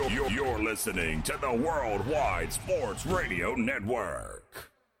You're listening to the Worldwide Sports Radio Network.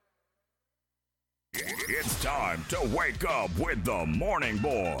 It's time to wake up with the Morning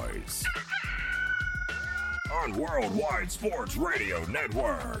Boys on Worldwide Sports Radio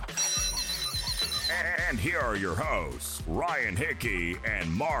Network. And here are your hosts, Ryan Hickey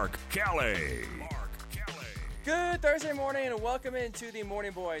and Mark Kelly. Good Thursday morning and welcome into the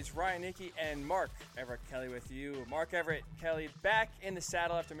Morning Boys. Ryan Hickey and Mark Everett Kelly with you. Mark Everett Kelly back in the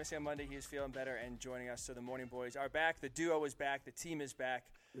saddle after missing on Monday. He's feeling better and joining us. So the Morning Boys are back. The duo is back. The team is back.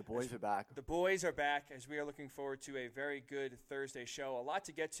 The boys are back. The boys are back as we are looking forward to a very good Thursday show. A lot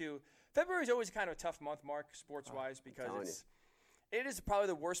to get to. February is always kind of a tough month, Mark, sports-wise, because it is probably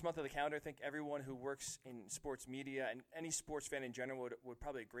the worst month of the calendar. I think everyone who works in sports media and any sports fan in general would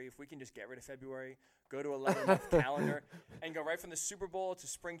probably agree. If we can just get rid of February, go to a 11-month calendar, and go right from the Super Bowl to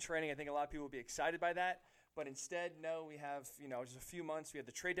spring training, I think a lot of people would be excited by that. But instead, no, we have just a few months. We have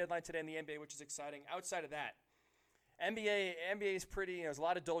the trade deadline today in the NBA, which is exciting. Outside of that, NBA is pretty. There's a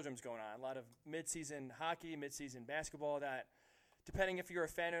lot of doldrums going on. A lot of midseason hockey, midseason basketball. That, depending if you're a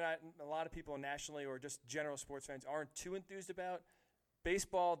fan or not, a lot of people nationally or just general sports fans aren't too enthused about.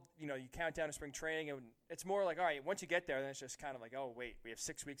 Baseball, you count down to spring training, and it's more like, all right, once you get there, then it's just kind of like, oh, wait, we have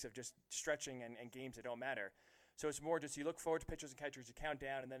 6 weeks of just stretching and games that don't matter. So it's more just you look forward to pitchers and catchers, you count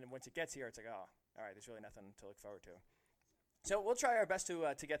down, and then once it gets here, it's like, oh, all right, there's really nothing to look forward to. So we'll try our best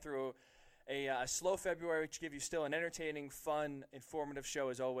to get through a slow February, which give you still an entertaining, fun, informative show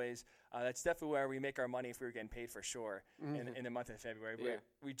as always. That's definitely where we make our money if we were getting paid for sure in the month of February. Yeah.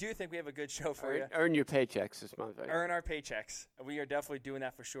 We do think we have a good show for you. Earn your paychecks this month. Right? Earn our paychecks. We are definitely doing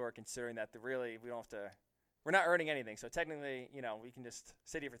that for sure, considering that we don't have to – we're not earning anything. So technically, we can just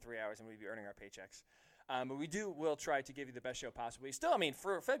sit here for 3 hours and we'd be earning our paychecks. But we'll try to give you the best show possible. Still,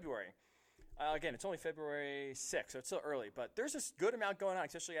 for February – again, it's only February 6th, so it's still early. But there's this good amount going on,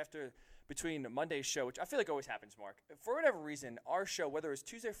 especially between Monday's show, which I feel like always happens, Mark. For whatever reason, our show, whether it's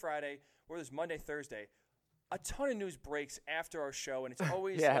Tuesday, Friday, or it's Monday, Thursday, a ton of news breaks after our show, and it's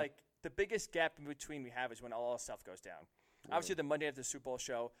always like the biggest gap in between we have is when all stuff goes down. Obviously, the Monday after the Super Bowl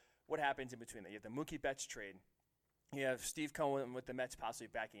show, what happens in between that? You have the Mookie Betts trade. You have Steve Cohen with the Mets possibly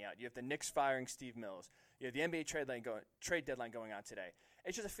backing out. You have the Knicks firing Steve Mills. You have the NBA trade deadline going on today.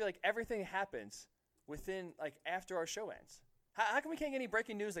 It's just I feel like everything happens within after our show ends. How come we can't get any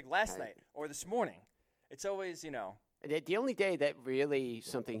breaking news like last night or this morning? It's always The only day that really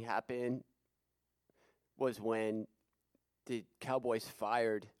something happened was when the Cowboys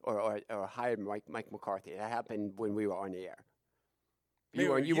fired or hired Mike McCarthy. That happened when we were on the air. You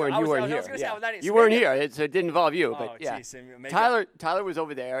weren't here. You weren't here. So it didn't involve you. But yeah, geez, Tyler was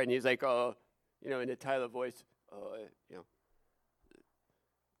over there, and he's like, in the Tyler voice,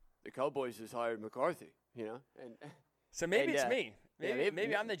 the Cowboys just hired McCarthy, and so maybe it's me.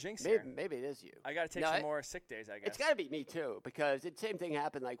 Maybe I'm the jinx here. Maybe it is you. I got to take some more sick days, I guess. It's got to be me too, because the same thing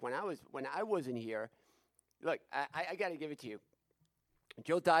happened. Like when I wasn't here. Look, I got to give it to you.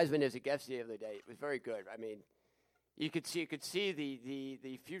 Joe Theismann as a guest the other day. It was very good. I mean, you could see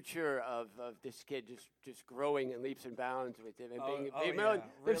the future of this kid just growing in leaps and bounds with him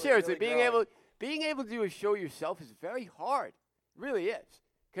and seriously, being able to do a show yourself is very hard. It really is.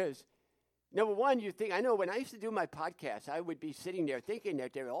 Because, number one, you think, I know when I used to do my podcast, I would be sitting there thinking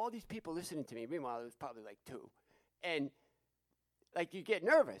that there are all these people listening to me. Meanwhile, there was probably like 2. And, you get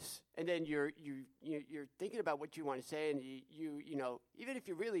nervous. And then you're thinking about what you want to say. And, you even if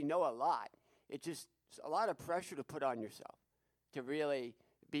you really know a lot, it's just a lot of pressure to put on yourself to really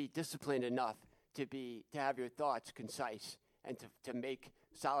be disciplined enough to have your thoughts concise and to make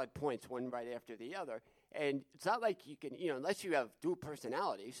solid points one right after the other. And it's not like you can, unless you have dual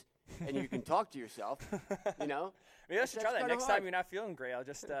personalities and you can talk to yourself, Maybe I should try that next time you're not feeling great. I'll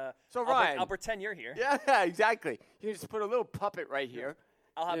just, Ryan, I'll pretend you're here. Yeah, exactly. You can just put a little puppet right here.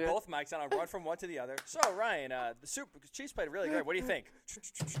 I'll have both mics on. I'll run from one to the other. So, Ryan, the Chiefs played really great. What do you think?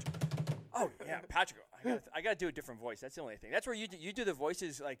 Oh, yeah, Patrick. I got to do a different voice. That's the only thing. That's where you do the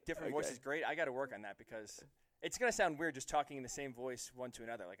voices, different voices great. I got to work on that because it's going to sound weird just talking in the same voice one to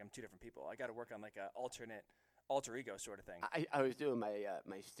another, like I'm two different people. I got to work on a alternate alter ego sort of thing. I was doing my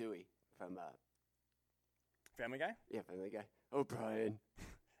Stewie from Family Guy? Yeah, Family Guy. Oh, Brian.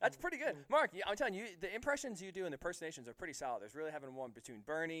 That's pretty good. Mark, I'm telling you, the impressions you do and the impersonations are pretty solid. There's really having one between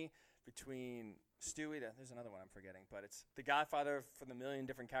Bernie, between Stewie. There's another one I'm forgetting, but it's The Godfather from the million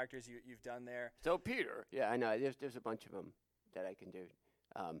different characters you've done there. So Peter. Yeah, I know. There's a bunch of them that I can do.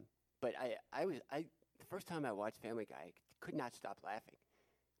 But the first time I watched Family Guy, I could not stop laughing.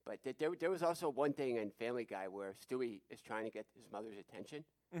 But there was also one thing in Family Guy where Stewie is trying to get his mother's attention.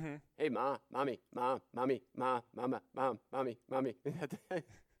 Mm-hmm. Hey, mommy, mama, mommy, mama, mommy, mommy.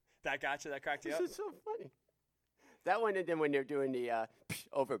 That got you? That cracked you up? This is so funny. That one, and then when they're doing the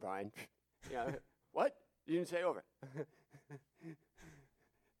over, Brian. What? You didn't say over.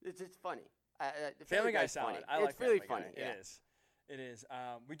 It's funny. Family Guy's solid. funny. I like it's really Family funny. Guy. Yeah. It is. It is.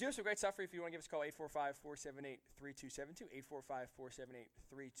 We do have some great stuff for you if you want to give us a call, 845-478-3272,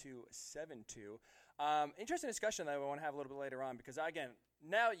 845-478-3272. Interesting discussion that I want to have a little bit later on because, again,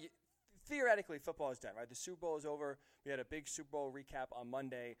 now theoretically football is done, right? The Super Bowl is over. We had a big Super Bowl recap on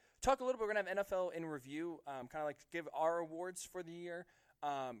Monday. Talk a little bit. We're going to have NFL in review, kind of like give our awards for the year.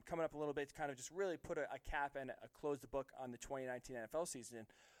 Coming up a little bit to kind of just really put a cap and close the book on the 2019 NFL season.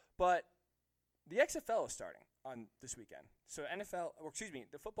 But the XFL is starting on this weekend. So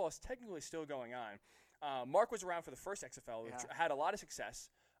the football is technically still going on. Mark was around for the first XFL, which had a lot of success,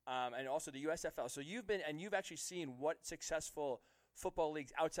 and also the USFL. So you've actually seen what successful football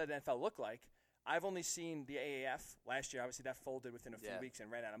leagues outside the NFL look like. I've only seen the AAF last year. Obviously, that folded within a few weeks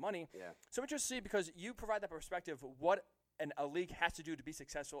and ran out of money. Yeah. So I'm interested to see because you provide that perspective of what a league has to do to be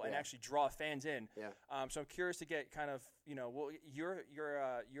successful and actually draw fans in. Yeah. So I'm curious to get kind of your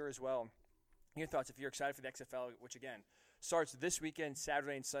as well. Your thoughts if you're excited for the XFL, which again starts this weekend,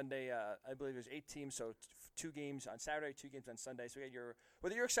 Saturday and Sunday. I believe there's 8 teams, so 2 games on Saturday, 2 games on Sunday. So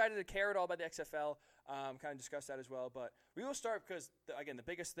whether you're excited to care at all about the XFL, kind of discuss that as well. But we will start because the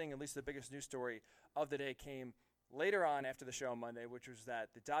biggest thing, at least the biggest news story of the day, came later on after the show on Monday, which was that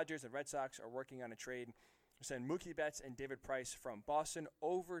the Dodgers and Red Sox are working on a trade. Send Mookie Betts and David Price from Boston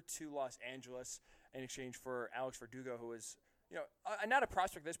over to Los Angeles in exchange for Alex Verdugo, who is not a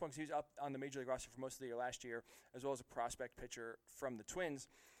prospect at this point because he was up on the Major League roster for most of the year last year, as well as a prospect pitcher from the Twins.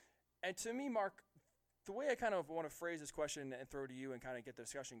 And to me, Mark, the way I kind of want to phrase this question and throw to you and kind of get the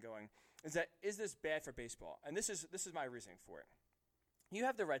discussion going is this bad for baseball? And this is my reasoning for it. You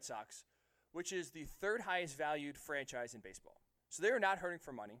have the Red Sox, which is the 3rd highest valued franchise in baseball. So they are not hurting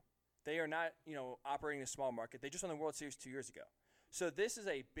for money. They are not, operating in a small market. They just won the World Series 2 years ago. So this is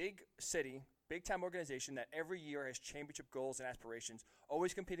a big city, big-time organization that every year has championship goals and aspirations,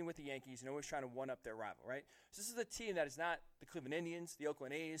 always competing with the Yankees and always trying to one-up their rival, right? So this is a team that is not the Cleveland Indians, the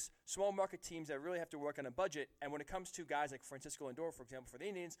Oakland A's, small market teams that really have to work on a budget. And when it comes to guys like Francisco Lindor, for example, for the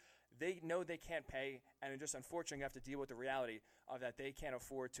Indians, they know they can't pay and are just unfortunately have to deal with the reality of that they can't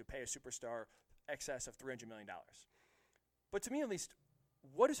afford to pay a superstar excess of $300 million. But to me, at least,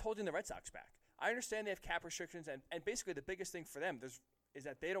 what is holding the Red Sox back? I understand they have cap restrictions, and basically the biggest thing for them is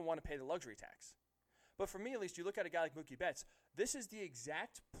that they don't want to pay the luxury tax. But for me, at least, you look at a guy like Mookie Betts, this is the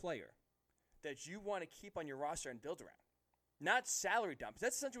exact player that you want to keep on your roster and build around. Not salary dumps.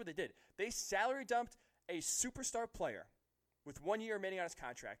 That's essentially what they did. They salary dumped a superstar player with 1 year remaining on his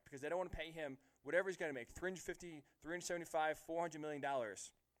contract because they don't want to pay him whatever he's going to make, $350, $375, $400 million,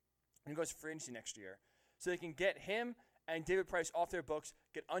 and he goes free agency next year. So they can get him and David Price off their books,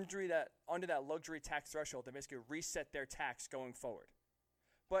 get under that luxury tax threshold to basically reset their tax going forward.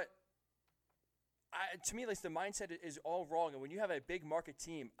 But to me, at least, the mindset is all wrong. And when you have a big market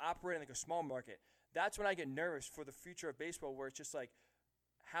team operating like a small market, that's when I get nervous for the future of baseball, where it's just like,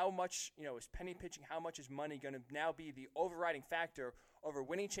 how much is penny pitching, how much is money going to now be the overriding factor over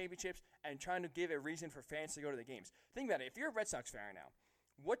winning championships and trying to give a reason for fans to go to the games? Think about it. If you're a Red Sox fan right now,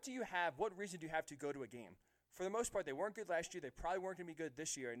 what reason do you have to go to a game? For the most part, they weren't good last year. They probably weren't going to be good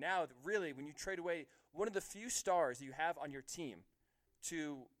this year. And now, really, when you trade away one of the few stars that you have on your team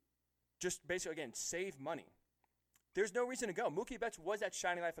to just basically, again, save money, there's no reason to go. Mookie Betts was that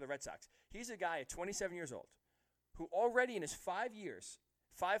shining light for the Red Sox. He's a guy at 27 years old who already in his 5 years,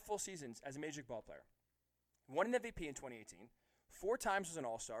 5 full seasons as a Major League ball player, won an MVP in 2018, 4 times was an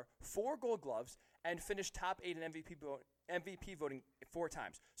All-Star, 4 Gold Gloves, and finished top 8 in MVP voting 4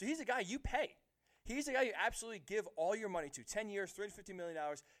 times. So he's a guy you pay. He's a guy you absolutely give all your money to. 10 years, $350 million.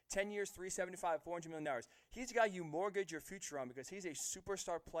 10 years, $375, $400 million. He's a guy you mortgage your future on because he's a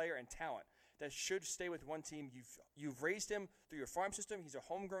superstar player and talent that should stay with one team. You've raised him through your farm system. He's a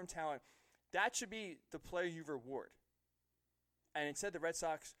homegrown talent. That should be the player you reward. And instead, the Red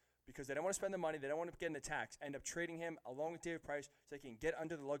Sox, because they don't want to spend the money, they don't want to get in the tax, end up trading him along with David Price so they can get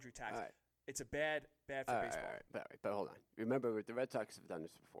under the luxury tax. Right. It's a bad for baseball. All right. But hold on. Remember, the Red Sox have done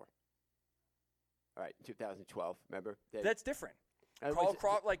this before. All right, 2012, remember? That's different. Carl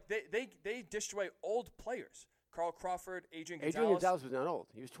Crawford, they destroy old players. Carl Crawford, Adrian Gonzalez. Adrian Gonzalez was not old.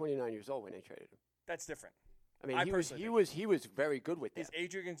 He was 29 years old when they traded him. That's different. I mean, he was very good with them. Is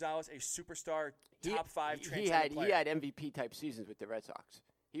Adrian Gonzalez a superstar, top 5 transfer player? He had MVP-type seasons with the Red Sox.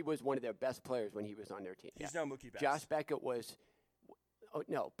 He was one of their best players when he was on their team. He's no Mookie Betts. Josh Beckett was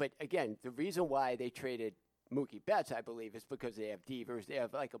no, but again, the reason why they traded Mookie Betts, I believe, is because they have Devers. They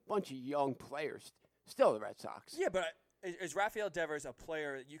have like a bunch of young players. Still the Red Sox. Yeah, but is Rafael Devers a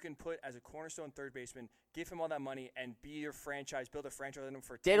player that you can put as a cornerstone third baseman, give him all that money, and be your franchise, build a franchise on him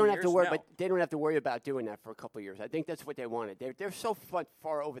for 10 years? They don't have to worry, No. but they don't have to worry about doing that for a couple of years. I think that's what they wanted. They're so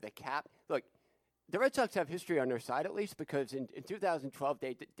far over the cap. Look, the Red Sox have history on their side at least because in 2012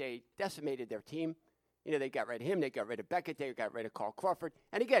 they decimated their team. You know, they got rid of him, they got rid of Beckett, they got rid of Carl Crawford,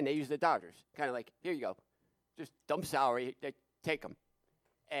 and again they used the Dodgers, kind of like, here you go, just dump salary, they take them.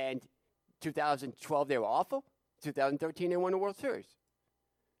 And 2012 they were awful. 2013 they won the World Series.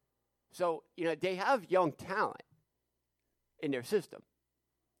 So you know they have young talent in their system.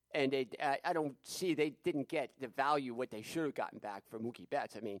 And I don't see they didn't get the value what they should have gotten back for Mookie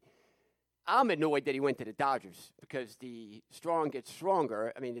Betts. I mean, I'm annoyed that he went to the Dodgers because the strong get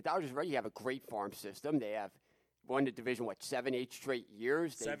stronger. I mean, the Dodgers already have a great farm system. They have won the division, 7, 8 straight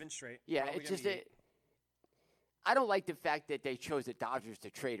years? 7 straight. Yeah, it's just I don't like the fact that they chose the Dodgers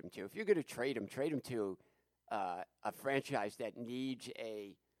to trade him to. If you're going to trade him to a franchise that needs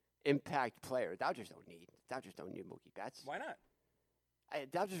a impact player. Dodgers don't need Mookie Betts. Why not?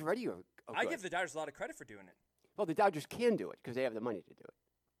 Dodgers already are I good. give the Dodgers a lot of credit for doing it. Well, the Dodgers can do it because they have the money to do it.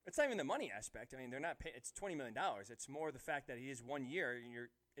 It's not even the money aspect. I mean, they're not paying. It's $20 million. It's more the fact that he is 1 year.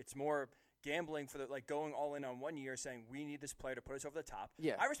 It's more gambling for going all in on 1 year, saying we need this player to put us over the top.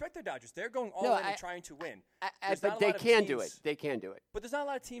 Yeah. I respect the Dodgers. They're going all in and trying to win. But they can do it. They can do it. But there's not a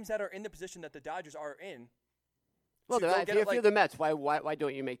lot of teams that are in the position that the Dodgers are in. Well, if you're the Mets, why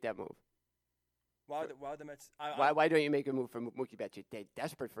don't you make that move? Why the Mets? Why don't you make a move for Mookie Betts? They're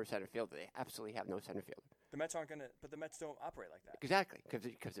desperate for a center fielder. They absolutely have no center fielder. The Mets aren't going to, but the Mets don't operate like that. Exactly,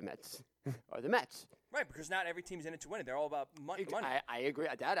 because the Mets are the Mets. Right, because not every team's in it to win it. They're all about money. I agree.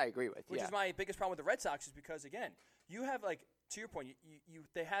 That I agree with. Which is my biggest problem with the Red Sox is because, again, you have, to your point,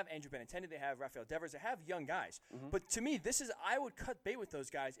 they have Andrew Benintendi, they have Rafael Devers, they have young guys. Mm-hmm. But to me, I would cut bait with those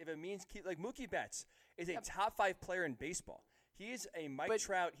guys if it means Mookie Betts is a top 5 player in baseball. He is a Mike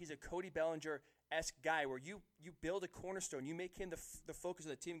Trout. He's a Cody Bellinger-esque guy where you build a cornerstone. You make him the focus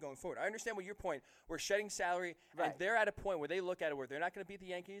of the team going forward. I understand what your point. We're shedding salary, and they're at a point where they look at it where they're not going to beat the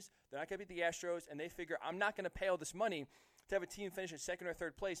Yankees, they're not going to beat the Astros, and they figure, I'm not going to pay all this money to have a team finish in second or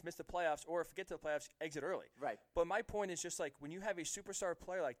third place, miss the playoffs, or if we get to the playoffs, exit early. Right. But my point is just when you have a superstar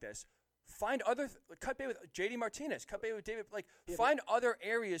player like this, find cut bait with JD Martinez, cut bait with David. Find other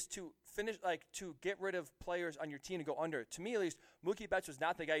areas to finish, to get rid of players on your team to go under. To me, at least, Mookie Betts was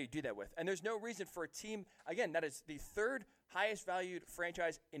not the guy you do that with. And there's no reason for a team, again, that is the third highest valued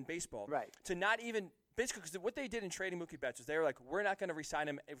franchise in baseball, to not even basically, because what they did in trading Mookie Betts was they were like, we're not going to re-sign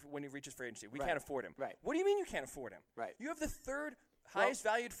him when he reaches free agency. We can't afford him. Right. What do you mean you can't afford him? Right. You have the third highest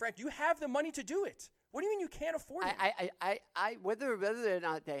valued franchise. You have the money to do it. What do you mean you can't afford him? Whether or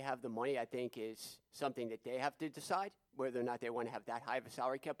not they have the money, I think, is something that they have to decide, whether or not they want to have that high of a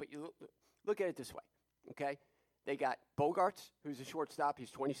salary cap. But you look at it this way, okay? They got Bogarts, who's a shortstop. He's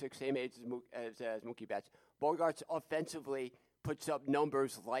 26, same age as Mookie Betts. Bogarts offensively puts up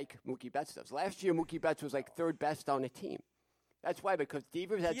numbers like Mookie Betts does. Last year, Mookie Betts was third best on the team. That's why, because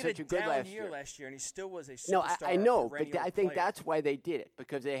Devers had such a good last year. Last year, and he still was a superstar. No, I know, but I think player. that's why they did it,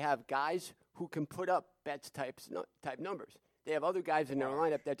 because they have guys who can put up Betts type numbers. They have other guys in their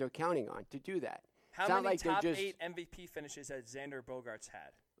lineup that they're counting on to do that. How many top 8 MVP finishes has Xander Bogaerts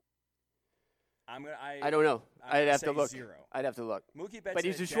had? I don't know. I'd have to look. 0. I'd have to look. Mookie Betts but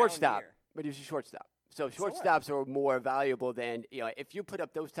he's a shortstop. So shortstops are more valuable than, if you put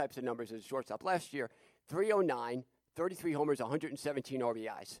up those types of numbers as a shortstop. Last year, 309, 33 homers, 117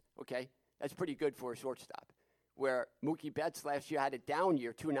 RBIs. Okay? That's pretty good for a shortstop. Where Mookie Betts last year had a down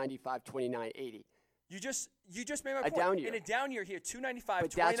year, 295, 29, 80. You just made my point. Down year. In a down year here, 295,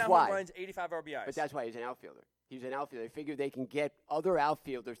 but 29 home runs, 85 RBIs. But that's why he's an outfielder. He's an outfielder. They figure they can get other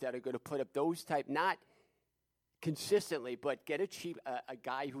outfielders that are going to put up those type, not consistently, but get a cheap a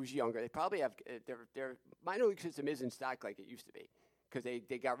guy who's younger. They probably have their minor league system isn't stocked like it used to be because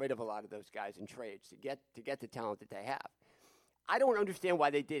they got rid of a lot of those guys in trades to get the talent that they have. I don't understand why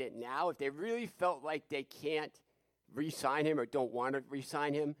they did it now. If they really felt like they can't re-sign him or don't want to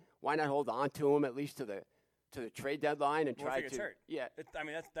re-sign him, why not hold on to him at least to the trade deadline and try to? If he gets hurt. Yeah,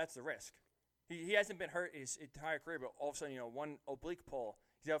 that's the risk. He hasn't been hurt his entire career, but all of a sudden, one oblique pull,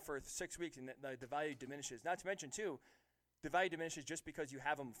 he's out for 6 weeks, and the value diminishes. Not to mention, too, the value diminishes just because you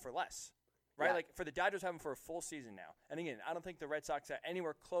have him for less, right? Yeah. For the Dodgers, have him for a full season now. And again, I don't think the Red Sox are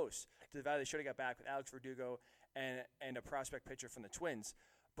anywhere close to the value they should have got back with Alex Verdugo and a prospect pitcher from the Twins.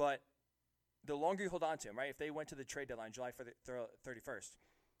 But the longer you hold on to him, right? If they went to the trade deadline July 31st,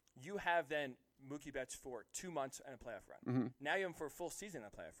 you have then Mookie Betts for 2 months and a playoff run. Mm-hmm. Now you have him for a full season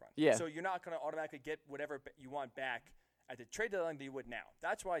and a playoff run. Yeah. So you're not going to automatically get whatever you want back at the trade deadline that you would now.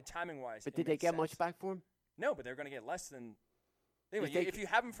 That's why timing-wise. But did they get much back for him? No, but they're going to get less than. Anyway, if you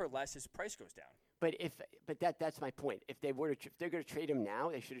have him for less, his price goes down. But that's my point. If they're going to trade him now,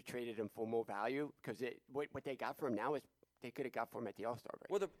 they should have traded him for more value because what they got for him now is they could have got for him at the All-Star break.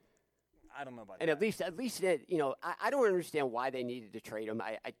 Well, I don't know about that. And at least I don't understand why they needed to trade him.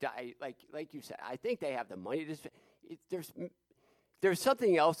 I like you said, I think they have the money to. There's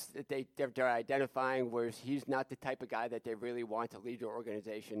something else that they're identifying where he's not the type of guy that they really want to lead their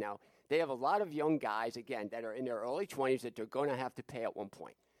organization. Now, they have a lot of young guys, again, that are in their early 20s that they're going to have to pay at one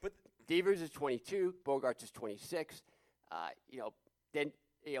point. But Devers is 22, Bogaerts is 26. Then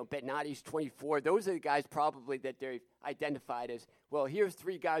Bettinotti's 24. Those are the guys probably that they've identified as, well, here's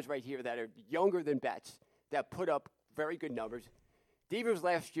three guys right here that are younger than Betts that put up very good numbers. Devers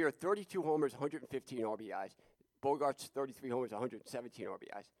last year, 32 homers, 115 RBIs. Bogaerts, 33 homers, 117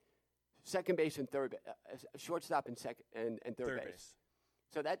 RBIs. Second base and third, shortstop and second and third base.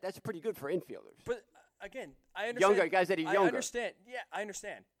 So that's pretty good for infielders. But again, I understand. Younger guys that are younger. I understand. Yeah, I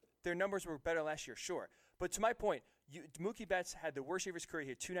understand. Their numbers were better last year, sure. But to my point, Mookie Betts had the worst year of his career. He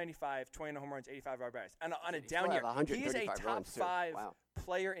had 295, 29 home runs, 85 RBIs. And on a down year, he is a top 5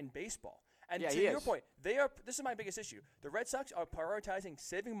 player in baseball. And to your point, this is my biggest issue. The Red Sox are prioritizing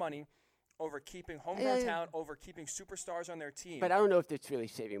saving money over keeping homegrown talent, over keeping superstars on their team. But I don't know if it's really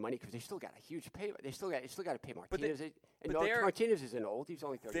saving money because they still got a huge pay. They still got to pay Martinez. Martinez isn't old. He's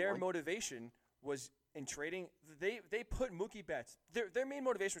only 31. Their motivation was in trading. They put Mookie Betts. Their main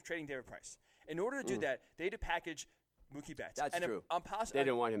motivation was trading David Price. In order to do that, they had to package Mookie Betts. That's true. They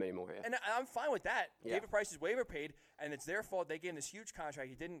didn't want him anymore. Yeah. And I'm fine with that. Yeah. David Price is way overpaid, and it's their fault. They gave him this huge contract.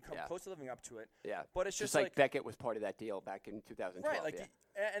 He didn't come close to living up to it. Yeah. But it's just like Beckett was part of that deal back in 2012. Right.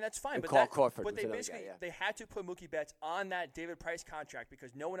 And that's fine. And but Carl Crawford but was they another basically guy, they had to put Mookie Betts on that David Price contract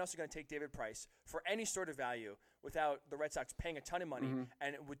because no one else is going to take David Price for any sort of value without the Red Sox paying a ton of money.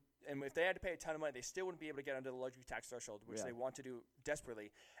 And if they had to pay a ton of money, they still wouldn't be able to get under the luxury tax threshold, which they want to do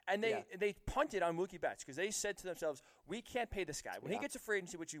desperately. And they punted on Mookie Betts because they said to themselves, "We can't pay this guy when he gets a free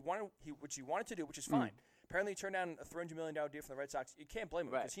agency, which he wanted to do, which is fine." Apparently, he turned down a $300 million deal from the Red Sox. You can't blame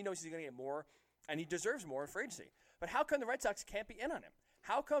him because he knows he's going to get more, and he deserves more in free agency. But how come the Red Sox can't be in on him?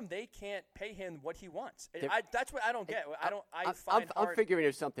 How come they can't pay him what he wants? That's what I don't get. I'm figuring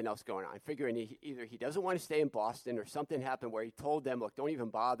there's something else going on. I'm figuring either he doesn't want to stay in Boston or something happened where he told them, look, don't even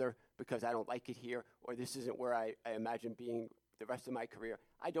bother because I don't like it here, or this isn't where I imagine being the rest of my career.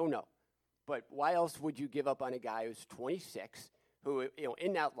 I don't know. But why else would you give up on a guy who's 26, who,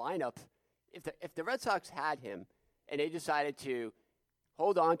 in that lineup, if the Red Sox had him and they decided to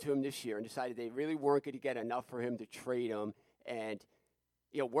hold on to him this year and decided they really weren't going to get enough for him to trade him and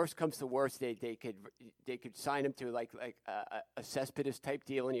worst comes to worst, they could sign him to like a Cespedes type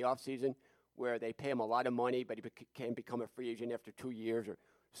deal in the offseason where they pay him a lot of money, but he can become a free agent after 2 years or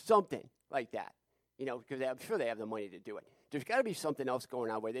something like that. Because I'm sure they have the money to do it. There's got to be something else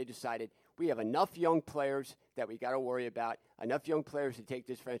going on where they decided we have enough young players that we got to worry about, enough young players to take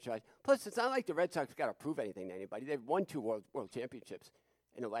this franchise. Plus, it's not like the Red Sox got to prove anything to anybody. They've won 2 world championships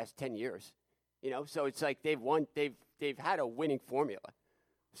in the last 10 years. So it's like they've had a winning formula.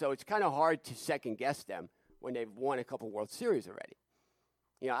 So it's kind of hard to second-guess them when they've won a couple World Series already.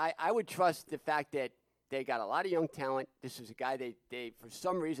 I would trust the fact that they got a lot of young talent. This is a guy they for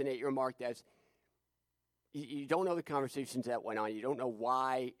some reason, earmarked as you don't know the conversations that went on. You don't know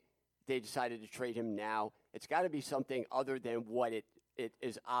why they decided to trade him now. It's got to be something other than what it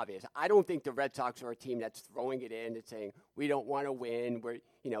is obvious. I don't think the Red Sox are a team that's throwing it in and saying, we don't want to win.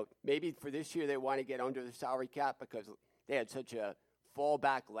 Maybe for this year they want to get under the salary cap because they had such a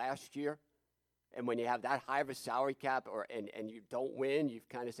fallback last year, and when you have that high of a salary cap and you don't win, you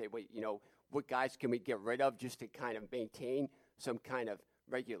kind of say, wait, what guys can we get rid of just to kind of maintain some kind of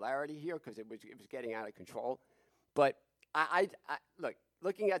regularity here because it was getting out of control. But I look,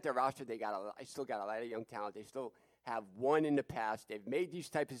 looking at their roster, I still got a lot of young talent. They still have won in the past. They've made these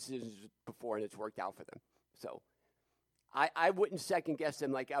types of decisions before, and it's worked out for them. So I wouldn't second guess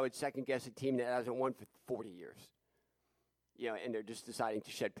them like I would second guess a team that hasn't won for 40 years. And they're just deciding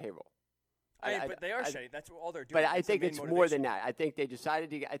to shed payroll. But they are shedding. That's all they're doing. But I think it's more than that. I think they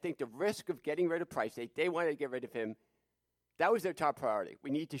decided I think the risk of getting rid of Price, they wanted to get rid of him. That was their top priority.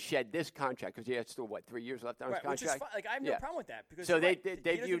 We need to shed this contract because he has still, 3 years left on his contract? Which is fine. I have no problem with that. Because so they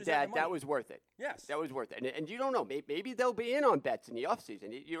viewed that was worth it. Yes. That was worth it. And you don't know. Maybe they'll be in on Betts in the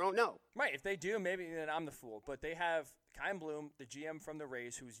offseason. You don't know. Right. If they do, maybe then I'm the fool. But they have Kyle Bloom, the GM from the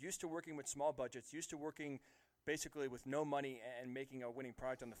Rays, who's used to working with small budgets, used to working basically with no money and making a winning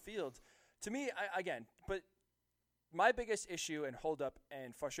product on the field. To me, but my biggest issue and holdup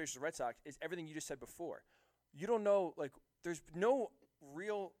and frustration with the Red Sox is everything you just said before. You don't know, there's no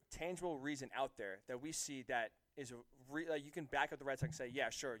real tangible reason out there that we see that is like you can back up the Red Sox and say, yeah,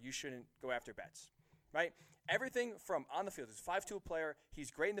 sure, you shouldn't go after Betts, right? Everything from on the field. He's a 5'2" player.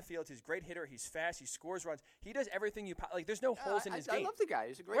 He's great in the field. He's a great hitter. He's fast. He scores runs. He does everything you like. There's no holes in his game. I love the guy.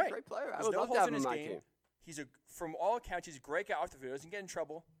 He's a great player. I would love to have him on my team. He's from all accounts, he's a great guy off the field. Doesn't get in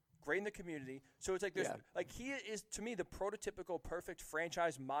trouble. Great in the community. So it's like there's like he is to me the prototypical perfect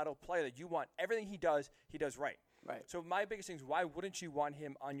franchise model player that you want. Everything he does right. Right. So my biggest thing is why wouldn't you want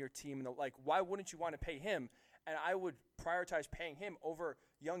him on your team? And why wouldn't you want to pay him? And I would prioritize paying him over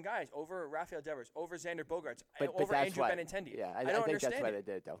young guys, over Rafael Devers, over Xander Bogaerts, over Andrew Benintendi. Yeah, I don't think understand that's why they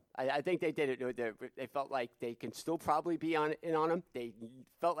did it, though. I think they did it. They felt like they can still probably be in on him. They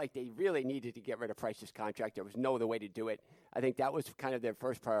felt like they really needed to get rid of Price's contract. There was no other way to do it. I think that was kind of their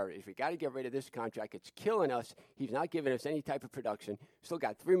first priority. If we got to get rid of this contract, it's killing us. He's not giving us any type of production. Still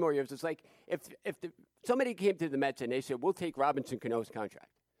got 3 more years. It's like if somebody came to the Mets and they said, we'll take Robinson Cano's contract,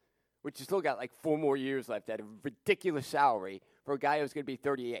 which has still got like 4 more years left at a ridiculous salary for a guy who's going to be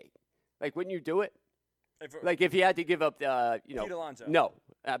 38. Like, wouldn't you do it? If you had to give up, Pete Alonso. No,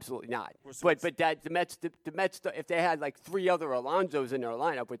 absolutely not. But that the Mets, if they had like 3 other Alonsos in their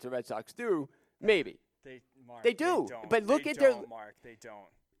lineup, which the Red Sox do, maybe. They do. But look at their. Mark, they don't.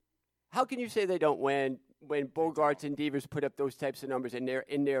 How can you say they don't when Bogaerts and Devers put up those types of numbers in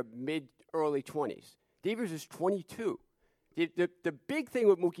their mid-early 20s? Devers is 22. The big thing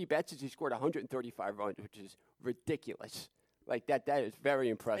with Mookie Betts is he scored 135 runs, which is ridiculous. Like, that is very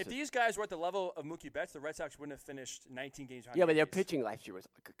impressive. If these guys were at the level of Mookie Betts, the Red Sox wouldn't have finished 19 games behind. Yeah, but their pitching last year was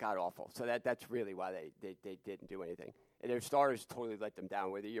god-awful. So that's really why they didn't do anything. And their starters totally let them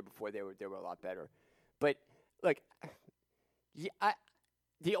down, where the year before they were a lot better. But, look,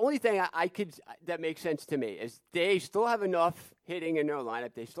 the only thing that makes sense to me is they still have enough hitting in their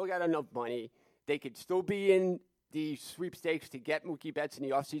lineup. They still got enough money. They could still be in the sweepstakes to get Mookie Betts in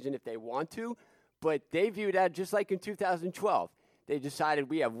the offseason if they want to. But they view that just like in 2012. They decided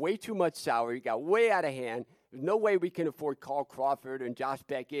we have way too much salary, got way out of hand. There's no way we can afford Carl Crawford and Josh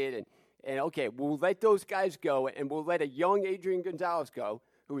Beckett. And okay, we'll let those guys go, and we'll let a young Adrian Gonzalez go,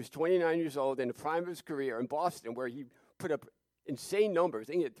 who was 29 years old in the prime of his career in Boston, where he put up insane numbers.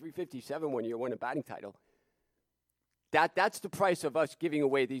 I think he had 357 one year, won a batting title. That's the price of us giving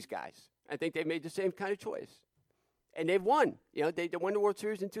away these guys. I think they made the same kind of choice. And they've won. They won the World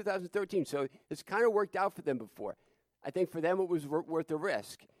Series in 2013, so it's kind of worked out for them before. I think for them it was worth the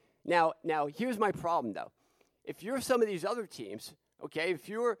risk. Now here's my problem, though. If you're some of these other teams, okay, if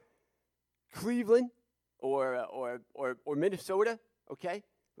you're Cleveland or Minnesota, okay,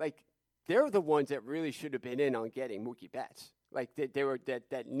 like they're the ones that really should have been in on getting Mookie Betts. Like they were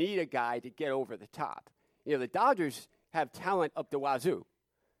that need a guy to get over the top. The Dodgers have talent up the wazoo.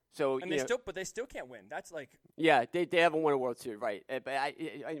 So they still can't win. That's like they haven't won a World Series, right? But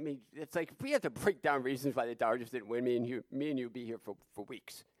I mean, it's like if we have to break down reasons why the Dodgers didn't win, me and you be here for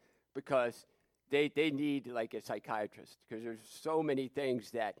weeks, because they need like a psychiatrist, because there's so many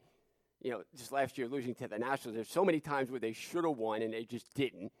things that just last year losing to the Nationals. There's so many times where they should have won and they just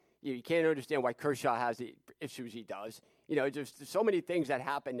didn't. You can't understand why Kershaw has the issues he does. There's so many things that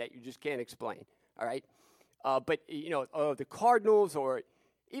happen that you just can't explain. All right, but the Cardinals or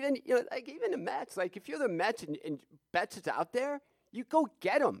even the Mets, like if you're the Mets and Betts is out there, you go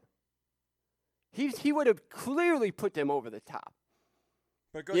get him. He would have clearly put them over the top.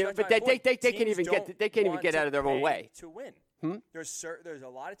 But they can't even get out of their own way to win. There's a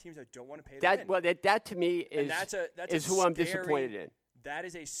lot of teams that don't want to pay to win. Well, that to me is who I'm disappointed in. That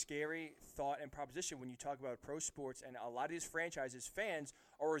is a scary thought and proposition when you talk about pro sports, and a lot of these franchises fans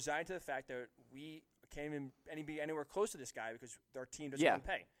are resigned to the fact that we can't even be anywhere close to this guy because our team doesn't want to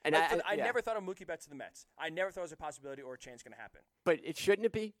pay. And I never thought of Mookie Betts to the Mets. I never thought it was a possibility or a chance going to happen. But shouldn't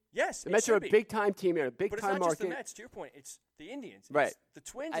it be? Yes, the Mets are a big-time team. They're a big-time market. But it's not just the Mets, to your point. It's the Indians. Right. It's the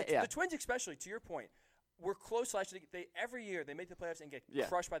Twins. The Twins especially, to your point. We're close last year. Every year they make the playoffs and get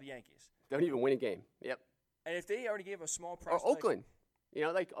crushed by the Yankees. Don't even win a game. Yep. And if they already gave a small price. Or Oakland.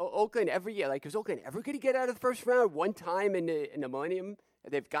 Oakland every year. Like, is Oakland ever going to get out of the first round? One time in the millennium,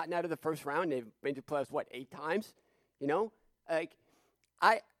 they've gotten out of the first round. They've been to playoffs, 8 times?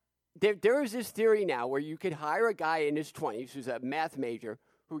 There is this theory now where you could hire a guy in his 20s who's a math major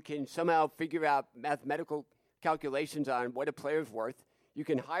who can somehow figure out mathematical calculations on what a player's worth. You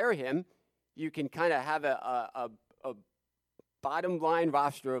can hire him. You can kind of have a bottom line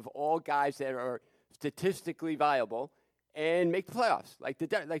roster of all guys that are statistically viable and make the playoffs, like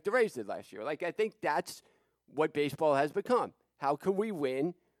the Rays did last year. Like, I think that's what baseball has become. How can we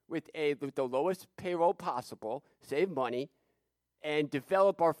win with the lowest payroll possible, save money, and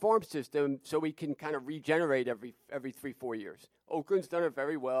develop our farm system so we can kind of regenerate every 3-4 years. Oakland's done it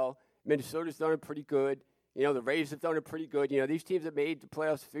very well. Minnesota's done it pretty good. The Rays have done it pretty good. These teams have made the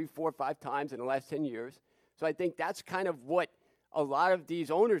playoffs 3, 4, 5 times in the last 10 years. So I think that's kind of what a lot of these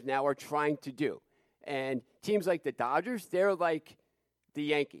owners now are trying to do. And teams like the Dodgers, they're like the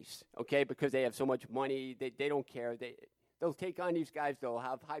Yankees, okay, because they have so much money. They don't care. They'll take on these guys. They'll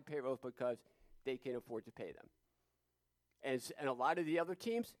have high payrolls because they can afford to pay them. And a lot of the other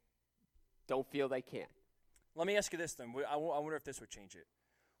teams don't feel they can. Let me ask you this then. I wonder if this would change it.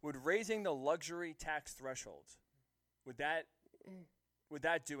 Would raising the luxury tax threshold, would that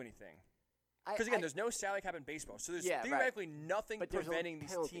do anything? Because, again, there's no salary cap in baseball. So there's theoretically nothing preventing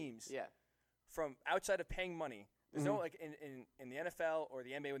these teams from outside of paying money. There's no, like, in the NFL or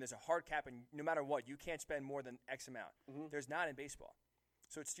the NBA when there's a hard cap and no matter what, you can't spend more than X amount. There's not in baseball.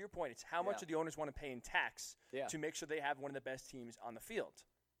 So it's to your point. It's how much do the owners want to pay in tax to make sure they have one of the best teams on the field.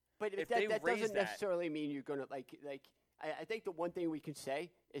 But if that doesn't necessarily mean you're going to, like I think the one thing we can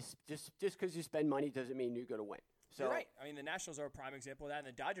say is just because you spend money doesn't mean you're going to win. So you're right. I mean, the Nationals are a prime example of that, and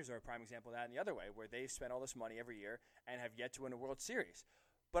the Dodgers are a prime example of that in the other way, where they've spent all this money every year and have yet to win a World Series.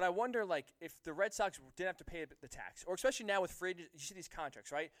 But I wonder, like, if the Red Sox didn't have to pay the tax, or especially now with free agency, you see these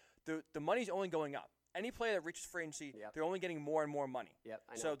contracts, right? The money's only going up. Any player that reaches free agency, they're only getting more and more money. I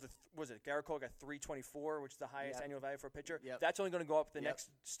know. So, Garrett Cole got $324, which is the highest annual value for a pitcher. That's only going to go up the next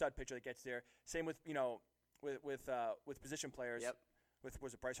stud pitcher that gets there. Same with, with position players.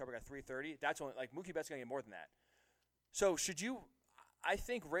 Was it Bryce Harper got $330? That's only, like, Mookie Betts going to get more than that. So, I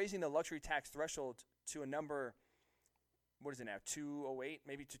think raising the luxury tax threshold to a number, what is it now, 208,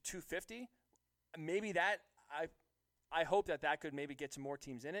 maybe to 250? Maybe that, I hope that could maybe get some more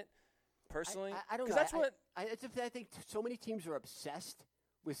teams in it. Personally, I don't know. That's I think so many teams are obsessed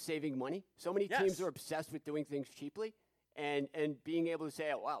with saving money. So many teams are obsessed with doing things cheaply, and being able to say,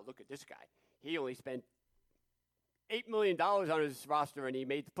 "Oh wow, look at this guy. He only spent $8 million on his roster, and he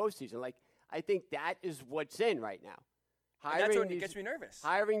made the postseason." Like, I think that is what's in right now. That's what gets me nervous.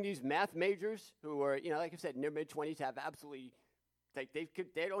 Hiring these math majors who are, like I said, in their mid-20s, have absolutely, like,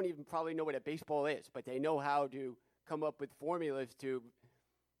 they don't even probably know what a baseball is, but they know how to come up with formulas to,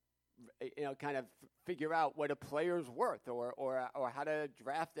 kind of figure out what a player's worth, or how to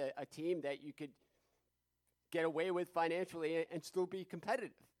draft a team that you could get away with financially and still be competitive.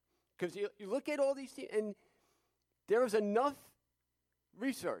 Because you look at all these teams, and there's enough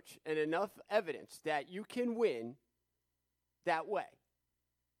research and enough evidence that you can win that way,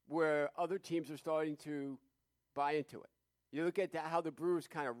 where other teams are starting to buy into it. You look at how the Brewers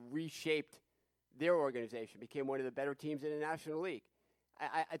kind of reshaped their organization, became one of the better teams in the National League.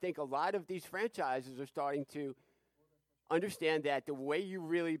 I think a lot of these franchises are starting to understand that the way you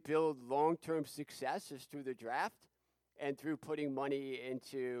really build long-term success is through the draft and through putting money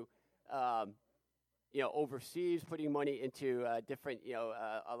into, overseas, putting money into different,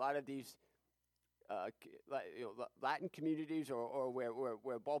 a lot of these Latin communities or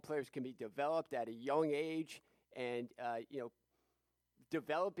where ball players can be developed at a young age, and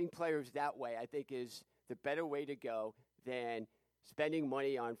developing players that way, I think, is the better way to go than spending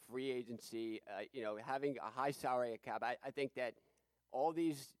money on free agency, having a high salary cap. I think that all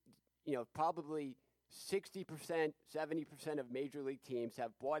these, probably 60%, 70% of major league teams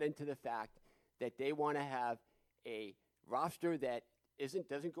have bought into the fact that they want to have a roster that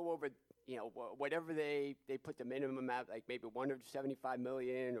doesn't go over, whatever they put the minimum at, like maybe $175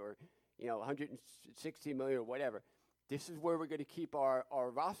 million or, $160 million or whatever. This is where we're going to keep our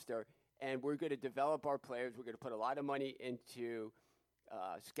roster, and we're going to develop our players. We're going to put a lot of money into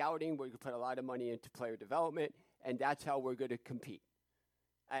scouting. We're going to put a lot of money into player development, and that's how we're going to compete.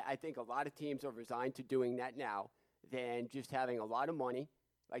 I think a lot of teams are resigned to doing that now than just having a lot of money,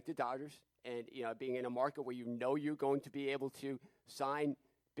 like the Dodgers, and being in a market where you're going to be able to sign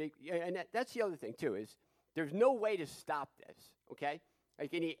big. And that's the other thing too, is there's no way to stop this. Okay,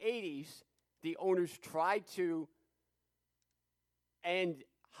 like in the '80s, the owners tried to end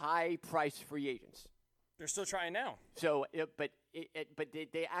high-price free agents. They're still trying now. So, but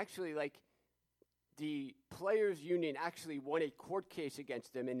they actually, like, the players' union actually won a court case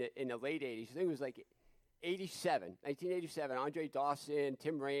against them in the late '80s. I think it was like 1987. Andre Dawson,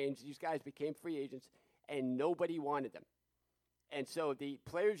 Tim Raines, these guys became free agents, and nobody wanted them. And so the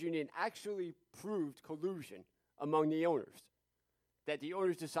players' union actually proved collusion among the owners. That the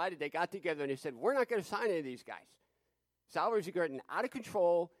owners decided, they got together and they said, we're not going to sign any of these guys. Salaries are getting out of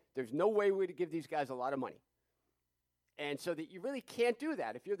control. There's no way we're to give these guys a lot of money. And so that you really can't do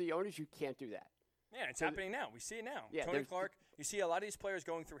that. If you're the owners, you can't do that. Yeah, it's happening now. We see it now. Yeah, Tony Clark You see a lot of these players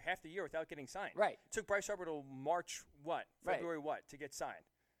going through half the year without getting signed. Right. It took Bryce Harper till March February to get signed.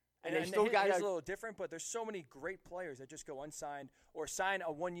 And they still got a little different, but there's so many great players that just go unsigned or sign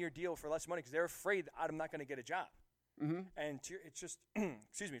a 1-year deal for less money because they're afraid I'm not going to get a job. Mm-hmm. And it's just,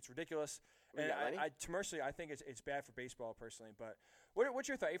 it's ridiculous. And I commercially, I think it's bad for baseball personally. But what's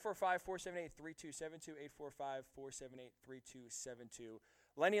your thought? 845-478-3272, 845-478-3272.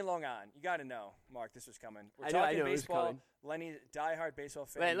 Lenny in Long Island, you got to know, Mark, this was coming. We're talking baseball. Lenny, diehard baseball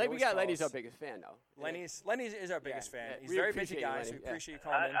fan. We got Lenny's our biggest fan, though. Lenny's is our biggest fan. He's we a very busy guy, so we appreciate you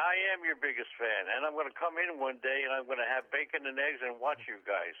calling in. I am your biggest fan, and I'm going to come in one day, and I'm going to have bacon and eggs and watch you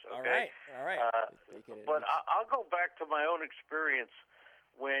guys, okay? All right. But I'll go back to my own experience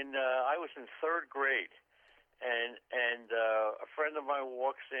when I was in 3rd grade, and a friend of mine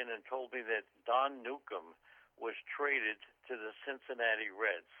walks in and told me that Don Newcomb was traded to the Cincinnati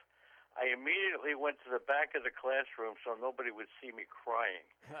Reds. I immediately went to the back of the classroom so nobody would see me crying.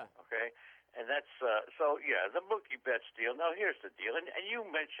 Okay, and that's the Mookie Betts deal. Now here's the deal, and you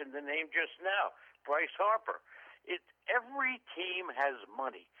mentioned the name just now, Bryce Harper. Every team has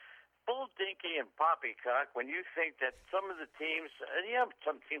money. Bull dinky and poppycock when you think that some of the teams, and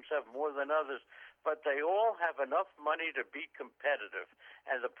some teams have more than others, but they all have enough money to be competitive.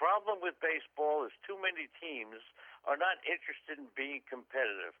 And the problem with baseball is too many teams are not interested in being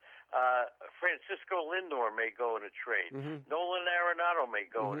competitive. Francisco Lindor may go in a trade. Mm-hmm. Nolan Arenado may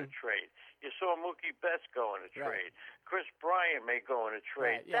go in a trade. You saw Mookie Betts go in a trade. Chris Bryant may go in a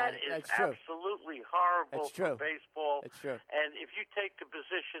trade. Right. Yeah, that is absolutely horrible for baseball. That's true. And if you take the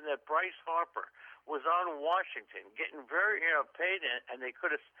position that Bryce Harper was on Washington, getting very paid, and they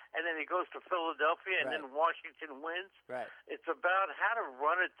could have, and then he goes to Philadelphia, and then Washington wins. Right. It's about how to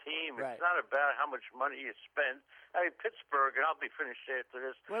run a team. Right. It's not about how much money you spend. I mean, Pittsburgh, and I'll be finished after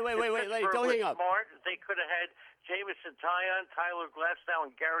this. Wait, don't hang up. Smart. They could have had Jameson Taillon, Tyler Glasnow,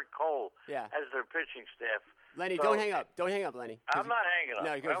 and Garrett Cole as their pitching staff. Lenny, don't hang up. Don't hang up, Lenny. I'm not hanging up.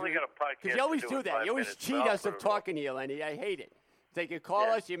 No, I only got a podcast. Because you always do that. You always cheat us of talking to you, Lenny. I hate it. They can call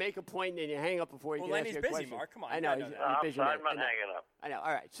us, you make a point, and then you hang up before you can ask your question. Lenny's busy, Mark. Come on. I know. He's busy. I'm not hanging up. I know.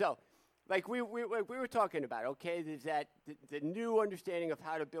 All right. So, like we were talking about, okay, there's that the new understanding of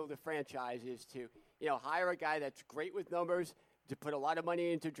how to build a franchise is to, hire a guy that's great with numbers, to put a lot of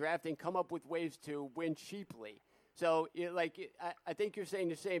money into drafting, come up with ways to win cheaply. So, I think you're saying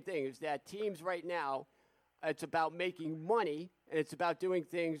the same thing, is that teams right now, it's about making money, and it's about doing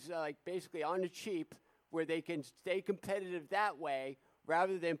things like basically on the cheap where they can stay competitive that way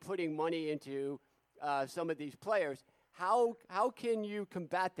rather than putting money into some of these players. How can you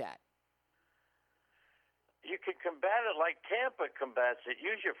combat that? You can combat it like Tampa combats it.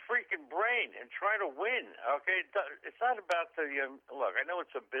 Use your freaking brain and try to win, okay? It's not about the look, I know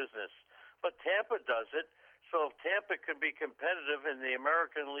it's a business, but Tampa does it. So if Tampa can be competitive in the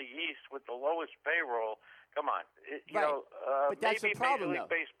American League East with the lowest payroll, come on. But that's the problem, though.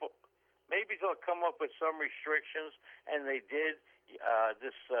 Baseball, maybe they'll come up with some restrictions, and they did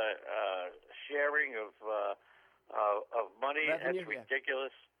this sharing of money. Revenue, that's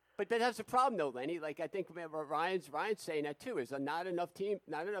ridiculous. But that's the problem, though, Lenny. Like I think Ryan's saying that too. Is not enough teams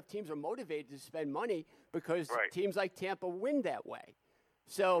are motivated to spend money because teams like Tampa win that way.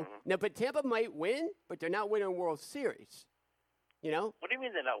 So now, but Tampa might win, but they're not winning a World Series. What do you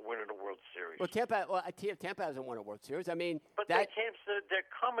mean they're not winning a World Series? Well, Tampa hasn't won a World Series. I mean, but they're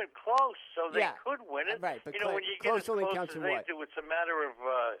coming close, so they could win it. Right, but when you get as only close counts as in they what? do, it's a matter of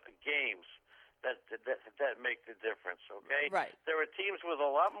games that make the difference. Okay, right. There are teams with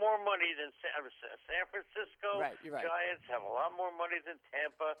a lot more money than San Francisco. Right, you're right. Giants have a lot more money than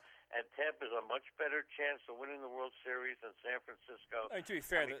Tampa. And Tampa's a much better chance of winning the World Series than San Francisco. I mean, to be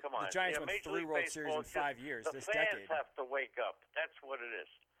fair, the Giants won 3 World Series in 5 years this decade. The fans have to wake up. That's what it is.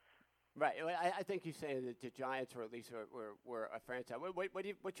 Right. I think he's saying that the Giants were at least were a franchise.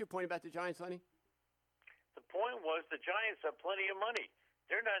 What's your point about the Giants, Lenny? The point was the Giants have plenty of money.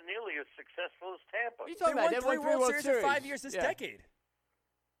 They're not nearly as successful as Tampa. What are you talking about? They won 3 World Series in 5 years this decade.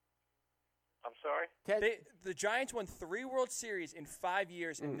 I'm sorry? The Giants won 3 World Series in 5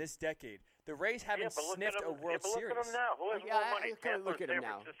 years in this decade. The Rays haven't sniffed a World Series. Look at them now. Who has more money? Look at them San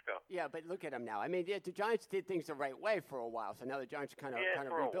now. Francisco. Yeah, but look at them now. I mean, the Giants did things the right way for a while, so now the Giants kind of for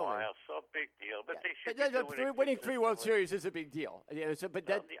rebuilding. a while, so big deal. But they should be doing winning 3 World Series is a big deal.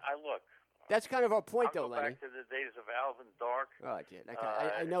 Look. That's kind of our point, though, Lenny. Back to the days of Alvin Dark. Oh, dude,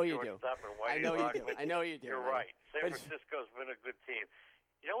 I know you do. I know you do. I know you do. You're right. San Francisco's been a good team.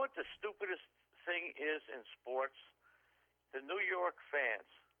 You know what the stupidest thing is in sports? The New York fans.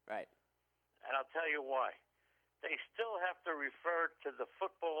 Right. And I'll tell you why. they still have to refer to the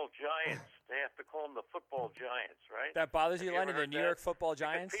football giants. They have to call them the football giants, right? That bothers you, Lenny, the New York football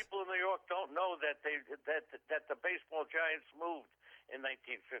Because giants? people in New York don't know that that the baseball giants moved in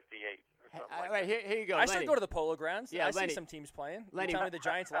 1958 or something All like right, that. here you go. I Lenny. still go to the Polo Grounds. Yeah, I Lenny. see some teams playing. Lenny. You tell me the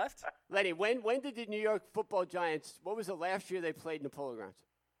Giants left? Lenny, when did the New York football giants, what was the last year they played in the Polo Grounds?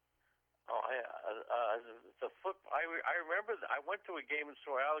 Oh, I remember. I went to a game and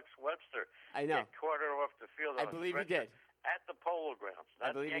saw Alex Webster I know. get quarter off the field. I on a believe he stretcher did. At the Polo Grounds, I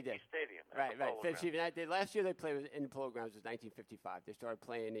not believe he Yankee did. Stadium. Right. Polo Grounds. Stephen, last year they played in the Polo Grounds was 1955. They started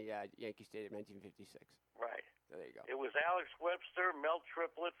playing the Yankee Stadium in 1956. Right. So there you go. It was Alex Webster, Mel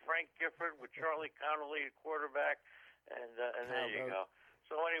Triplett, Frank Gifford with Charlie Connolly at quarterback, and there you go.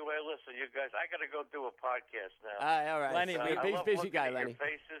 So anyway, listen, you guys, I got to go do a podcast now. All right. Lenny, So, we- I love busy looking guy, at Lenny. Your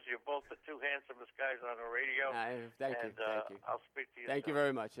faces. You're both the two handsomest guys on the radio. Thank you. And, Thank you. I'll speak to you Thank you soon.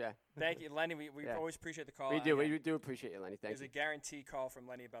 very much. Yeah. Thank you, Lenny. We Yeah. always appreciate the call. We do. Again, We do appreciate you, Lenny. Thank There's you. a guarantee call from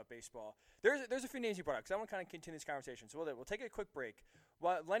Lenny about baseball. There's a few names you brought up because I want to kind of continue this conversation. So we'll take a quick break.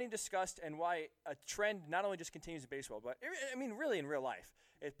 What Lenny discussed and why a trend not only just continues in baseball, but I mean really in real life.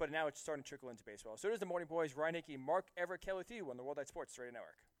 But now it's starting to trickle into baseball. So it is the Morning Boys, Ryan Hickey, Mark Everett, Kelly with you on the Worldwide Sports Radio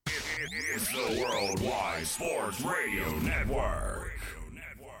Network. It's the Worldwide Sports Radio Network.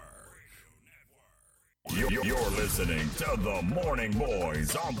 You're listening to the Morning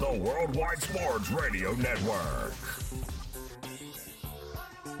Boys on the Worldwide Sports Radio Network.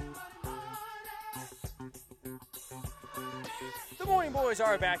 The Morning Boys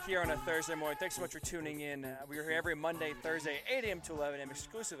are back here on a Thursday morning. Thanks so much for tuning in. We're here every Monday, Thursday, 8 a.m. to 11 a.m.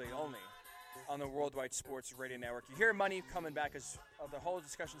 exclusively only on the Worldwide Sports Radio Network. You hear money coming back as the whole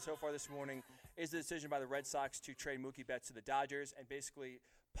discussion so far this morning is the decision by the Red Sox to trade Mookie Betts to the Dodgers and basically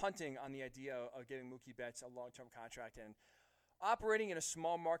punting on the idea of giving Mookie Betts a long-term contract and operating in a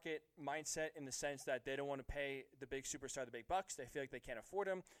small market mindset in the sense that they don't want to pay the big superstar the big bucks. They feel like they can't afford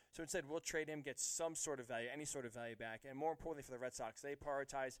him. So instead, we'll trade him, get some sort of value, any sort of value back. And more importantly for the Red Sox, they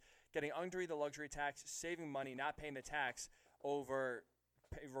prioritize getting under the luxury tax, saving money, not paying the tax over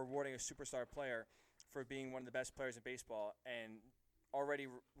rewarding a superstar player for being one of the best players in baseball and already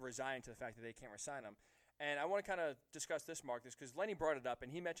resigning to the fact that they can't resign him. And I want to kind of discuss this, Mark, because Lenny brought it up,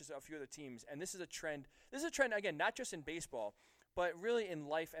 and he mentions a few other teams. And this is a trend. This is a trend, again, not just in baseball, but really in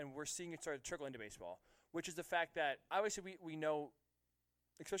life, and we're seeing it start to trickle into baseball, which is the fact that obviously we know,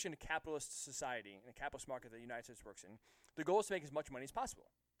 especially in a capitalist society, in a capitalist market that the United States works in, the goal is to make as much money as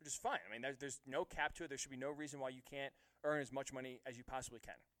possible, which is fine. I mean, there's no cap to it. There should be no reason why you can't earn as much money as you possibly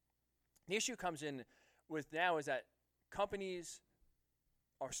can. The issue comes in with now is that companies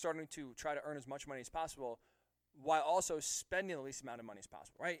are starting to try to earn as much money as possible while also spending the least amount of money as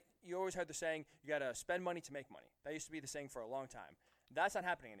possible, right? You always heard the saying, you got to spend money to make money. That used to be the saying for a long time. That's not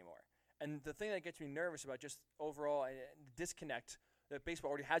happening anymore. And the thing that gets me nervous about just overall disconnect that baseball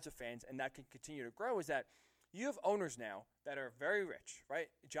already has with fans and that can continue to grow is that you have owners now that are very rich, right?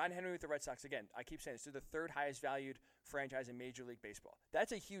 John Henry with the Red Sox, again, I keep saying this, they're the third highest valued franchise in Major League Baseball.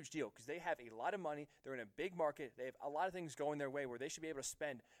 That's a huge deal because they have a lot of money. They're in a big market. They have a lot of things going their way where they should be able to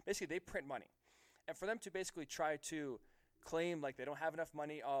spend. Basically, they print money. And for them to basically try to claim like they don't have enough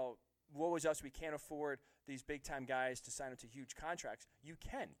money, oh, woe is us, we can't afford these big-time guys to sign into huge contracts, you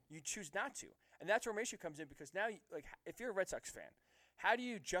can. You choose not to. And that's where my issue comes in because now, like, if you're a Red Sox fan, how do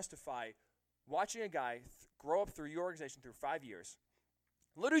you justify watching a guy grow up through your organization through 5 years,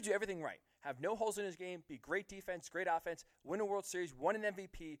 literally do everything right, have no holes in his game, be great defense, great offense, win a World Series, won an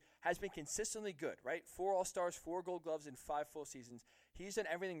MVP, has been consistently good, right? 4 All-Stars, 4 Gold Gloves in 5 full seasons. He's done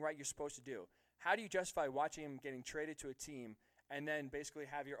everything right you're supposed to do. How do you justify watching him getting traded to a team and then basically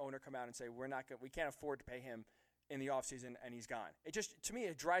have your owner come out and say, we can't afford to pay him in the offseason and he's gone? It just, to me,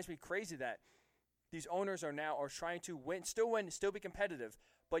 it drives me crazy that these owners are trying to win, still be competitive,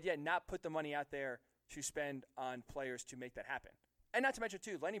 but yet not put the money out there to spend on players to make that happen. And not to mention,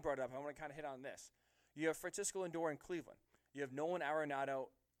 too, Lenny brought it up. I want to kind of hit on this. You have Francisco Lindor in Cleveland. You have Nolan Arenado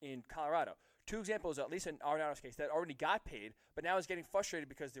in Colorado. 2 examples, at least in Arenado's case, that already got paid, but now is getting frustrated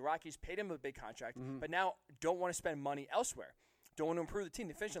because the Rockies paid him a big contract, but now don't want to spend money elsewhere. Don't want to improve the team.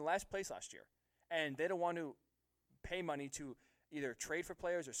 They finished in last place last year, and they don't want to pay money to either trade for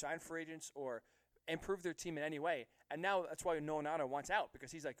players or sign free agents or improve their team in any way. And now that's why Nolan Arenado wants out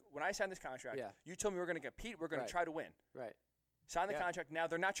because he's like, when I signed this contract, you told me we're going to compete, we're going to try to win. Right. Sign the contract. Now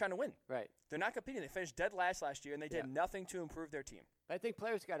they're not trying to win. Right. They're not competing. They finished dead last year, and they did nothing to improve their team. I think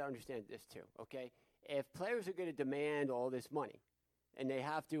players got to understand this too, okay? If players are going to demand all this money, and they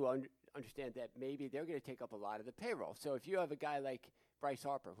have to understand that maybe they're going to take up a lot of the payroll. So if you have a guy like Bryce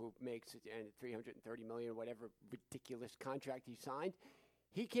Harper who makes $330 million, whatever ridiculous contract he signed,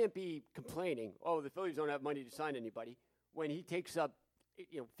 he can't be complaining, the Phillies don't have money to sign anybody, when he takes up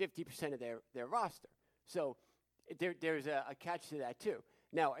 50% of their roster. So there's a catch to that too.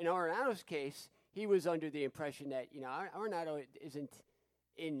 Now, in Arenado's case, he was under the impression that Arenado isn't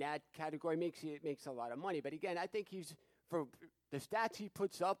in that category, makes a lot of money. But again, I think he's, for the stats he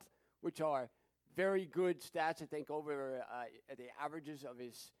puts up, which are very good stats, I think over the averages of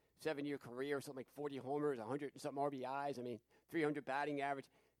his 7-year career, something like 40 homers, 100 and something RBIs, 300 batting average.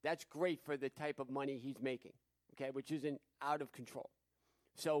 That's great for the type of money he's making, okay, which isn't out of control.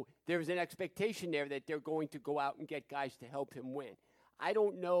 So there's an expectation there that they're going to go out and get guys to help him win. I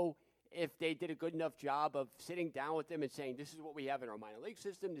don't know if they did a good enough job of sitting down with them and saying, this is what we have in our minor league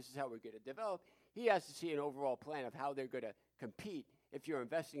system, this is how we're going to develop. He has to see an overall plan of how they're going to compete if you're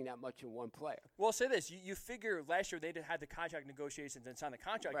investing that much in one player. Well, say this. You figure last year they had the contract negotiations and signed the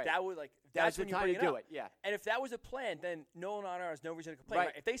contract. Right. That would that's when the you time bring to it do up. it, yeah. And if that was a plan, then Nolan Arenado has no reason to complain. Right.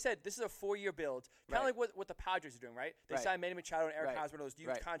 Right? If they said this is a 4-year build, kind of Right. like what the Padres are doing, right? They Right. signed Manny Machado and Eric Right. Hosmer, those huge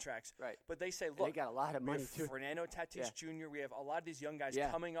Right. contracts. Right. But they say, And look, they got a lot of we money have too. Fernando Tatis Jr. We have a lot of these young guys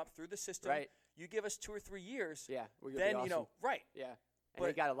Yeah. coming up through the system. Right. You give us 2 or 3 years. Yeah, we're gonna Then be awesome. right. Yeah, and But-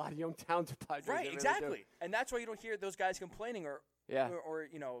 they got a lot of young talented Padres. Right, they really exactly. do. And that's why you don't hear those guys complaining or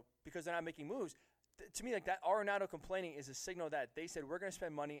because they're not making moves. To me, like that Arenado complaining is a signal that they said we're going to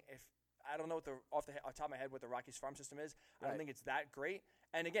spend money. If I don't know what off the top of my head what the Rockies farm system is, I don't Right. think it's that great.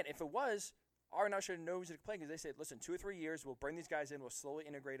 And again, if it was, Arenado should have no reason to complain because they said, listen, 2 or 3 years, we'll bring these guys in, we'll slowly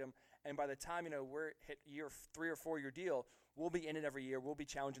integrate them, and by the time we're hit year 3 or 4 year deal, we'll be in it every year. We'll be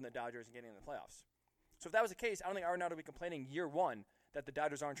challenging the Dodgers and getting in the playoffs. So if that was the case, I don't think Arenado would be complaining year 1 that the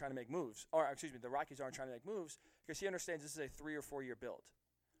Dodgers aren't trying to make moves, the Rockies aren't trying to make moves because he understands this is a 3 or 4 year build.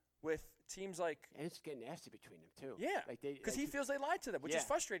 With teams like And it's getting nasty between them too. yeah, like because he feels they lied to them, which is Yeah.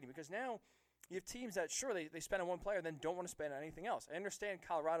 frustrating because now you have teams that sure they spend on one player, then don't want to spend on anything else. I understand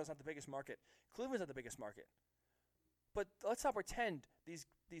Colorado's not the biggest market, Cleveland's not the biggest market, but let's not pretend these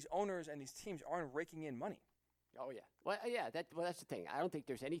owners and these teams aren't raking in money. Oh yeah. Well, yeah. That's the thing. I don't think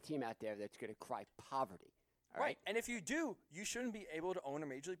there's any team out there that's going to cry poverty. All right. And if you do, you shouldn't be able to own a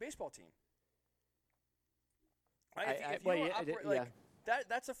Major League Baseball team. Right? If you don't operate,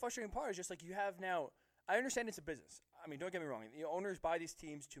 that's a frustrating part. Is just like you have now. I understand it's a business. I mean, don't get me wrong. The owners buy these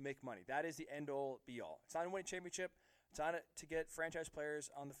teams to make money. That is the end-all, be-all. It's not to win a championship. It's not to get franchise players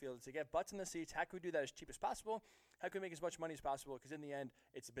on the field. It's to get butts in the seats. How can we do that as cheap as possible? How can we make as much money as possible? Because in the end,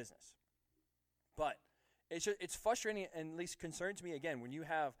 it's a business. But it's frustrating and at least concerns me, again, when you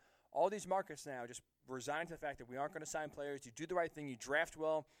have all these markets now just resign to the fact that we aren't going to sign players. You do the right thing. You draft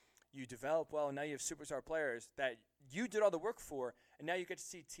well. You develop well. And now you have superstar players that you did all the work for. And now you get to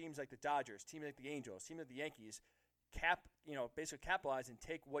see teams like the Dodgers, teams like the Angels, teams like the Yankees basically capitalize and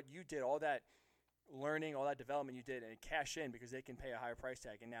take what you did, all that learning, all that development you did, and cash in because they can pay a higher price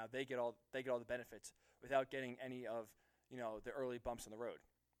tag. And now they get all the benefits without getting any of the early bumps on the road.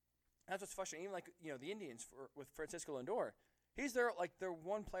 That's what's frustrating. Even like the Indians with Francisco Lindor. He's their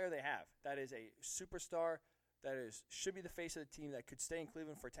one player they have that is a superstar that should be the face of the team that could stay in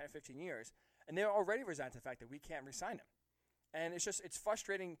Cleveland for 10 or 15 years, and they're already resigned to the fact that we can't re-sign him. And it's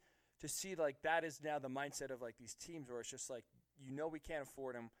frustrating to see like that is now the mindset of like these teams where it's just like we can't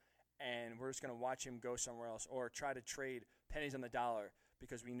afford him, and we're just going to watch him go somewhere else or try to trade pennies on the dollar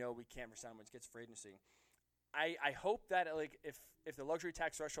because we know we can't re-sign him when it gets free agency. I hope that like if the luxury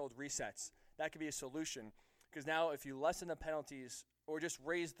tax threshold resets, that could be a solution. Because now if you lessen the penalties or just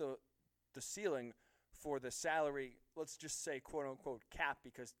raise the ceiling for the salary, let's just say quote-unquote cap,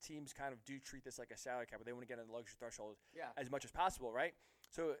 because teams kind of do treat this like a salary cap, but they want to get on the luxury threshold as much as possible, right?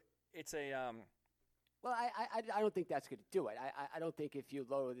 So it's a Well, I don't think that's going to do it. I don't think if you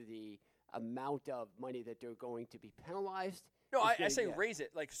lower the amount of money that they're going to be penalized. No, I say raise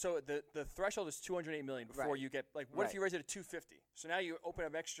it. Like so, the threshold is $208 million before you get like. What if you raise it to $250? So now you open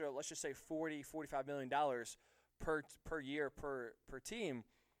up extra. Let's just say $45 million per year per team,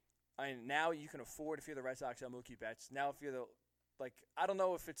 and now you can afford if you're the Red Sox and Mookie Betts. Now if you're I don't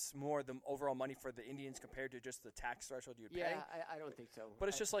know if it's more the overall money for the Indians compared to just the tax threshold you would pay. Yeah, I don't think so. But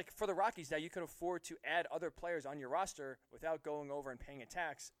it's just like for the Rockies now, you can afford to add other players on your roster without going over and paying a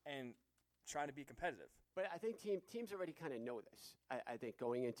tax and trying to be competitive. But I think teams already kind of know this, I think,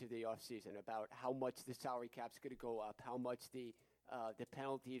 going into the offseason about how much the salary cap's going to go up, how much the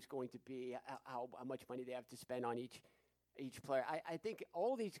penalty is going to be, how much money they have to spend on each player. I think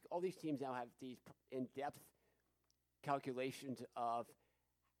all these teams now have these in-depth calculations of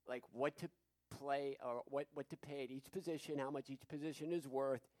like what to play or what to pay at each position, how much each position is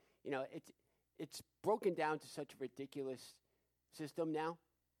worth. It's broken down to such a ridiculous system now.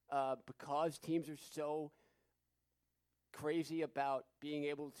 Because teams are so crazy about being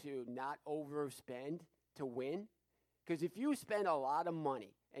able to not overspend to win? Because if you spend a lot of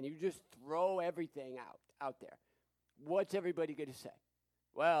money and you just throw everything out there, what's everybody going to say?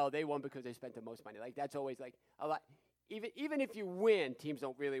 Well, they won because they spent the most money. Like, that's always like a lot. Even if you win, teams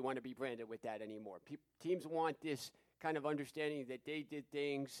don't really want to be branded with that anymore. Teams want this kind of understanding that they did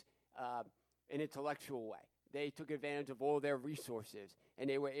things an intellectual way. They took advantage of all their resources, and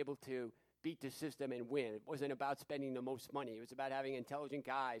they were able to beat the system and win. It wasn't about spending the most money. It was about having intelligent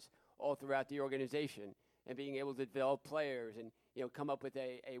guys all throughout the organization and being able to develop players and come up with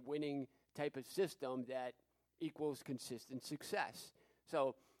a winning type of system that equals consistent success.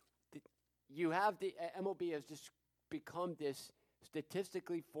 So you have the MLB has just become this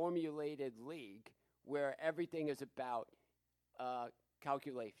statistically formulated league where everything is about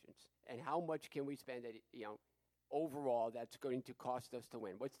calculations and how much can we spend overall that's going to cost us to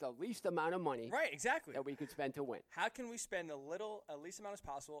win. What's the least amount of money that we could spend to win? How can we spend the least amount as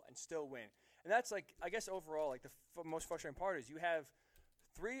possible and still win? And that's I guess overall the most frustrating part is you have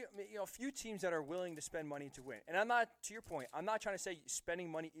few teams that are willing to spend money to win. And I'm not, to your point, I'm not trying to say spending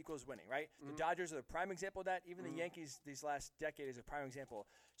money equals winning, right? Mm-hmm. The Dodgers are the prime example of that. Even the Yankees these last decade is a prime example.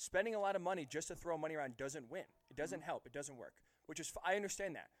 Spending a lot of money just to throw money around doesn't win. It doesn't help. It doesn't work, which is, I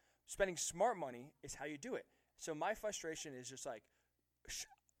understand that. Spending smart money is how you do it. So my frustration is just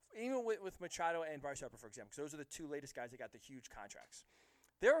even with Machado and Bryce Harper, for example, because those are the two latest guys that got the huge contracts.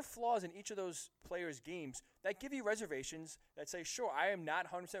 There are flaws in each of those players' games that give you reservations that say, sure, I am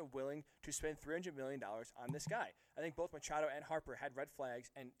not 100% willing to spend $300 million on this guy. I think both Machado and Harper had red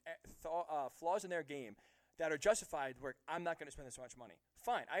flags and flaws in their game that are justified where I'm not going to spend this much money.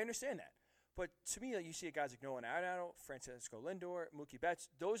 Fine, I understand that. But to me, you see guys like Nolan Arenado, Francisco Lindor, Mookie Betts.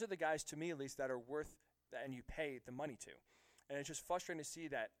 Those are the guys, to me at least, that are worth that and you pay the money to. And it's just frustrating to see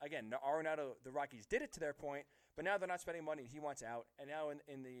that, again, Arenado, the Rockies did it to their point, but now they're not spending money. He wants out. And now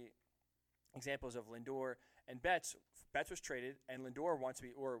in the examples of Lindor and Betts was traded, and Lindor wants to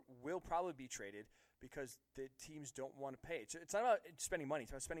be or will probably be traded because the teams don't want to pay. It's not about spending money.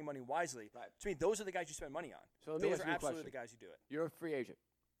 It's about spending money wisely. Right. To me, those are the guys you spend money on. So let me those ask are you a absolutely question. the guys who do it. You're a free agent.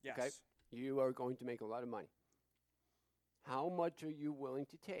 Yes. Okay? You are going to make a lot of money. How much are you willing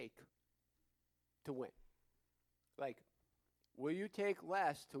to take to win? Will you take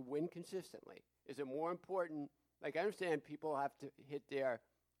less to win consistently? Is it more important? I understand people have to hit their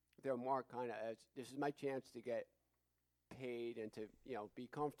mark kind of as this is my chance to get paid and to be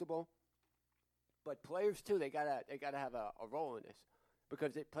comfortable. But players too, they gotta have a role in this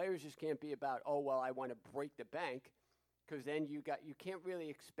because players just can't be about I want to break the bank because then you can't really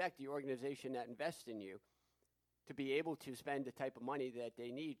expect the organization that invests in you to be able to spend the type of money that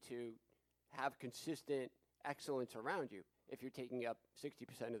they need to have consistent excellence around you if you're taking up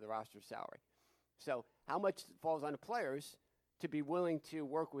 60% of the roster salary. So how much falls on the players to be willing to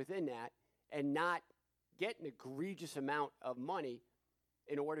work within that and not get an egregious amount of money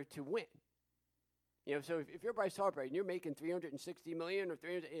in order to win? So if you're Bryce Harper and you're making $360 million or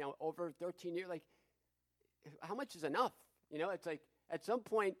 $300, over 13 years, how much is enough? It's at some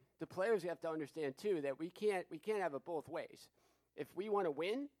point the players have to understand too that we can't have it both ways. If we want to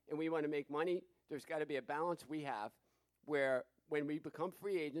win and we want to make money, there's got to be a balance we have where when we become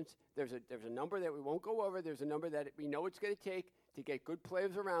free agents, there's a number that we won't go over. There's a number that we know it's going to take to get good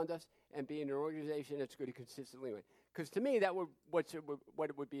players around us and be in an organization that's going to consistently win. Because to me, that would what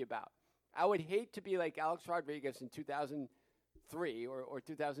it would be about. I would hate to be like Alex Rodriguez in 2003 or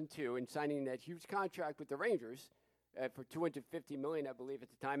 2002 and signing that huge contract with the Rangers for $250 million, I believe, at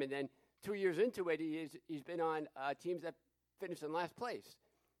the time. And then 2 years into it, he's been on teams that finished in last place,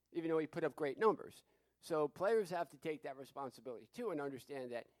 even though he put up great numbers. So players have to take that responsibility too and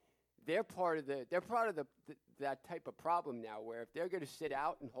understand that they're part of that type of problem now. Where if they're going to sit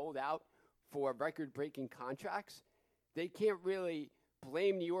out and hold out for record-breaking contracts, they can't really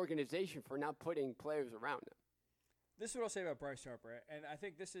blame the organization for not putting players around them. This is what I'll say about Bryce Harper, and I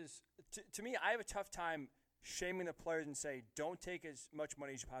think this is to me. I have a tough time shaming the players and say don't take as much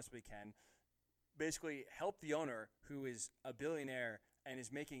money as you possibly can. Basically, help the owner who is a billionaire and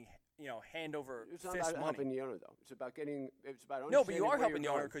is making hand over fist money. It's not about helping the owner though. It's about understanding. No, but you are helping the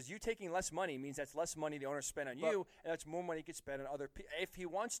owner because you taking less money means that's less money the owner spent on you, and that's more money he could spend on other people if he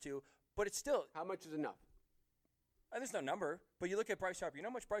wants to. But it's still how much is enough? There's no number, but you look at Bryce Harper. You know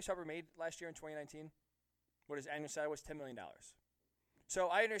how much Bryce Harper made last year in 2019? What his annual salary was? $10 million. So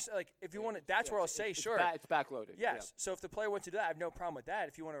I understand, if you want to, that's where I'll say, sure. It's backloaded. Yes. Yeah. So if the player wants to do that, I have no problem with that.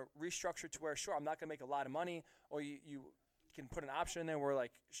 If you want to restructure to where, sure, I'm not going to make a lot of money, or you can put an option in there where,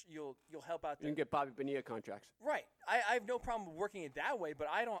 you'll help out. You can get Bobby Bonilla contracts. Right. I have no problem working it that way, but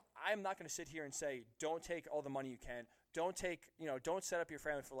I'm not going to sit here and say, don't take all the money you can. don't set up your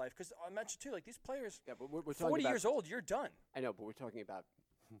family for life. Because I mentioned too, like these players, but we're 40 years old, you're done. I know, but we're talking about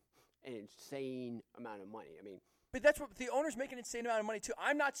an insane amount of money. I mean, but that's what the owners make an insane amount of money too.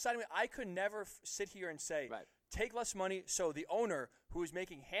 I'm not signing. I could never sit here and say, take less money so the owner who is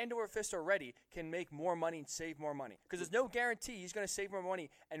making hand over fist already can make more money and save more money. Because there's no guarantee he's going to save more money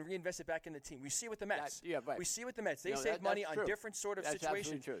and reinvest it back in the team. We see it with the Mets. We see it with the Mets. They save money on different sort of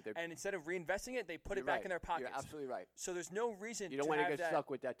situations. And instead of reinvesting it, they put it back in their pockets. You're absolutely right. So there's no reason you don't want to get stuck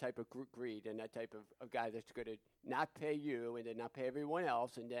with that type of greed and that type of guy that's going to not pay you and then not pay everyone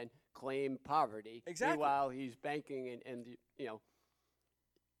else and then claim poverty. Exactly. Meanwhile, he's banking and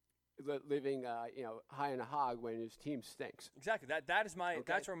living high in a hog when his team stinks. Exactly. That is my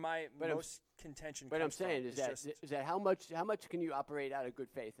that's where my most contention comes from. But I'm saying is that how much can you operate out of good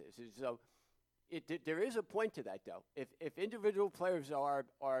faith is so there is a point to that though. If individual players are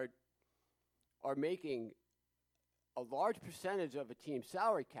making a large percentage of a team's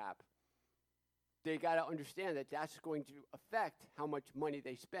salary cap, they got to understand that that's going to affect how much money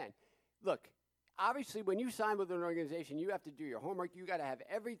they spend. Look, obviously, when you sign with an organization, you have to do your homework. You got to have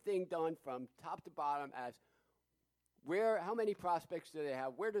everything done from top to bottom as how many prospects do they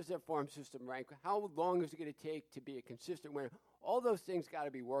have? Where does their farm system rank? How long is it going to take to be a consistent winner? All those things got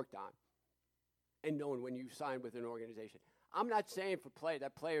to be worked on and known when you sign with an organization. I'm not saying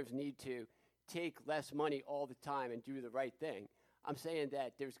that players need to take less money all the time and do the right thing. I'm saying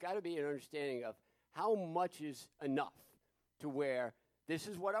that there's got to be an understanding of how much is enough to where this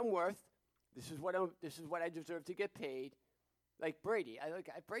is what I'm worth. This is what I deserve to get paid. Like Brady,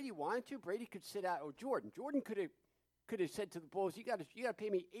 if Brady wanted to, Brady could sit out. Or Jordan could have said to the Bulls, "You got to pay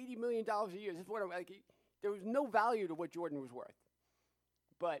me $80 million a year." This is what there was no value to what Jordan was worth,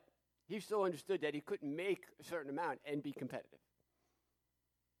 but he still understood that he couldn't make a certain amount and be competitive.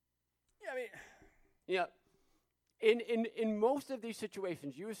 Yeah, I mean, in most of these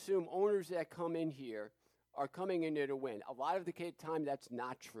situations, you assume owners that come in here are coming in there to win. A lot of the time, that's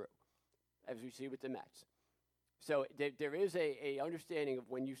not true, as we see with the Mets. So there is a understanding of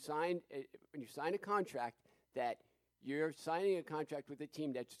when you sign a contract that you're signing a contract with a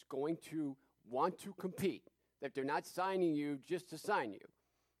team that's going to want to compete. That they're not signing you just to sign you.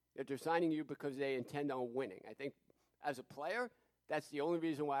 That they're signing you because they intend on winning. I think as a player, that's the only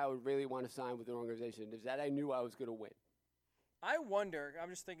reason why I would really want to sign with an organization is that I knew I was going to win. I wonder, I'm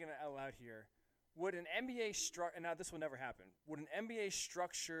just thinking out loud here, would an NBA and now this will never happen, would an NBA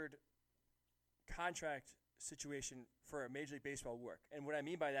structured contract situation for a Major League Baseball work? And what I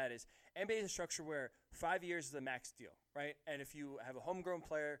mean by that is NBA is a structure where 5 years is the max deal, right? And if you have a homegrown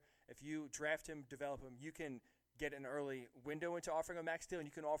player, if you draft him, develop him, you can get an early window into offering a max deal, and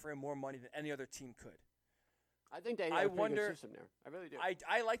you can offer him more money than any other team could. I think they have a pretty good system there. I really do.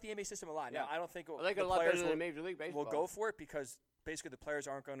 I like the NBA system a lot. Yeah. Now, I don't think I like it a lot better than Major League Baseball. Will go for it because basically the players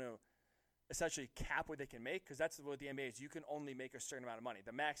aren't going to essentially cap what they can make because that's what the NBA is. You can only make a certain amount of money.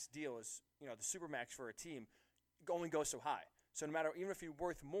 The max deal is, the super max for a team only goes so high. So no matter, even if you're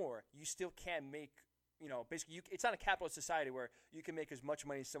worth more, you still can't make, basically it's not a capitalist society where you can make as much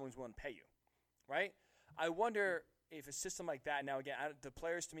money as someone's willing to pay you, right? I wonder if a system like that, now again, the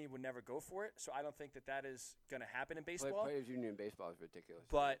players to me would never go for it, so I don't think that is going to happen in baseball. Players Union in baseball is ridiculous.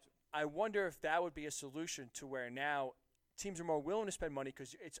 But I wonder if that would be a solution to where now teams are more willing to spend money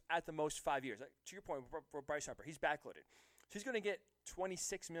because it's at the most 5 years. Like, to your point, for Bryce Harper, he's backloaded. So he's going to get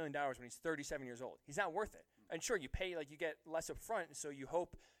 $26 million when he's 37 years old. He's not worth it. And sure, you get less up front, so you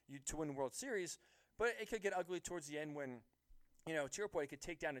hope to win the World Series, but it could get ugly towards the end when, to your point, it could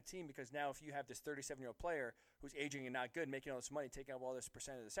take down a team because now if you have this 37-year-old player who's aging and not good, making all this money, taking up all this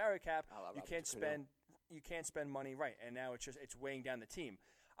percent of the salary cap, you can't spend money right, and now it's weighing down the team.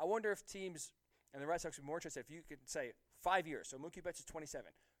 I wonder if teams and the Red Sox would be more interested if you could say 5 years. So Mookie Betts is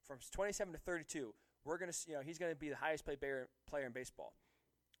 27. From 27 to 32, he's going to be the highest paid player in baseball.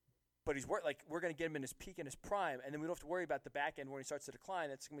 But we're going to get him in his peak and his prime, and then we don't have to worry about the back end when he starts to decline.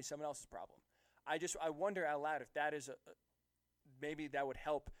 That's going to be someone else's problem. I wonder out loud if that is maybe that would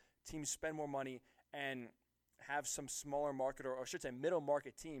help teams spend more money and have some smaller market, or I should say middle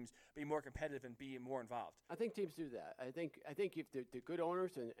market teams be more competitive and be more involved. I think teams do that. I think if the good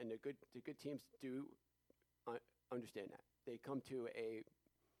owners and the good teams do understand that, they come to a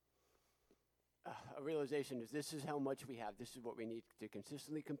realization is this is how much we have. This is what we need to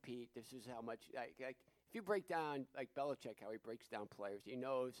consistently compete. This is how much. Like if you break down like Belichick, how he breaks down players, he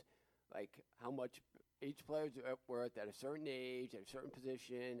knows like how much each player's worth at a certain age, at a certain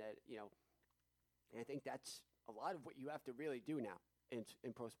position. And I think that's a lot of what you have to really do now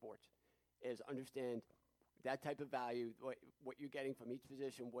in pro sports is understand that type of value, what you're getting from each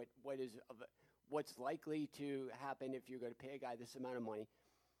position, what's likely to happen if you're going to pay a guy this amount of money.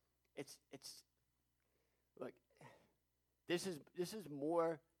 Look, this is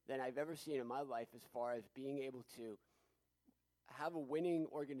more than I've ever seen in my life as far as being able to have a winning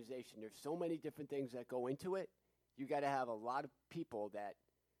organization. There's so many different things that go into it. You got to have a lot of people that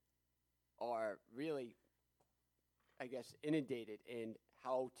are really, I guess, inundated in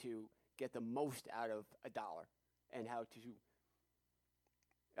how to get the most out of a dollar and how to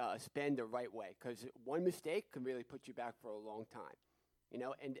spend the right way. Because one mistake can really put you back for a long time,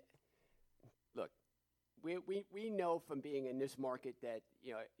 And look, we know from being in this market that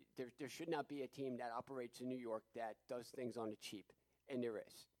there should not be a team that operates in New York that does things on the cheap, and there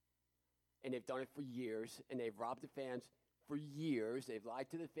is. And they've done it for years, and they've robbed the fans for years. They've lied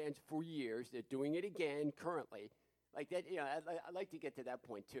to the fans for years. They're doing it again currently. Like that, I'd like to get to that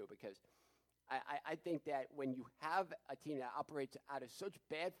point too, because I think that when you have a team that operates out of such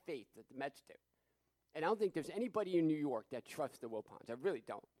bad faith that the Mets do, and I don't think there's anybody in New York that trusts the Wilpons. I really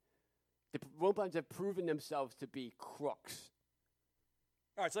don't. The Wilpons have proven themselves to be crooks.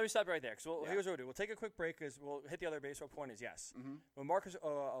 All right, so let me stop right there. Because here's what we'll do. We'll take a quick break because we'll hit the other base. Our point is yes. Mm-hmm. When Mark is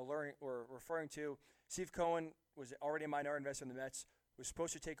referring to, Steve Cohen was already a minority investor in the Mets, was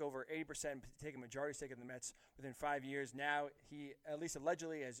supposed to take over 80%, take a majority stake in the Mets within 5 years. Now he, at least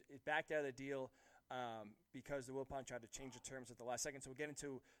allegedly, has backed out of the deal because the Wilpons tried to change the terms at the last second. So we'll get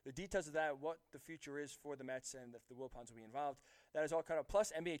into the details of that, what the future is for the Mets, and if the Wilpons will be involved. That is all cut up.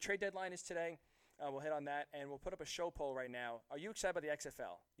 Plus, NBA trade deadline is today. We'll hit on that, and we'll put up a show poll right now. Are you excited about the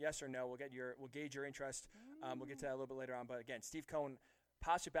XFL? Yes or no? We'll gauge your interest. We'll get to that a little bit later on. But again, Steve Cohen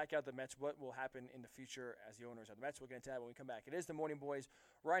possibly back out the Mets. What will happen in the future as the owners of the Mets? We'll get into that when we come back. It is the Morning Boys.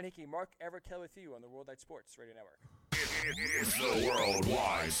 Ryan Hickey, Mark Everett Kelly with you on the Worldwide Sports Radio Network. It's the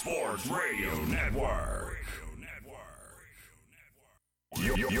Worldwide Sports Radio Network.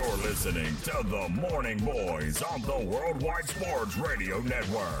 You're listening to the Morning Boys on the Worldwide Sports Radio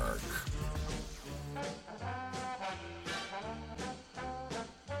Network.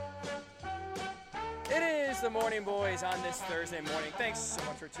 It is the Morning Boys on this Thursday morning. Thanks so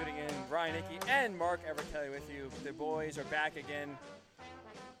much for tuning in. Ryan Hickey and Mark Everett Kelly with you. The boys are back again.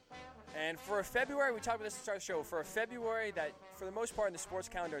 And for a February, we talked about this at the start of the show, for a February that, for the most part, in the sports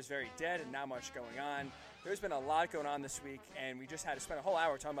calendar is very dead and not much going on. There's been a lot going on this week, and we just had to spend a whole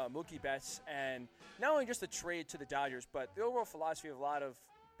hour talking about Mookie Betts and not only just the trade to the Dodgers, but the overall philosophy of a lot of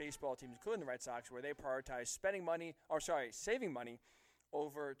baseball teams, including the Red Sox, where they prioritize saving money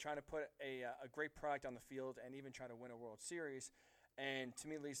over trying to put a great product on the field and even trying to win a World Series. And to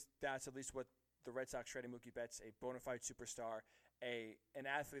me, at least, that's at least what the Red Sox traded Mookie Betts, a bona fide superstar, an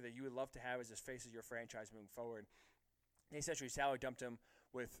athlete that you would love to have as the face of your franchise moving forward. They essentially salary dumped him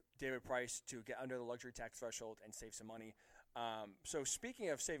with David Price to get under the luxury tax threshold and save some money. So speaking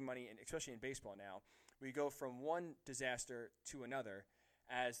of saving money, and especially in baseball now, we go from one disaster to another.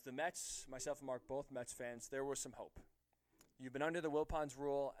 As the Mets, myself and Mark, both Mets fans, there was some hope. You've been under the Wilpons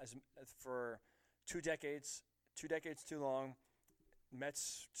rule for 2 decades, 2 decades too long.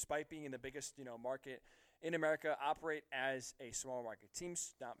 Mets, despite being in the biggest market in America, operate as a small market.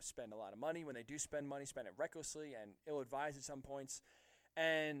 Teams not spend a lot of money. When they do spend money, spend it recklessly and ill-advised at some points.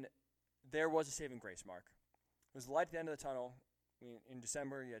 And there was a saving grace, Mark. It was the light at the end of the tunnel. In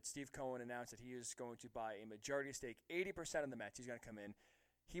December, you had Steve Cohen announce that he is going to buy a majority stake, 80% of the Mets. He's going to come in.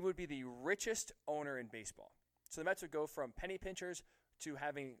 He would be the richest owner in baseball. So the Mets would go from penny pinchers to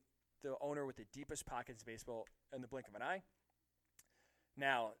having the owner with the deepest pockets of baseball in the blink of an eye.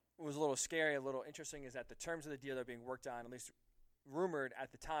 Now, what was a little scary, a little interesting, is that the terms of the deal that are being worked on, at least rumored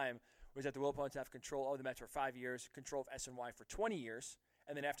at the time, was that the Wilpons have control of the Mets for 5 years, control of SNY for 20 years,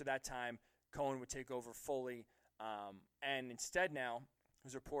 and then after that time, Cohen would take over fully. And instead now,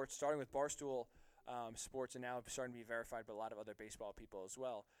 there's reports, starting with Barstool Sports and now starting to be verified by a lot of other baseball people as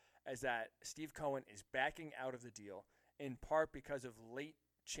well, as that Steve Cohen is backing out of the deal in part because of late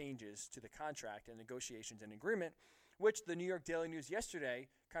changes to the contract and negotiations and agreement, which the New York Daily News yesterday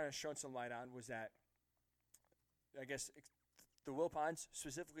kind of shone some light on, was that, I guess, the Wilpons,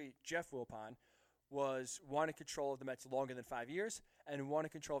 specifically Jeff Wilpon, wanted control of the Mets longer than 5 years and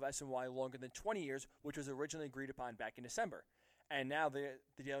wanted control of SNY longer than 20 years, which was originally agreed upon back in December. And now the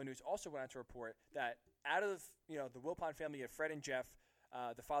Daily News also went on to report that out of the Wilpon family, you have Fred and Jeff,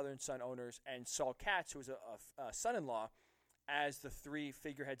 the father and son owners, and Saul Katz, who was a son-in-law, as the 3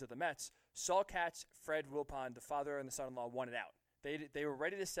 figureheads of the Mets. Saul Katz, Fred Wilpon, the father and the son-in-law, wanted out. They were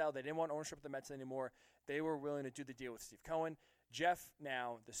ready to sell. They didn't want ownership of the Mets anymore. They were willing to do the deal with Steve Cohen. Jeff,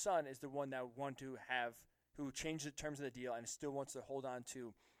 now the son, is the one that who changed the terms of the deal and still wants to hold on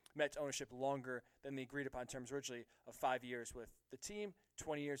to Mets ownership longer than the agreed upon terms originally of 5 years with the team,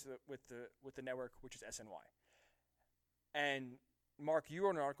 20 years with the network, which is SNY. And Mark, you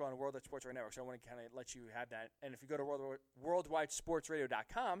wrote an article on Worldwide Sports Radio Network, so I want to kind of let you have that. And if you go to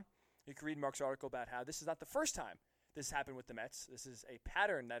worldwidesportsradio.com, you can read Mark's article about how this is not the first time this happened with the Mets. This is a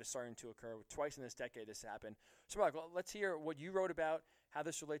pattern that is starting to occur. Twice in this decade this happened. So, Mark, let's hear what you wrote about, how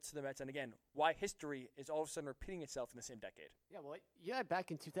this relates to the Mets, and again, why history is all of a sudden repeating itself in the same decade. Yeah, well, you had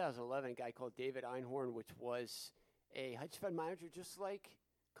back in 2011 a guy called David Einhorn, which was a hedge fund manager just like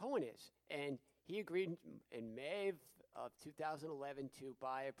Cohen is. And he agreed in May of 2011 to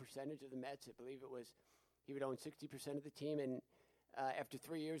buy a percentage of the Mets. I believe it was he would own 60% of the team, and after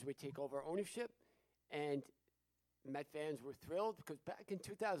 3 years would take over ownership. And Met fans were thrilled because back in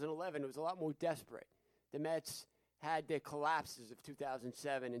 2011 it was a lot more desperate. The Mets had their collapses of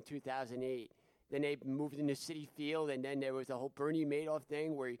 2007 and 2008. Then they moved into Citi Field, and then there was the whole Bernie Madoff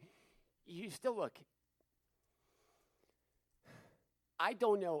thing where you still look. I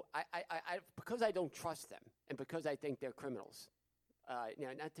don't know. I because I don't trust them, and because I think they're criminals.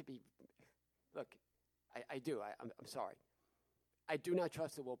 Not to be. Look, I do. I'm sorry. I do not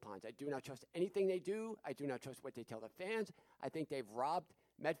trust the Wilpons. I do not trust anything they do. I do not trust what they tell the fans. I think they've robbed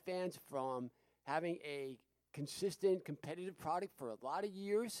Met fans from having a consistent, competitive product for a lot of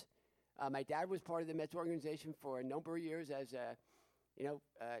years. My dad was part of the Mets organization for a number of years as an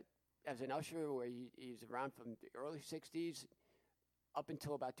usher, where he was around from the early 60s up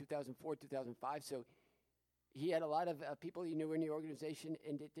until about 2004, 2005. So he had a lot of people he knew in the organization,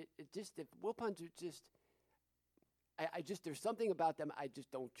 and the Wilpons are just, there's something about them I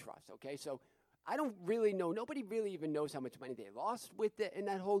just don't trust, okay? So I don't really know. Nobody really even knows how much money they lost with it in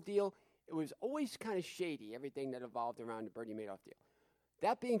that whole deal. It was always kind of shady, everything that evolved around the Bernie Madoff deal.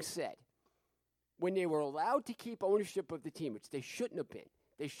 That being said, when they were allowed to keep ownership of the team, which they shouldn't have been,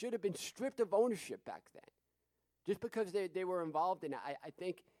 they should have been stripped of ownership back then. Just because they were involved in it, I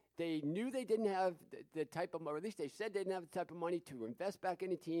think they knew they didn't have the type of, or at least they said they didn't have the type of money to invest back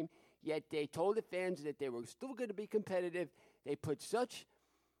in the team, yet they told the fans that they were still going to be competitive. They put such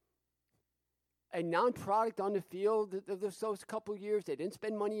a non-product on the field those couple years. They didn't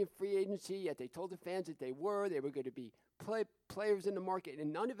spend money in free agency, yet they told the fans that they were going to be players in the market,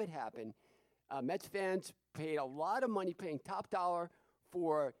 and none of it happened. Mets fans paid a lot of money, paying top dollar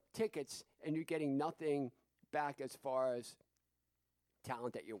for tickets, and you're getting nothing back as far as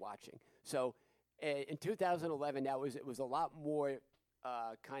talent that you're watching. So in 2011, it was a lot more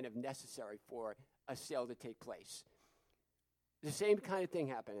kind of necessary for a sale to take place. The same kind of thing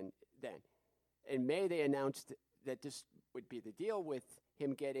happened then. In May, they announced that this would be the deal, with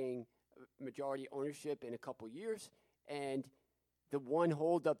him getting majority ownership in a couple years. And the one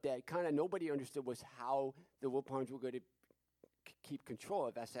holdup that kind of nobody understood was how the Wilpons were going to keep control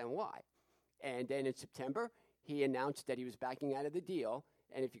of SNY. And then in September, he announced that he was backing out of the deal.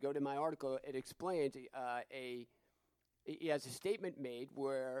 And if you go to my article, it explains he has a statement made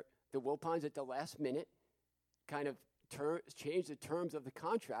where the Wilpons at the last minute kind of changed the terms of the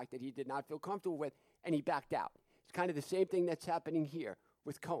contract that he did not feel comfortable with, and he backed out. It's kind of the same thing that's happening here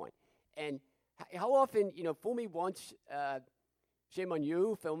with Cohen. And how often, fool me once, shame on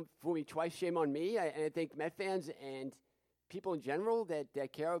you, fool me twice, shame on me. And I think Met fans and people in general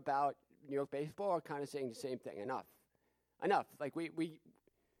that care about New York baseball are kind of saying the same thing. Enough. Like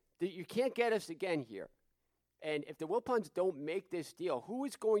you can't get us again here. And if the Wilpons don't make this deal, who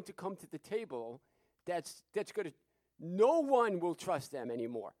is going to come to the table that's going to? No one will trust them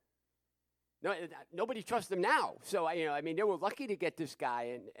anymore. No, nobody trusts them now. So they were lucky to get this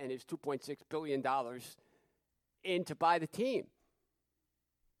guy and his $2.6 billion in to buy the team.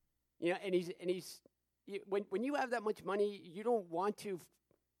 When you have that much money, you don't want to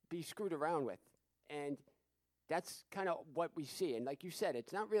be screwed around with, and that's kind of what we see. And like you said,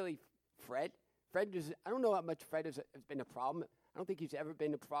 it's not really Fred. I don't know how much Fred has been a problem. I don't think he's ever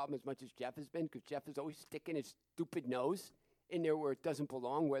been a problem as much as Jeff has been, because Jeff is always sticking his stupid nose in there where it doesn't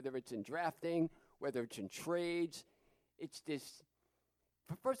belong, whether it's in drafting, whether it's in trades. It's this.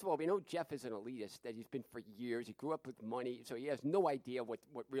 First of all, we know Jeff is an elitist, that he's been for years. He grew up with money, so he has no idea what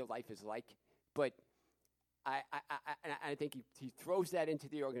real life is like. But I think he throws that into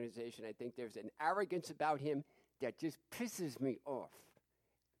the organization. I think there's an arrogance about him that just pisses me off.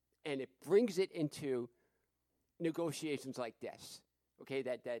 And it brings it into negotiations like this. Okay,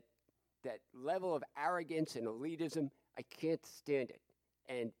 that level of arrogance and elitism, I can't stand it.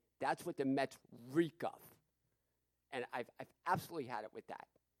 And that's what the Mets reek of. And I've absolutely had it with that.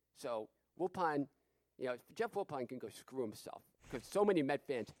 So Wilpon, Jeff Wilpon can go screw himself, because so many Met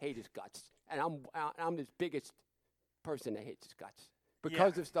fans hate his guts. And I'm his biggest person that hates his guts.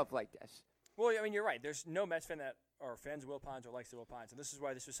 because of stuff like this. Well, I mean, you're right. There's no Mets fan that are fans of Wilpons or likes the Wilpons, and this is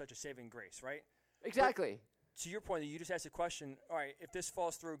why this was such a saving grace, right? Exactly. But to your point, you just asked the question, all right, if this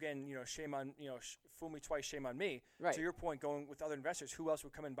falls through again, shame on, fool me twice, shame on me. Right. To your point, going with other investors, who else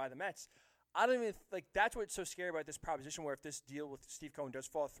would come and buy the Mets? I don't even that's what's so scary about this proposition where if this deal with Steve Cohen does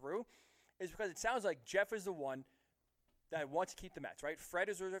fall through, is because it sounds like Jeff is the one that wants to keep the Mets, right? Fred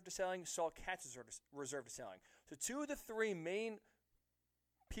is reserved to selling. Saul Katz is reserved to selling. So two of the three main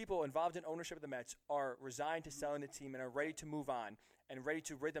people involved in ownership of the Mets are resigned to selling the team and are ready to move on and ready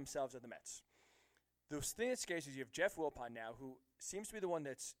to rid themselves of the Mets. The thing that scares is you have Jeff Wilpon now, who seems to be the one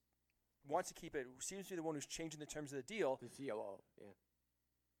that wants to keep it, who seems to be the one who's changing the terms of the deal. The COO, yeah.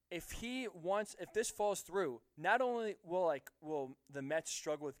 If this falls through, not only will the Mets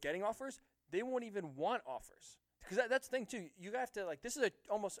struggle with getting offers, they won't even want offers. Because that's the thing, too. You have to, this is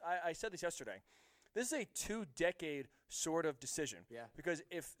I said this yesterday. This is a 2-decade sort of decision. Yeah. Because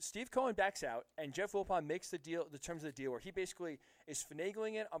if Steve Cohen backs out and Jeff Wilpon makes the terms of the deal where he basically is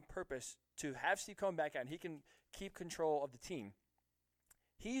finagling it on purpose to have Steve Cohen back out and he can keep control of the team,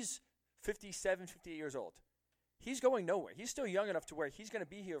 he's 57, 58 years old. He's going nowhere. He's still young enough to where he's going to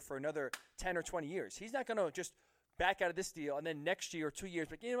be here for another 10 or 20 years. He's not going to just back out of this deal and then next year or 2 years,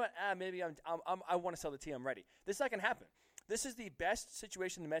 but you know what? Maybe I want to sell the team. I'm ready. This is not going to happen. This is the best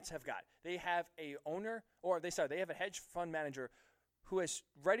situation the Mets have got. They have they have a hedge fund manager who is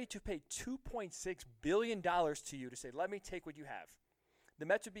ready to pay $2.6 billion to you to say, let me take what you have. The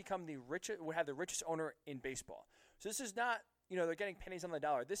Mets would have the richest owner in baseball. So this is not, they're getting pennies on the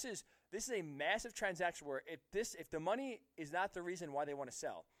dollar. This is a massive transaction where if the money is not the reason why they want to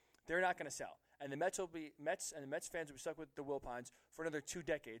sell, they're not going to sell. And the Mets and the Mets fans will be stuck with the Wilpons for another 2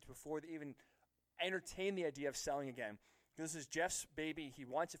 decades before they even entertain the idea of selling again. This is Jeff's baby. He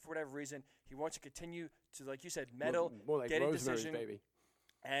wants it for whatever reason. He wants to continue to, like you said, meddle, more like get a Rosemary's decision, baby.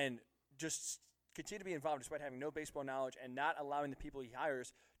 and just continue to be involved despite having no baseball knowledge and not allowing the people he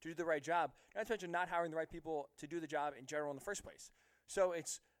hires to do the right job. Not to mention not hiring the right people to do the job in general in the first place. So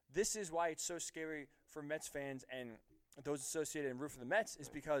this is why it's so scary for Mets fans and those associated and root for the Mets is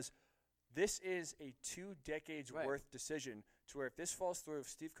because this is a 2 decades worth decision to where if this falls through, if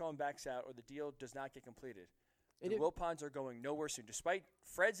Steve Cohen backs out or the deal does not get completed, the Wilpons are going nowhere soon. Despite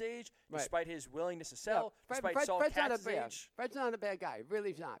Fred's age, despite his willingness to sell, despite Saul Katz's age. Fred's not a bad guy.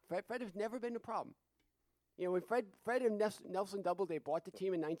 Really, he's not. Fred has never been a problem. When Fred and Nelson Doubleday bought the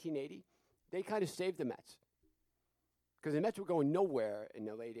team in 1980, they kind of saved the Mets. Because the Mets were going nowhere in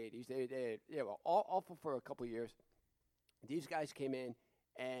the late 80s. They were awful for a couple of years. These guys came in,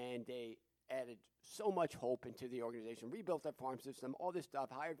 and they added so much hope into the organization, rebuilt their farm system, all this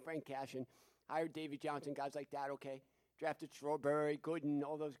stuff, hired Frank Cashin, hired Davey Johnson, guys like that, drafted Strawberry, Gooden,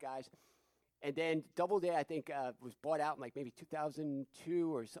 all those guys. And then Doubleday, I think, was bought out in maybe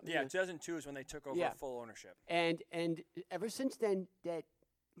 2002 or something. Yeah, 2002 is when they took over full ownership. And ever since then, that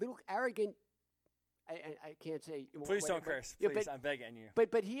little arrogant, I can't say. Please don't curse. Please, I'm begging you.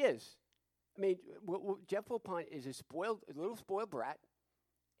 But he is. I mean, Jeff Wilpon is a little spoiled brat,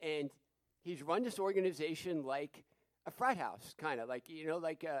 and he's run this organization like a frat house, kind of like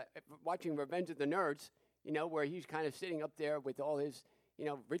watching Revenge of the Nerds, where he's kind of sitting up there with all his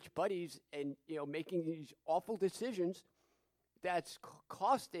rich buddies and making these awful decisions that's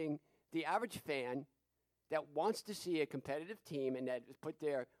costing the average fan that wants to see a competitive team and that has put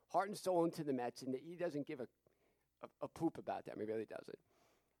their heart and soul into the Mets, and that he doesn't give a poop about them. He really doesn't.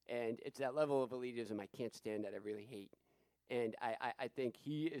 And it's that level of elitism I can't stand that I really hate. And I think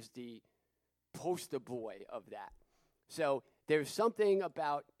he is the poster boy of that. So there's something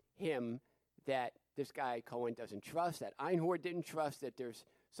about him that this guy Cohen doesn't trust, that Einhorn didn't trust, that there's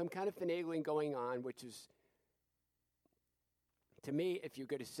some kind of finagling going on, which is, to me, if you're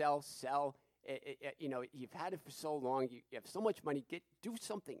going to sell. You've had it for so long. You have so much money. Do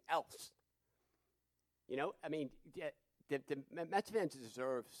something else. I mean, the Mets fans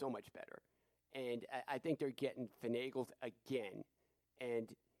deserve so much better. And I think they're getting finagled again. And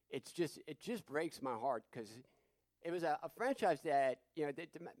it just breaks my heart because it was a franchise that, the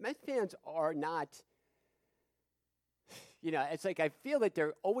Mets fans are not, it's like I feel that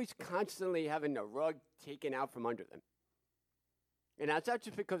they're always constantly having the rug taken out from under them. And that's not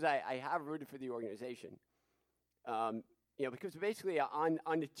just because I have rooted for the organization. Because basically on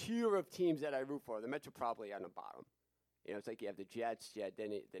the tier of teams that I root for, the Mets are probably on the bottom. It's like you have the Jets,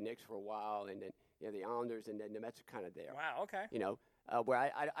 then the Knicks for a while, and then the Islanders, and then the Mets are kind of there. Wow, okay. Where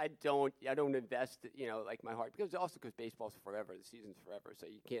I don't invest, like my heart, because baseball's forever, the season's forever, so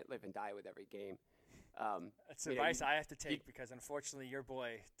you can't live and die with every game. That's advice I have to take because unfortunately your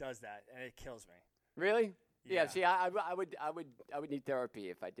boy does that, and it kills me. Really? Yeah. See, I would need therapy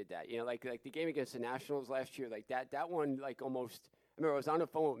if I did that. You know, like the game against the Nationals last year, like that one, like almost. I remember I was on the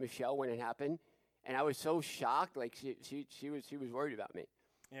phone with Michelle when it happened, and I was so shocked. Like she was worried about me.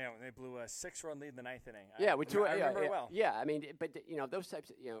 Yeah, when they blew a 6-run lead in the ninth inning. I remember it well. Yeah, I mean, but those types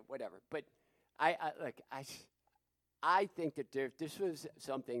of, whatever. But I think that this was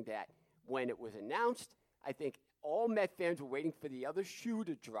something that when it was announced, I think all Met fans were waiting for the other shoe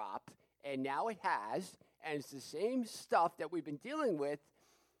to drop, and now it has, and it's the same stuff that we've been dealing with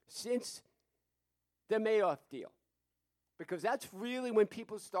since the Mayoff deal. Because that's really when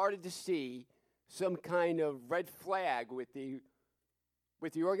people started to see some kind of red flag with the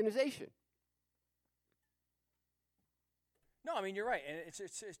organization. No, I mean, you're right. And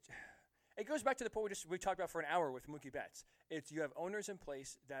it goes back to the point we talked about for an hour with Mookie Betts. You have owners in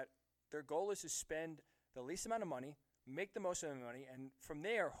place that their goal is to spend the least amount of money, make the most amount of money, and from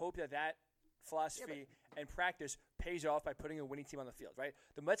there hope that philosophy and practice pays off by putting a winning team on the field, right?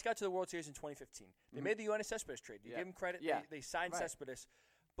 The Mets got to the World Series in 2015. They made the Yoenis Cespedes trade. You give them credit. Yeah. They signed Cespedes.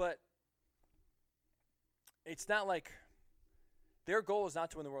 But it's not like their goal is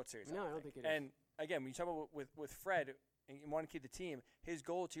not to win the World Series. No, I don't think it is. And, again, when you talk about with Fred and you want to keep the team, his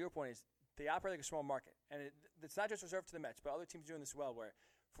goal, to your point, is they operate like a small market. And it's not just reserved to the Mets, but other teams are doing this well where,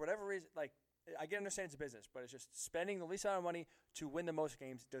 for whatever reason, like, I can understand it's a business, but it's just spending the least amount of money to win the most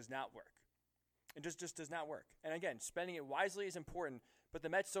games does not work. It just does not work. And again, spending it wisely is important, but the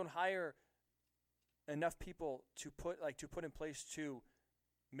Mets don't hire enough people to put in place to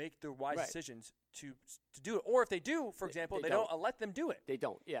make the wise decisions to do it. Or if they do, for example, they don't let them do it. They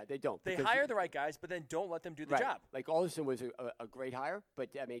don't. Yeah, they don't. They hire the right guys, but then don't let them do the job. Like Alderson was a great hire, but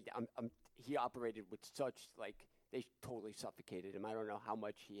I mean, he operated with such they totally suffocated him. I don't know how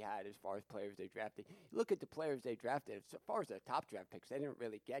much he had as far as players they drafted. You look at the players they drafted, as far as their top draft picks, they didn't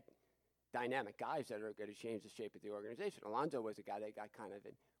really get dynamic guys that are going to change the shape of the organization. Alonso was a guy they got kind of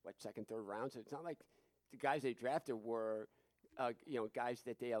in, second, third round. So it's not like the guys they drafted were, guys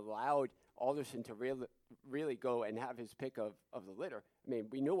that they allowed Alderson to really go and have his pick of the litter. I mean,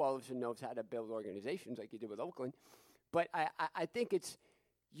 we know Alderson knows how to build organizations like he did with Oakland. But I think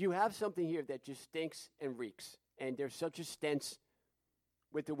you have something here that just stinks and reeks. And there's such a stench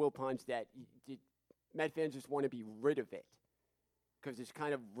with the Wilpons that Met fans just want to be rid of it because it's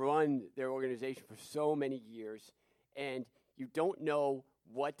kind of run their organization for so many years. And you don't know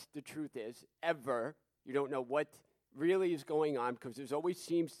what the truth is ever. You don't know what really is going on because there's always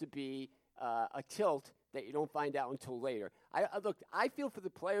seems to be a tilt that you don't find out until later. I feel for the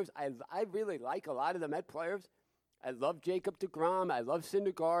players. I really like a lot of the Met players. I love Jacob deGrom. I love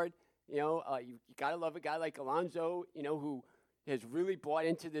Syndergaard. You got to love a guy like Alonso, who has really bought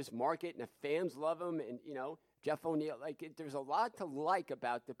into this market, and the fans love him. And, Jeff O'Neill. There's a lot to like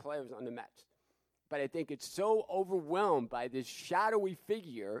about the players on the Mets. But I think it's so overwhelmed by this shadowy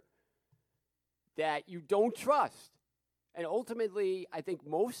figure that you don't trust. And ultimately, I think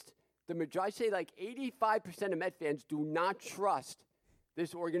I say 85% of Met fans do not trust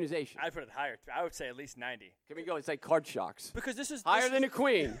this organization. I'd put it higher. I would say at least 90. Can we go? It's like card sharks. Because this is higher than a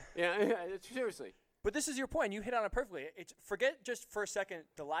queen. Yeah, seriously. But this is your point. You hit on it perfectly. Forget just for a second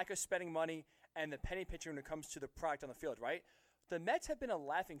the lack of spending money and the penny pinching when it comes to the product on the field, right? The Mets have been a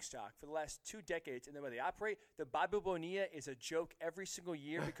laughingstock for the last 2 decades in the way they operate. The Bobby Bonilla is a joke every single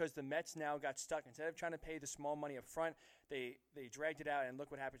year because the Mets now got stuck. Instead of trying to pay the small money up front, they dragged it out, and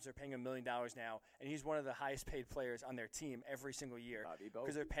look what happens. They're paying $1 million now, and he's one of the highest paid players on their team every single year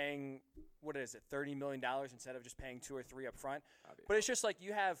because they're paying, $30 million instead of just paying 2 or 3 up front. But it's just like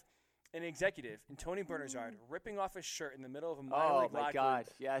you have an executive in Tony Bernard ripping off his shirt in the middle of a minor league locker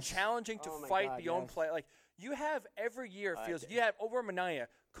room, challenging to fight the own player. Like, you have every year, you have Over Minaya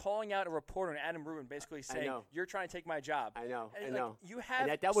calling out a reporter and Adam Rubin basically saying, "You're trying to take my job." I know. You have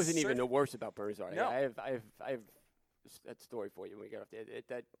and that wasn't even the worst about Bernard. No. I have that story for you when we get off there.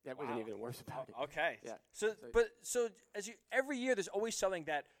 That wasn't even worse about it. Okay. Yeah. So every year there's always something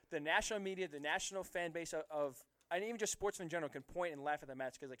that the national media, the national fan base of and even just sportsmen in general can point and laugh at the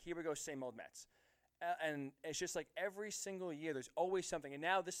Mets because here we go, same old Mets. And it's just like every single year there's always something. And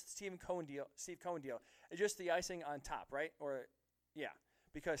now this Steve Cohen deal is just the icing on top, right?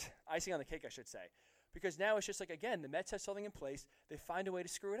 Because icing on the cake, I should say. Because now it's just like, again, the Mets have something in place. They find a way to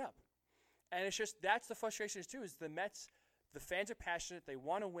screw it up. And it's just that's the frustration too is the Mets, the fans are passionate. They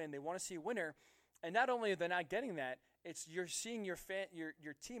want to win. They want to see a winner. And not only are they not getting that, it's you're seeing your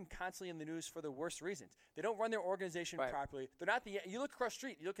team constantly in the news for the worst reasons. They don't run their organization properly. They're not you look across the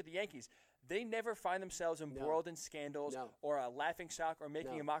street, you look at the Yankees. they never find themselves embroiled in scandals or a laughing stock or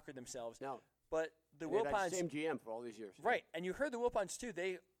making a mockery of themselves. No. But the They've had Wilpons, the same GM for all these years. right? And you heard the Wilpons too.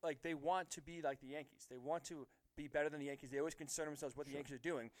 They want to be like the Yankees. They want to be better than the Yankees. They always concern themselves with what the Yankees are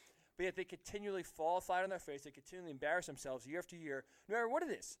doing, but yet they continually fall flat on their face. They continually embarrass themselves year after year, no matter what it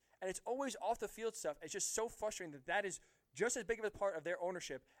is. And it's always off the field stuff. It's just so frustrating that is just as big of a part of their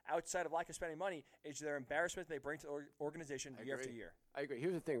ownership outside of lack of spending money is their embarrassment they bring to the organization year after year. I agree.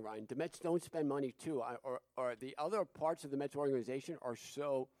 Here's the thing, Ryan. The Mets don't spend money too, or the other parts of the Mets organization are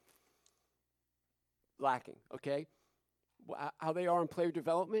so lacking, okay? How they are in player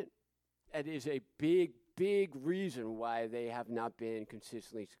development, it is a big, big reason why they have not been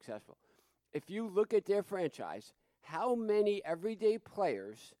consistently successful. If you look at their franchise, how many everyday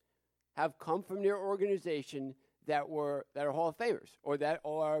players have come from their organization that are Hall of Famers or that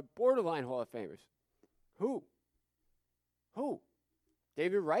are borderline Hall of Famers? Who?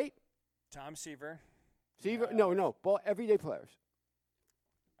 David Wright? Tom Seaver? No. Everyday players.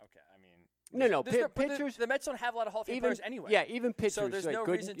 Okay, I mean... No, pitchers... The Mets don't have a lot of Hall of Fame players anyway. Yeah, even pitchers. So there's no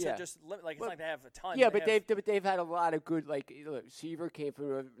reason to just... it's like they have a ton. Yeah, but they've had a lot of good... Seaver came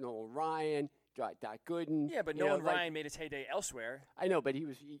from Nolan Ryan... Doc Gooden. Yeah, but Nolan Ryan made his heyday elsewhere. I know, but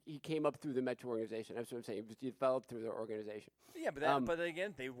he came up through the Mets organization. That's what I'm saying. He was developed through their organization. Yeah, but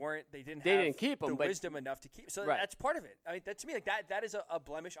again, they didn't keep him, the wisdom enough to keep. So that's part of it. I mean, that to me, that is a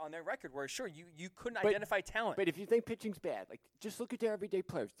blemish on their record. Where sure, you couldn't identify talent. But if you think pitching's bad, just look at their everyday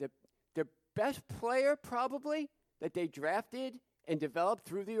players. The best player probably that they drafted and developed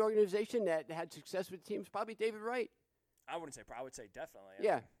through the organization that had success with teams probably David Wright. I would say definitely.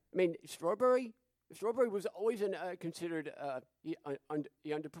 Yeah. I mean, Strawberry was always considered he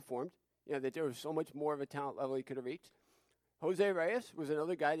underperformed. That there was so much more of a talent level he could have reached. Jose Reyes was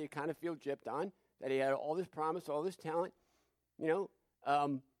another guy that you kind of feel gypped on, that he had all this promise, all this talent. Who?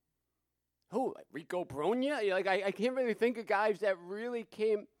 Rico Brogna? I can't really think of guys that really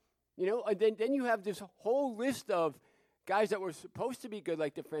came, and then you have this whole list of guys that were supposed to be good,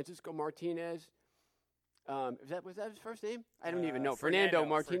 like the Francisco Martinez. Was that his first name? I don't even know. Fernando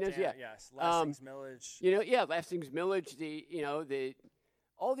Martinez, Yes. Lastings Millage. Lastings Millage,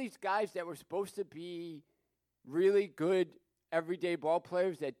 all these guys that were supposed to be really good everyday ball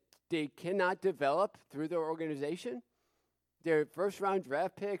players that they cannot develop through their organization. Their first-round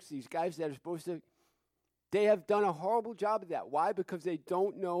draft picks, these guys that are supposed to, they have done a horrible job of that. Why? Because they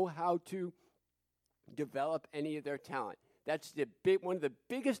don't know how to develop any of their talent. That's one of the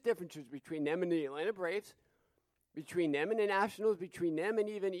biggest differences between them and the Atlanta Braves, between them and the Nationals, between them and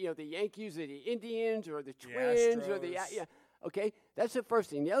even the Yankees or the Indians or the Twins or the okay. That's the first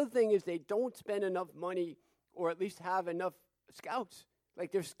thing. The other thing is they don't spend enough money or at least have enough scouts.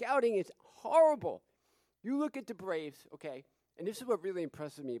 Their scouting is horrible. You look at the Braves, okay, and this is what really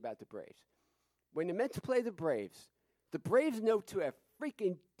impresses me about the Braves. When the Mets play the Braves know to a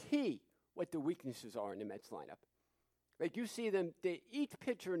freaking T what the weaknesses are in the Mets lineup. You see them, each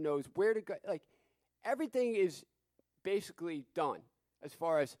pitcher knows where to go. Everything is basically done as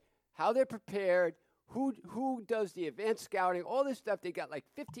far as how they're prepared, who does the advanced scouting, all this stuff. They got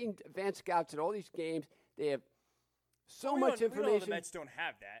 15 advanced scouts at all these games. They have so much information. We know the Mets don't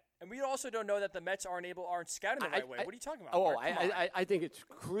have that. And we also don't know that the Mets aren't scouting the right way. What are you talking about? I think it's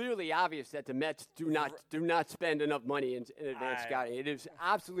clearly obvious that the Mets do not spend enough money in advanced scouting. It has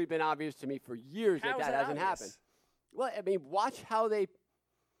absolutely been obvious to me for years that hasn't happened. Well, I mean, watch how they.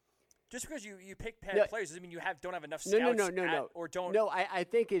 Just because you pick players doesn't mean you don't have enough scouts. No. Or don't. No, I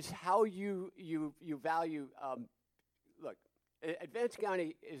think it's how you value. Look, advanced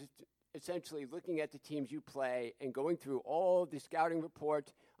scouting is essentially looking at the teams you play and going through all the scouting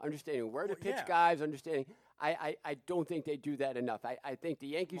reports, understanding where to pitch guys, understanding. I don't think they do that enough. I think the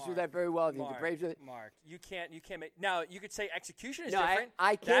Yankees do that very well. I think the Braves do that. Mark, you can't make. Now, you could say execution is different.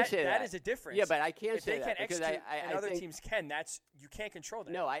 I can't say that. That is a difference. Yeah, but I can't say that. If they can't execute and other teams can, you can't control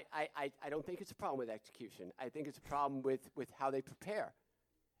that. No, I don't think it's a problem with execution. I think it's a problem with how they prepare.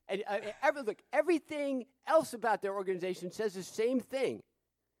 And everything else about their organization says the same thing.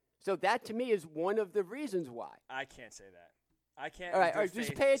 So that, to me, is one of the reasons why. I can't say that. I can't. All right,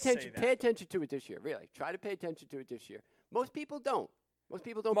 just pay attention. Pay attention to it this year. Really, try to pay attention to it this year. Most people don't. Most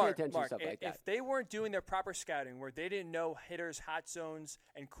people don't pay attention to stuff like that. If they weren't doing their proper scouting, where they didn't know hitters' hot zones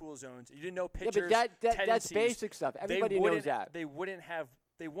and cool zones, you didn't know pitchers' that's basic stuff. Everybody knows that. They wouldn't have.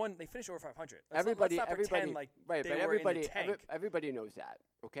 They finished over 500. Everybody knows that.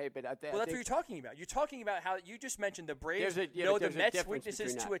 Okay, but that's what you're talking about. You're talking about how you just mentioned the Braves know the Mets'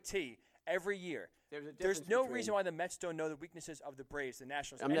 weaknesses to a T, every year. There's no reason why the Mets don't know the weaknesses of the Braves, the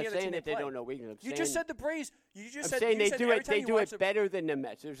Nationals. I'm any not other saying team that they don't know weaknesses. You just said the Braves. You just I'm said saying you they said do every it. time They you do watch it better than the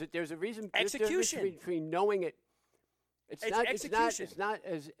Mets. There's a reason. Execution. Between knowing it. It's not execution.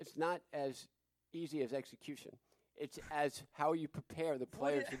 It's not as easy as execution. It's as how you prepare the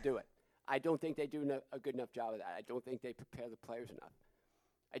players to do it. I don't think they do a good enough job of that. I don't think they prepare the players enough.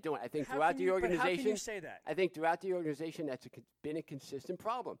 I don't. I think throughout the organization. How can you say that? I think throughout the organization, that's been a consistent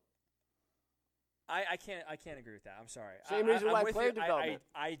problem. I can't agree with that. I'm sorry. Same reason why player development.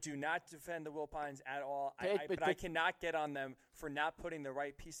 I do not defend the Wilpons at all. But I cannot get on them for not putting the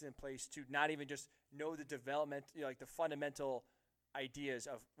right pieces in place to not even just know the development, like the fundamental ideas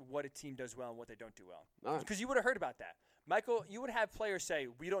of what a team does well and what they don't do well. Because you would have heard about that, Michael. You would have players say,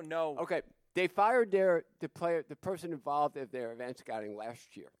 "We don't know." Okay, they fired the person involved in their advanced scouting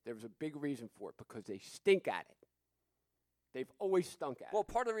last year. There was a big reason for it because they stink at it. They've always stunk at it. Well,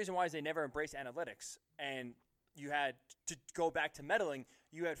 part of the reason why is they never embraced analytics. And you had, to go back to meddling,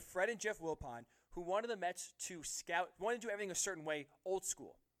 you had Fred and Jeff Wilpon, who wanted the Mets to scout, wanted to do everything a certain way, old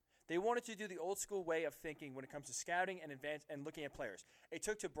school. They wanted to do the old school way of thinking when it comes to scouting and looking at players. It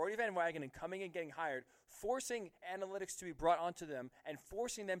took to Brodie Van Wagenen and coming and getting hired, forcing analytics to be brought onto them and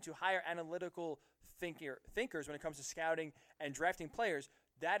forcing them to hire analytical thinkers when it comes to scouting and drafting players.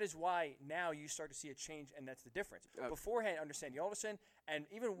 That is why now you start to see a change, and that's the difference. Beforehand, under Sandy Alderson, and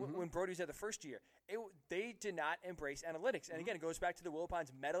even when Brody was there the first year, they did not embrace analytics. And again, it goes back to the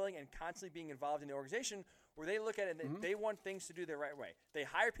Wilpons meddling and constantly being involved in the organization, where they look at it and they want things to do the right way. They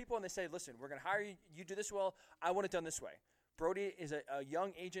hire people and they say, listen, we're going to hire you. You do this well. I want it done this way. Brody is a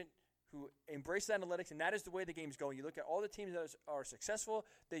young agent who embraces analytics, and that is the way the game's going. You look at all the teams that are successful,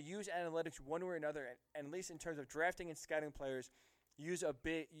 they use analytics one way or another, and at least in terms of drafting and scouting players, use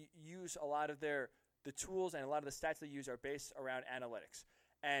a lot of the tools and a lot of the stats they use are based around analytics.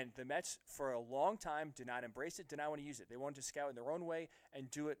 And the Mets, for a long time, did not embrace it, did not want to use it. They wanted to scout in their own way and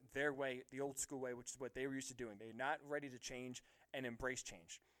do it their way, the old school way, which is what they were used to doing. They're not ready to change and embrace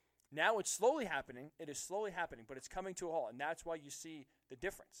change. Now it's slowly happening. It is slowly happening, but it's coming to a halt, and that's why you see the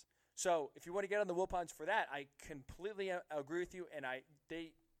difference. So if you want to get on the Wilpons for that, I completely agree with you, and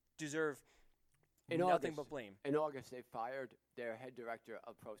they deserve nothing but blame. In August, they fired their head director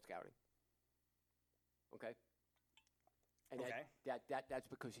of pro scouting. Okay? And that's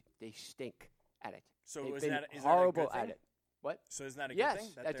because they stink at it. So they've is been that horrible that a good thing? at it. What? So isn't that a good thing?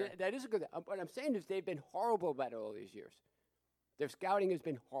 Yes, that is a good thing. What I'm saying is they've been horrible about it all these years. Their scouting has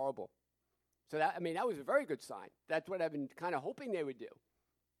been horrible. So that was a very good sign. That's what I've been kind of hoping they would do.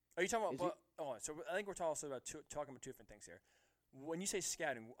 Are you talking about? So I think we're talking about two different things here. When you say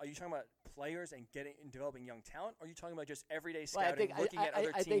scouting, are you talking about players and developing young talent, or are you talking about just everyday scouting, looking at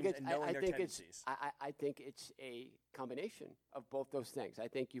other teams and knowing their tendencies? I think it's a combination of both those things. I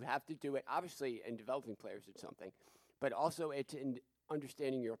think you have to do it, obviously, in developing players it's something, but also it's in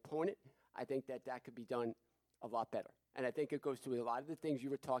understanding your opponent. I think that could be done a lot better. And I think it goes to a lot of the things you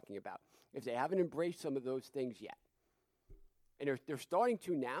were talking about. If they haven't embraced some of those things yet, and they're starting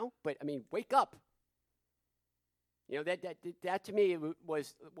to now, but, wake up. That to me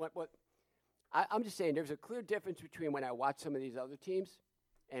was what I'm just saying. There's a clear difference between when I watch some of these other teams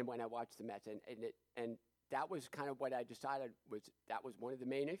and when I watch the Mets, and that was kind of what I decided that was one of the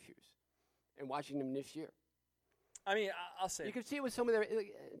main issues in watching them this year. I'll say you can see it with some of their.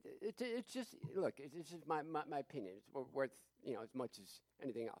 It's just just my opinion. It's worth as much as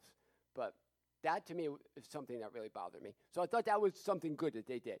anything else, but that to me is something that really bothered me. So I thought that was something good that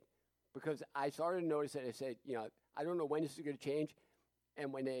they did. Because I started to notice it, I said, I don't know when this is going to change.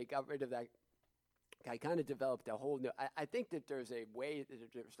 And when they got rid of that, I kind of developed a whole new. I think that there's a way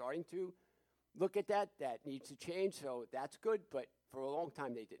that they're starting to look at that needs to change. So that's good. But for a long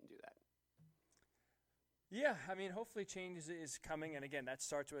time, they didn't do that. Yeah, hopefully change is coming. And again, that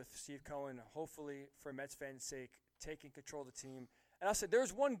starts with Steve Cohen, hopefully, for Mets fans' sake, taking control of the team. And I'll say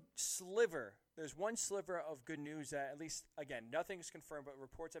there's one sliver of good news that, at least, again, nothing is confirmed, but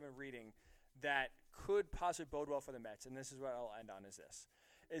reports I've been reading that could possibly bode well for the Mets, and this is what I'll end on,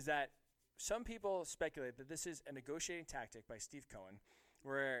 is that some people speculate that this is a negotiating tactic by Steve Cohen,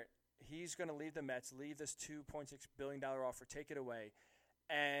 where he's going to leave the Mets, leave this $2.6 billion offer, take it away,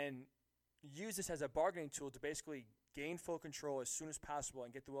 and use this as a bargaining tool to basically gain full control as soon as possible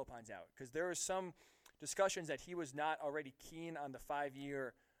and get the Wilpons out. Because there was some discussions that he was not already keen on the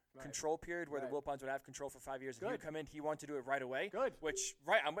 5-year control period where the Wilpons would have control for 5 years. If he would come in, he wanted to do it right away. Good. Which,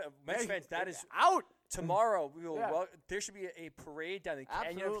 Mets fans, that is out. Tomorrow, there should be a parade down the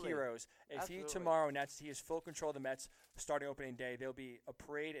Canyon of Heroes. If he tomorrow announced he has full control of the Mets starting opening day, there'll be a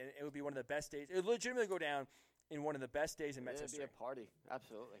parade, and it will be one of the best days. It will legitimately go down in one of the best days in Mets history. It'd be a party,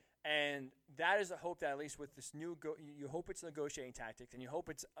 absolutely. And that is a hope that at least with this new you hope it's negotiating tactics, and you hope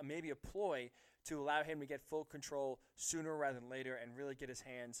it's maybe a ploy to allow him to get full control sooner rather than later and really get his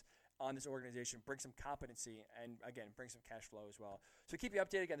hands on this organization, bring some competency, and, again, bring some cash flow as well. So keep you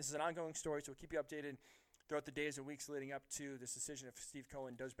updated. Again, this is an ongoing story, so we'll keep you updated throughout the days and weeks leading up to this decision if Steve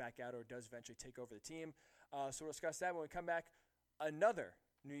Cohen does back out or does eventually take over the team. So we'll discuss that when we come back. Another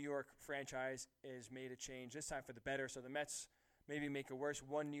New York franchise is made a change, this time for the better. So the Mets maybe make it worse.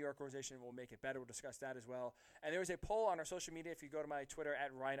 One New York organization will make it better. We'll discuss that as well. And there was a poll on our social media. If you go to my Twitter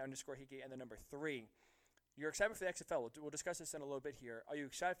at Ryan_Hickey and the number 3. You're excited for the XFL. We'll discuss this in a little bit here. Are you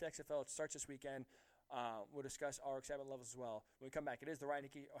excited for the XFL? It starts this weekend. We'll discuss our excitement levels as well when we come back. It is the Ryan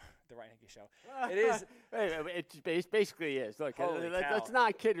Hickey Show. It is. It basically is. Look, let's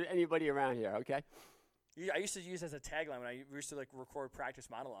not kid anybody around here, okay? I used to use as a tagline when I used to record practice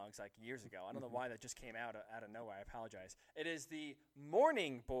monologues years ago. I don't know why that just came out of nowhere. I apologize. It is the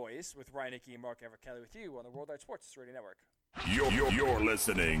Morning Boys with Ryan Hickey and Mark Everett Kelly with you on the Worldwide Sports Radio Network. You're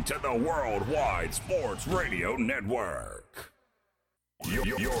listening to the Worldwide Sports Radio Network.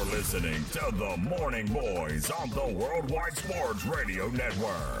 You're listening to the Morning Boys on the Worldwide Sports Radio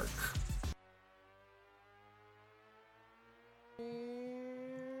Network.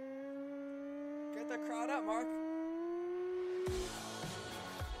 Get that crowd up, Mark.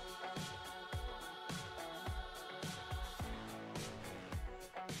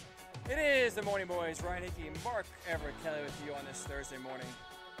 It is the Morning Boys, Ryan Hickey and Mark Everett Kelly with you on this Thursday morning.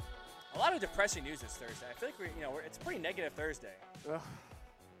 A lot of depressing news this Thursday. I feel like it's a pretty negative Thursday. Well,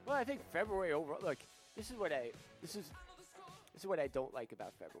 I think February overall. Look, this is what I don't like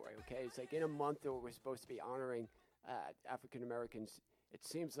about February. Okay, it's like in a month where we're supposed to be honoring African Americans. It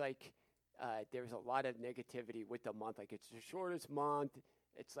seems like there's a lot of negativity with the month. Like it's the shortest month.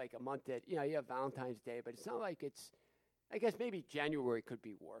 It's like a month that you have Valentine's Day, but it's not like it's. I guess maybe January could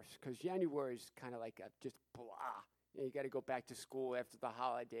be worse because January is kind of like just blah. You got to go back to school after the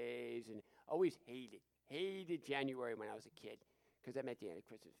holidays, and always hated January when I was a kid because that meant the end of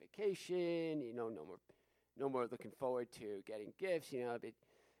Christmas vacation. No more looking forward to getting gifts.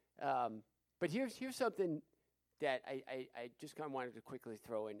 But here's something that I just kind of wanted to quickly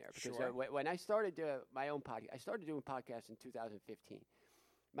throw in there because when I started my own podcast, I started doing podcasts in 2015.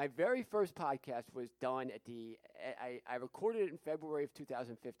 My very first podcast was done I recorded it in February of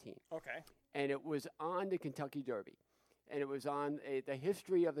 2015. Okay. And it was on the Kentucky Derby. And it was on the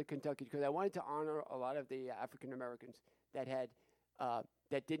history of the Kentucky, because I wanted to honor a lot of the African Americans that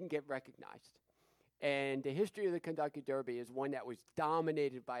didn't get recognized. And the history of the Kentucky Derby is one that was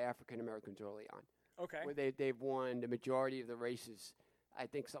dominated by African Americans early on. Okay. Where they've won the majority of the races. I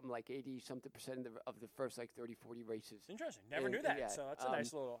think something like 80-something% of the first 30, 40 races. Interesting. Never knew that. Yeah, so that's a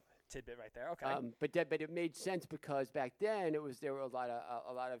nice little tidbit right there. Okay. But it made sense because back then there were a lot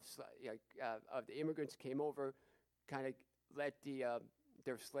of the immigrants came over, kind of let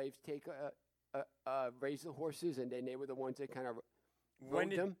their slaves raise the horses, and then they were the ones that kind of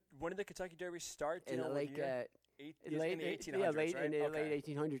rode them. When did the Kentucky Derby start? In the late 1800s, late right? in the late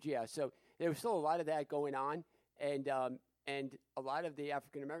 1800s. Yeah. So there was still a lot of that going on, and a lot of the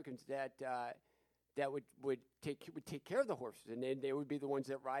African Americans that would take care of the horses, and then they would be the ones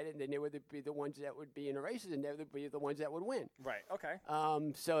that ride it, and then they would be the ones that would be in the races, and they would be the ones that would win. Right. Okay.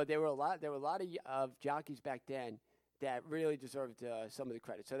 So there were a lot of jockeys back then that really deserved some of the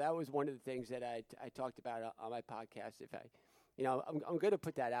credit. So that was one of the things that I talked about on my podcast. I'm going to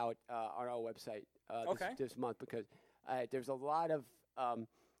put that out on our website this month because there's a lot of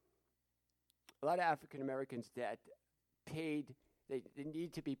African Americans that paid. They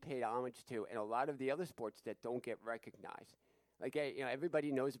need to be paid homage to, and a lot of the other sports that don't get recognized. Like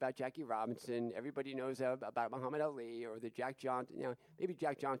everybody knows about Jackie Robinson. Everybody knows about Muhammad Ali or the Jack Johnson. Maybe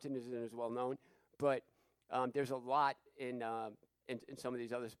Jack Johnson isn't as well known, but there's a lot in some of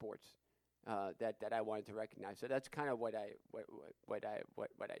these other sports that I wanted to recognize. So that's kind of what I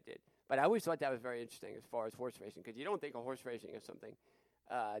did. But I always thought that was very interesting as far as horse racing, because you don't think of horse racing as something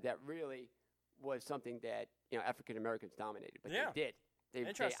that really was something that African Americans dominated, but they did. They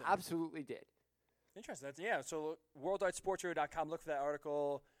absolutely did. Interesting. So worldwidesportsradio.com. Look for that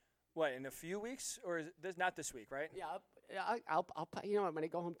article. What, in a few weeks, or is this not this week, right? Yeah, I'll when I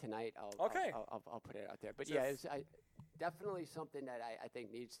go home tonight, I'll put it out there. But it's definitely something that I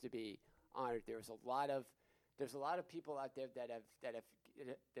think needs to be honored. There's a lot of people out there that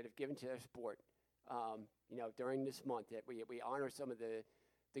have given to their sport. During this month, that we honor some of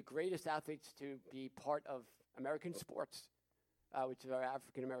the greatest athletes to be part of American sports, which are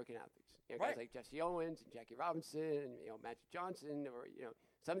African American athletes. Guys like Jesse Owens and Jackie Robinson, and Magic Johnson, or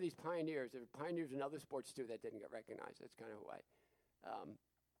some of these pioneers, there were pioneers in other sports too that didn't get recognized. That's kind of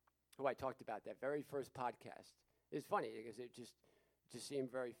who I talked about that very first podcast. It's funny because it just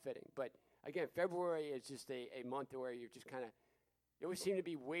seemed very fitting. But again, February is just a month where you just kind of, you always seem to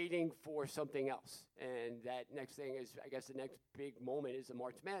be waiting for something else. And that next thing is, I guess the next big moment is the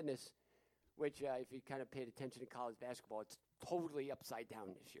March Madness, which if you kind of paid attention to college basketball, it's totally upside down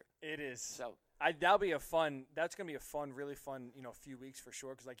this year. It is. So that's going to be a fun, really fun, few weeks for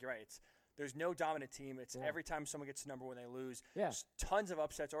sure. Because like you're right, there's no dominant team. It's every time someone gets to number one, they lose. Yeah. There's tons of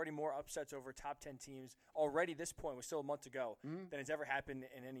upsets, already more upsets over top 10 teams already this point. We're still a month to go than it's ever happened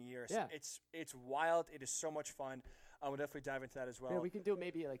in any year. So it's wild. It is so much fun. We'll definitely dive into that as well. Yeah, we can do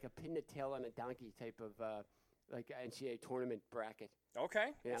maybe like a pin the tail on a donkey type of like NCAA tournament bracket. Okay,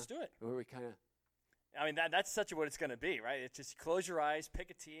 let's do it. Where we kind of. I mean, that's such what it's going to be, right? It's just close your eyes, pick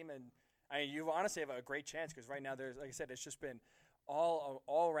a team, and you honestly have a great chance because right now there's, like I said, it's just been all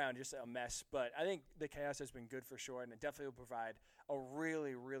around just a mess. But I think the chaos has been good for sure, and it definitely will provide a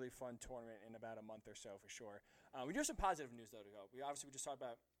really, really fun tournament in about a month or so for sure. We do have some positive news, though, to go. We just talked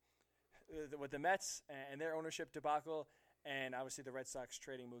about with the Mets and their ownership debacle, and obviously the Red Sox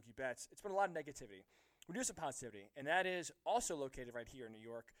trading Mookie Betts. It's been a lot of negativity. We do have some positivity, and that is also located right here in New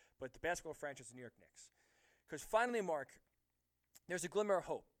York, but the basketball franchise, the New York Knicks. Because finally, Mark, there's a glimmer of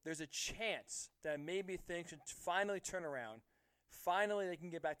hope. There's a chance that maybe things should finally turn around. Finally, they can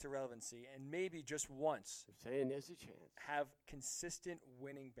get back to relevancy, and maybe just once I'm saying there's a chance. Have consistent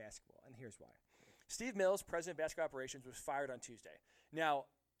winning basketball. And here's why. Steve Mills, president of basketball operations, was fired on Tuesday. Now,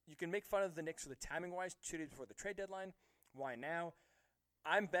 you can make fun of the Knicks for the timing-wise, 2 days before the trade deadline. Why now?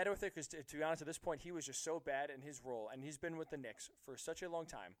 I'm better with it because, to be honest, at this point, he was just so bad in his role, and he's been with the Knicks for such a long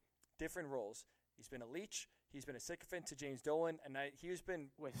time, different roles. He's been a leech. He's been a sycophant to James Dolan, and he's been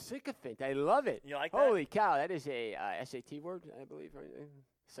 – With sycophant, I love it. You like that? Holy cow, that is a SAT word, I believe. Right?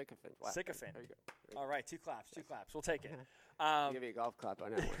 Sycophant. Wow. Sycophant. There you go. All right, 2 claps. We'll take it. I'll give you a golf clap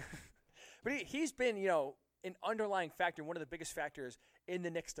on that one. But he's been, an underlying factor, one of the biggest factors in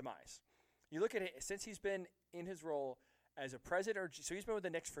the Knicks' demise. You look at it, since he's been in his role as a president, so he's been with the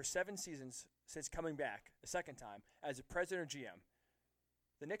Knicks for 7 seasons since coming back a second time as a president or GM.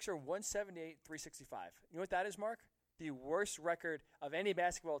 The Knicks are 178, 365. You know what that is, Mark? The worst record of any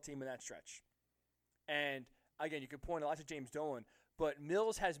basketball team in that stretch. And, again, you could point a lot to James Dolan, but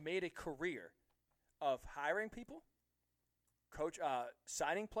Mills has made a career of hiring people,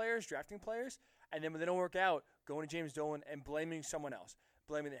 signing players, drafting players, and then when they don't work out, going to James Dolan and blaming someone else.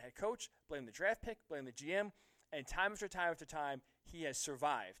 Blaming the head coach, blaming the draft pick, blaming the GM. And time after time after time, he has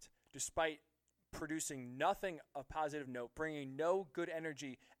survived despite producing nothing of positive note, bringing no good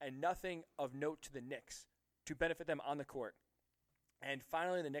energy and nothing of note to the Knicks to benefit them on the court. And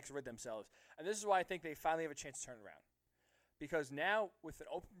finally, the Knicks rid themselves. And this is why I think they finally have a chance to turn around. Because now, with an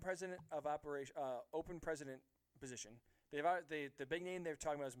open president position, the big name they're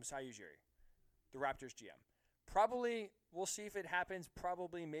talking about is Masai Ujiri, the Raptors GM. Probably, we'll see if it happens.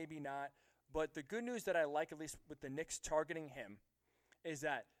 Probably, maybe not. But the good news that I like, at least with the Knicks targeting him, is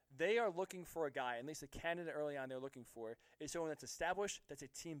that they are looking for a guy, at least the candidate early on they're looking for, is someone that's established, that's a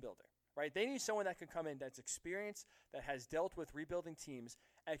team builder. Right? They need someone that can come in that's experienced, that has dealt with rebuilding teams,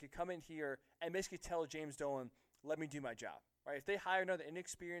 and can come in here and basically tell James Dolan, let me do my job. Right? If they hire another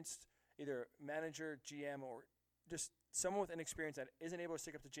inexperienced either manager, GM, or just someone with inexperience that isn't able to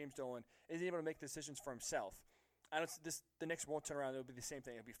stick up to James Dolan, isn't able to make decisions for himself, the Knicks won't turn around. It'll be the same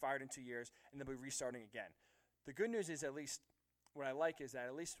thing. It'll be fired in 2 years, and they'll be restarting again. The good news is, at least, what I like is that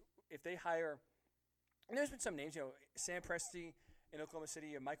at least if they hire, and there's been some names, Sam Presti in Oklahoma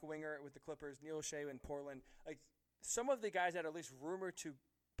City, Michael Winger with the Clippers, Neil O'Shea in Portland. Like, some of the guys that are at least rumored to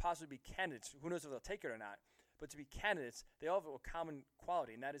possibly be candidates, who knows if they'll take it or not, but to be candidates, they all have a common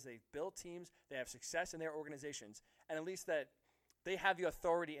quality, and that is they build teams, they have success in their organizations, and at least that they have the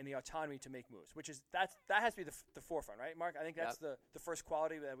authority and the autonomy to make moves, which is that has to be the forefront, right, Mark? I think that's the first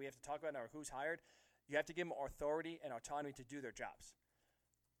quality that we have to talk about now, who's hired. You have to give them authority and autonomy to do their jobs.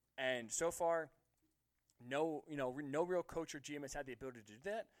 And so far, no real coach or GM has had the ability to do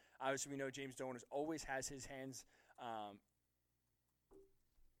that. Obviously, we know James Dolan always has his hands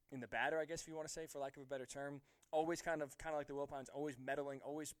in the batter, I guess, if you want to say, for lack of a better term. Always kind of like the Wilpons, always meddling,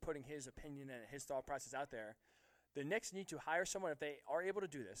 always putting his opinion and his thought process out there. The Knicks need to hire someone, if they are able to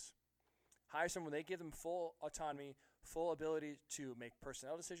do this, hire someone, they give them full autonomy, full ability to make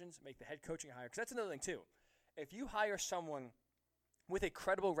personnel decisions, make the head coaching hire. Because that's another thing, too. If you hire someone with a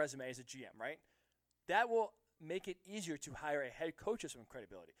credible resume as a GM, right, that will make it easier to hire a head coach with some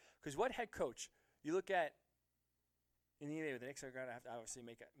credibility. Because what head coach, you look at, in the NBA, the Knicks are going to have to obviously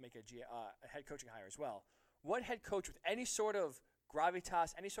make a head coaching hire as well. What head coach with any sort of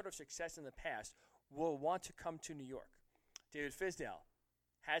gravitas, any sort of success in the past, will want to come to New York. David Fizdale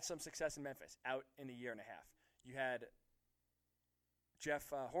had some success in Memphis, out in a year and a half. You had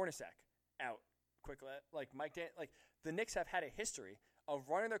Jeff Hornacek out quickly. Like the Knicks have had a history of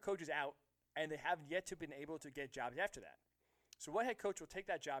running their coaches out, and they have yet to been able to get jobs after that. So what head coach will take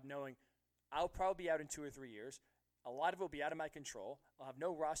that job knowing I'll probably be out in 2 or 3 years. A lot of it will be out of my control. I'll have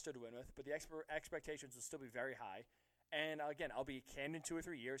no roster to win with, but the expectations will still be very high. And again, I'll be canned in 2 or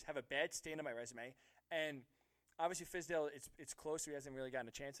 3 years, have a bad stain on my resume. And obviously Fizdale, it's close. He hasn't really gotten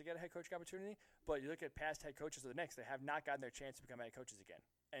a chance to get a head coaching opportunity. But you look at past head coaches of the Knicks, they have not gotten their chance to become head coaches again.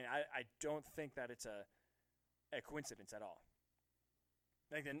 And I don't think that it's a coincidence at all.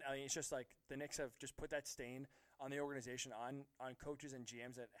 It's just like the Knicks have just put that stain on the organization, on coaches and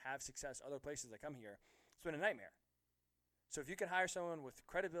GMs that have success other places that come here. It's been a nightmare. So if you can hire someone with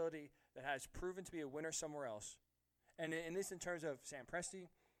credibility that has proven to be a winner somewhere else, and in this in terms of Sam Presti,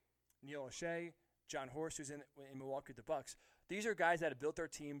 Neil O'Shea, John Horst, who's in Milwaukee with the Bucks, these are guys that have built their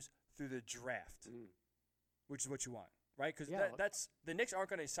teams through the draft, which is what you want, right? Because that's the Knicks aren't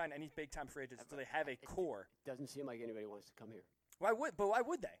going to sign any big-time free agents until they have a core. It doesn't seem like anybody wants to come here. Why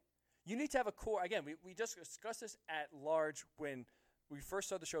would they? You need to have a core. Again, we just discussed this at large when we first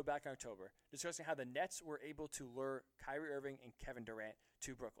started the show back in October, discussing how the Nets were able to lure Kyrie Irving and Kevin Durant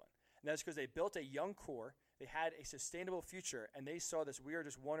to Brooklyn. And that's because they built a young core, they had a sustainable future, and they saw this we are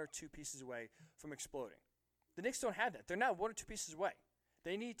just 1 or 2 pieces away from exploding. The Knicks don't have that. They're not 1 or 2 pieces away.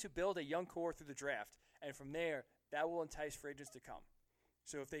 They need to build a young core through the draft, and from there, that will entice free agents to come.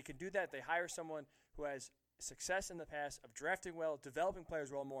 So if they can do that, they hire someone who has success in the past of drafting well, developing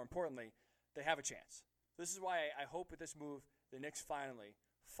players well, more importantly, they have a chance. This is why I hope with this move, the Knicks finally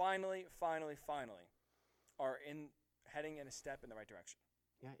are heading in a step in the right direction.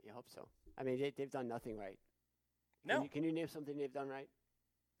 Yeah, you hope so. I mean, they've done nothing right. No. Can you name something they've done right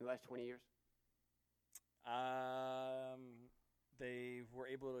in the last 20 years? They were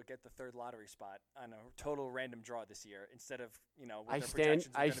able to get the 3rd lottery spot on a total random draw this year instead of, I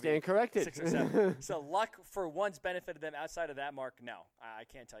stand corrected. 6 or 7. So luck for once benefited them. Outside of that, Mark, no. I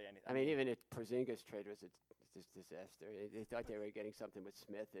can't tell you anything. I mean, even if Porzingis trade was a disaster. They thought they were getting something with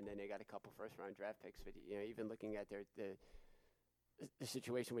Smith, and then they got a couple first-round draft picks. But even looking at the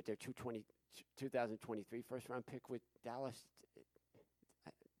situation with their 2023 first-round pick with Dallas,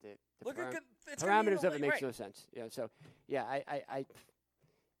 the parameters of it makes no sense. So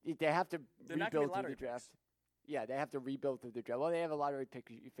they have to rebuild through the draft. Yeah, they have to rebuild through the draft. Well, they have a lottery pick,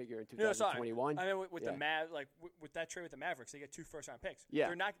 you figure, in 2021. I mean, with the with that trade with the Mavericks, they get 2 first-round picks. Yeah.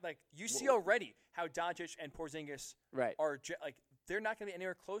 They're not you see already how Doncic and Porzingis are they're not going to be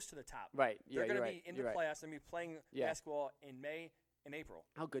anywhere close to the top. Right. They're going to be in the playoffs. They're going to be playing basketball in May and April.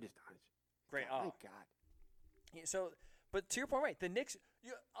 How good is Doncic? Great. Oh, my God. Yeah, so, but to your point, right? The Knicks.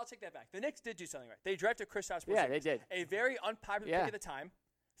 I'll take that back. The Knicks did do something right. They drafted Kristaps Porzingis. Yeah, they did. A very unpopular pick at the time.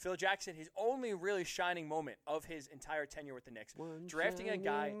 Phil Jackson, his only really shining moment of his entire tenure with the Knicks, drafting a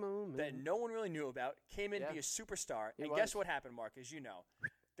guy that no one really knew about, came in to be a superstar. Guess what happened, Mark? As you know,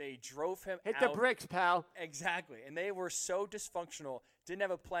 they drove him out. Hit the bricks, pal. Exactly. And they were so dysfunctional, didn't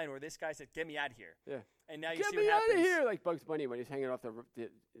have a plan where this guy said, get me out of here. Yeah. And now you get see me what happens. Out of here, like Bugs Bunny when he's hanging off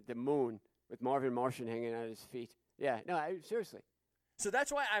the moon with Marvin Martian hanging out of his feet. Yeah, no, seriously. So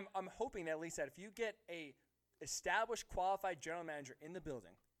that's why I'm hoping that at least that if you get a established, qualified general manager in the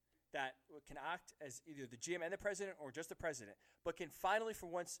building that can act as either the GM and the president or just the president, but can finally for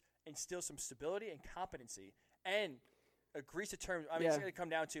once instill some stability and competency and agrees to terms. I mean, it's going to come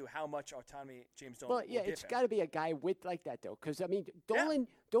down to how much autonomy James Dolan will give it's got to be a guy with like that, though. Because, I mean,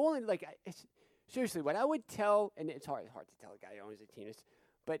 Dolan, like, seriously, what I would tell, and it's hard to tell a guy who owns a team,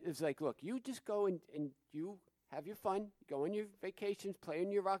 but it's like, look, you just go and you have your fun, go on your vacations, play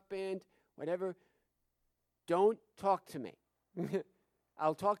in your rock band, whatever. Don't talk to me.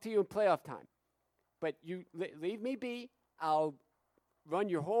 I'll talk to you in playoff time. But you leave me be. I'll run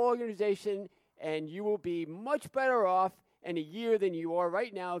your whole organization, and you will be much better off in a year than you are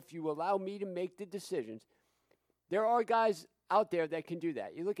right now if you allow me to make the decisions. There are guys out there that can do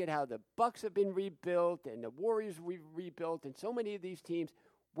that. You look at how the Bucks have been rebuilt and the Warriors rebuilt, and so many of these teams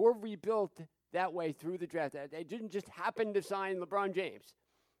were rebuilt that way through the draft. They didn't just happen to sign LeBron James.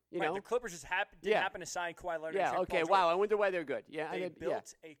 You know? The Clippers just didn't happen to sign Kawhi Leonard. Yeah, okay, wow, I wonder why they're good. Yeah, they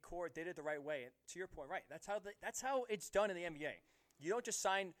built a core, did it the right way. And to your point, right, that's how it's done in the NBA. You don't just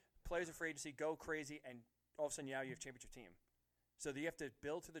sign players of free agency, go crazy, and all of a sudden now you have a championship team. So you have to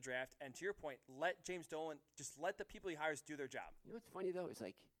build to the draft, and to your point, let James Dolan, just let the people he hires do their job. You know what's funny, though, is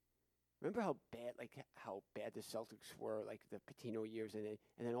like, remember how bad the Celtics were, like the Patino years, and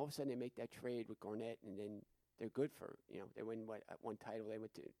then all of a sudden they make that trade with Garnett, and then they're good for, they win one title, they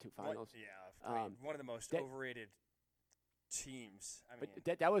went to two finals. One of the most overrated teams. I mean,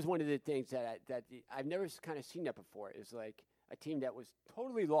 but that was one of the things that I've never kind of seen that before. Is like a team that was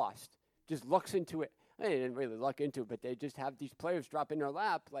totally lost, just lucks into it. They didn't really luck into it, but they just have these players drop in their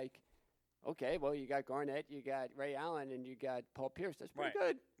lap. Like, okay, well, you got Garnett, you got Ray Allen, and you got Paul Pierce. That's pretty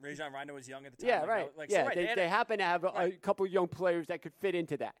good. Rajon Rondo was young at the time. Yeah, right. They happen to have a couple of young players that could fit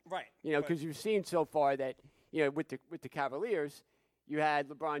into that. Right. Because you've seen so far that with the Cavaliers, you had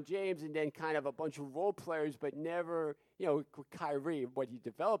LeBron James and then kind of a bunch of role players, but never, with Kyrie, what he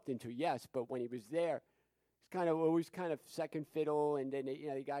developed into, yes, but when he was there, it's kind of always kind of second fiddle, and then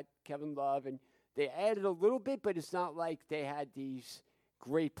they got Kevin Love, and they added a little bit, but it's not like they had these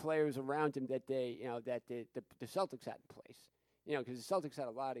great players around him that the Celtics had in place. Because the Celtics had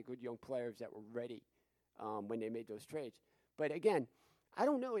a lot of good young players that were ready when they made those trades. But again, I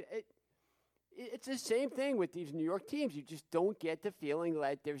don't know. It's the same thing with these New York teams. You just don't get the feeling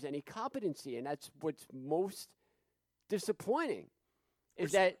like there's any competency, and that's what's most disappointing.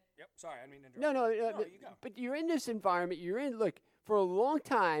 Yep. Sorry, I mean. No, you go. But you're in this environment. Look, for a long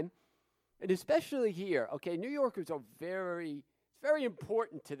time, and especially here. Okay, New Yorkers are it's very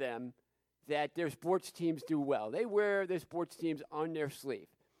important to them that their sports teams do well. They wear their sports teams on their sleeve.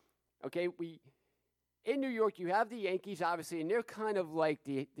 Okay, in New York, you have the Yankees, obviously, and they're kind of like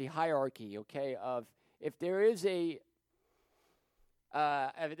the hierarchy, okay, of if there is a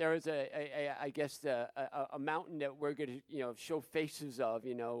mountain that we're going to, show faces of,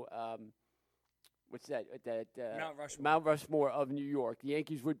 what's that? Mount Rushmore of New York. The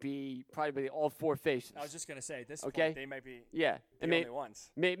Yankees would be probably all four faces. I was just going to say, at this point, they might be the only ones.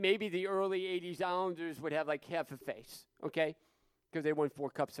 Maybe the early 80s Islanders would have like half a face, okay, because they won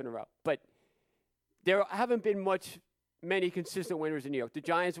 4 cups in a row. But there haven't been many consistent winners in New York. The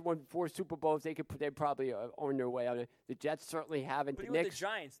Giants have won 4 Super Bowls. They probably on their way out. The Jets certainly haven't. But the even the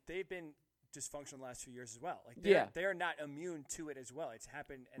Giants, they've been dysfunctional the last few years as well. Like they're not immune to it as well. It's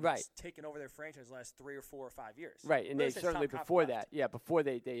happened and it's taken over their franchise the last 3 or 4 or 5 years. Right, and they certainly before that. Yeah, before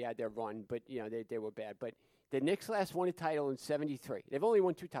they had their run, but they were bad. But the Knicks last won a title in '73. They've only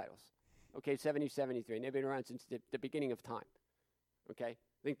won 2 titles. Okay, 70, 73, and they've been around since the beginning of time. Okay,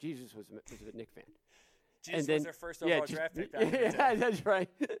 I think Jesus was a Knicks fan. Jesus was their first overall draft pick. Yeah, that's right.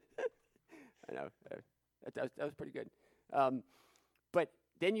 I know. That was pretty good. But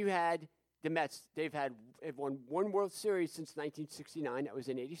then you had the Mets. They've won 1 World Series since 1969. That was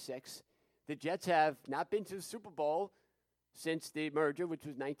in '86. The Jets have not been to the Super Bowl since the merger, which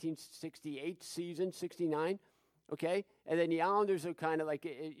was 1968 season, 69. Okay? And then the Islanders are kind of like,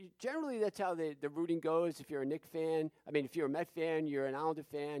 generally that's how the rooting goes. If you're a Knicks fan, if you're a Met fan, you're an Islander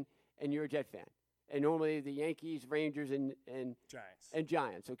fan, and you're a Jet fan. And normally the Yankees, Rangers, and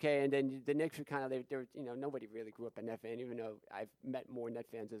Giants, okay? And then the Knicks are kind of, they're nobody really grew up a Net fan, even though I've met more Net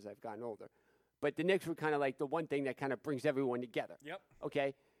fans as I've gotten older. But the Knicks were kind of like the one thing that kind of brings everyone together. Yep.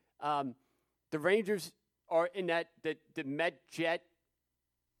 Okay? The Rangers are in the Met-Jet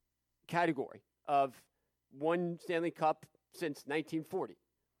category of one Stanley Cup since 1940.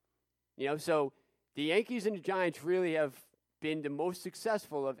 So the Yankees and the Giants really have been the most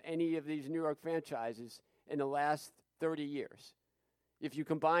successful of any of these New York franchises in the last 30 years. If you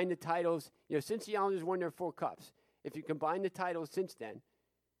combine the titles, since the Islanders won their 4 cups, if you combine the titles since then,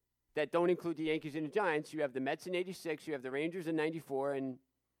 that don't include the Yankees and the Giants, you have the Mets in '86, you have the Rangers in '94, and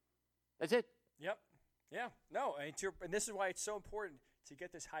that's it. Yep. Yeah. No, and this is why it's so important to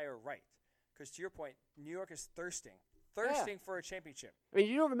get this hire right. Because to your point, New York is thirsting for a championship.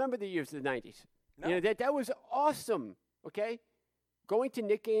 You don't remember the years of the '90s. No. That was awesome. Okay, going to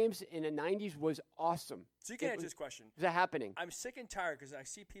Knicks games in the '90s was awesome. So you can answer this question. Is that happening? I'm sick and tired because I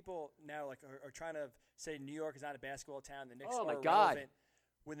see people now are trying to say New York is not a basketball town. The Knicks are irrelevant. God!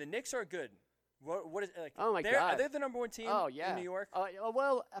 When the Knicks are good, what is like? Oh my God! Are they the number 1 team in New York? I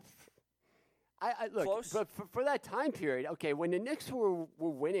look, Close? but for that time period, okay, when the Knicks were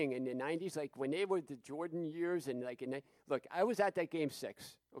winning in the '90s, like when they were the Jordan years, and look, I was at that Game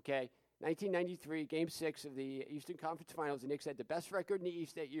 6. Okay. 1993, Game 6 of the Eastern Conference Finals. The Knicks had the best record in the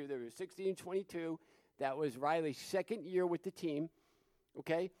East that year. They were 16-22. That was Riley's second year with the team.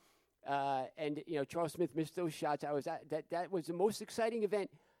 Okay, and Charles Smith missed those shots. I was at that was the most exciting event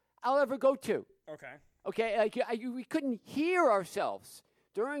I'll ever go to. Okay, we couldn't hear ourselves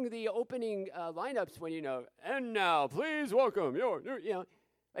during the opening lineups when and now please welcome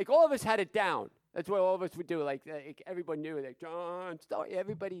like all of us had it down. That's what all of us would do. Like everybody knew, like John Stark.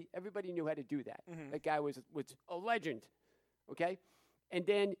 Everybody knew how to do that. Mm-hmm. That guy was a legend. Okay, and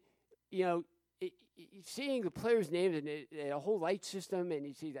then seeing the players' names and a whole light system, and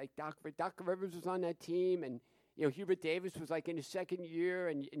you see like Doc Rivers was on that team, and Hubert Davis was like in his second year,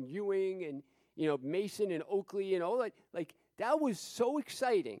 and Ewing, and Mason and Oakley, and all that. Like that was so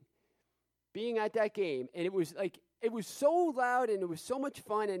exciting, being at that game, and it was so loud, and it was so much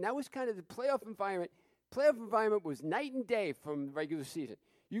fun, and that was kind of the playoff environment. Playoff environment was night and day from the regular season.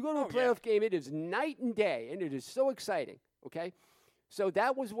 You go to a playoff game, it is night and day, and it is so exciting. Okay. So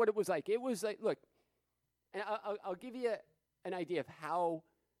that was what it was like. It was like, look, and I'll give you an idea of how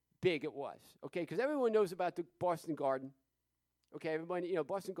big it was, okay? Because everyone knows about the Boston Garden, okay? Everybody,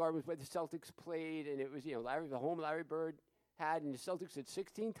 Boston Garden was where the Celtics played, and it was, the home Larry Bird had, and the Celtics had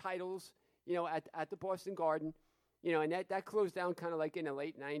 16 titles, at the Boston Garden, and that closed down kind of like in the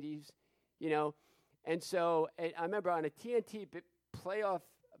late 90s, And so I remember on a TNT playoff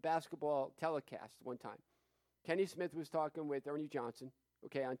basketball telecast one time, Kenny Smith was talking with Ernie Johnson,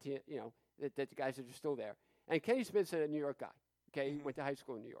 okay, on that the guys that are still there. And Kenny Smith's a New York guy, okay? He went to high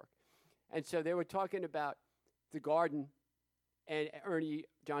school in New York. And so they were talking about the Garden, and Ernie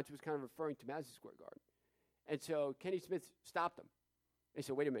Johnson was kind of referring to Madison Square Garden. And so Kenny Smith stopped him. He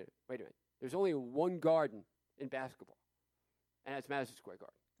said, wait a minute. There's only one Garden in basketball, and that's Madison Square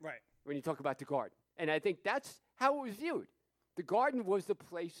Garden. Right. When you talk about the Garden. And I think that's how it was viewed. The Garden was the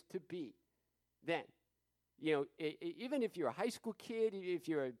place to be then. Even if you're a high school kid, if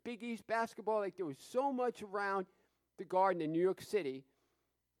you're a Big East basketball, like there was so much around the Garden in New York City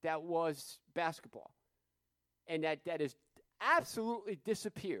that was basketball. And that has absolutely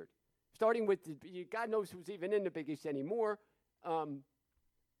disappeared. Starting with, God knows who's even in the Big East anymore.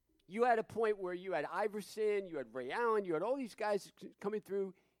 You had a point where you had Iverson, you had Ray Allen, you had all these guys coming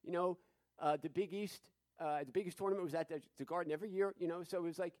through, the Big East. The biggest tournament was at the Garden every year, so it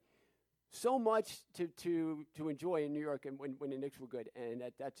was like, so much to enjoy in New York, and when the Knicks were good, and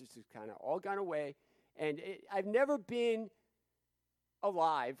that just has kind of all gone away. And I've never been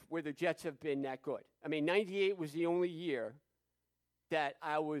alive where the Jets have been that good. I mean, '98 was the only year that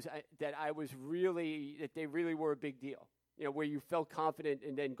they really were a big deal. Where you felt confident,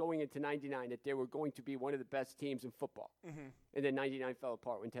 and then going into '99 that they were going to be one of the best teams in football. Mm-hmm. And then '99 fell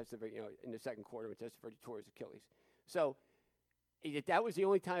apart when Testaverde, in the second quarter when Testaverde tore his Achilles. So. That was the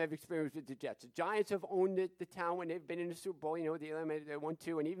only time I've experienced with the Jets. The Giants have owned the town when they've been in the Super Bowl. They won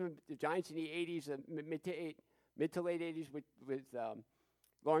 2, and even the Giants in the '80s, mid to late '80s with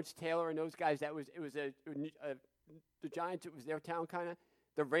Lawrence Taylor and those guys. The Giants. It was their town, kind of.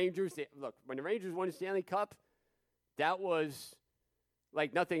 The Rangers. When the Rangers won the Stanley Cup, that was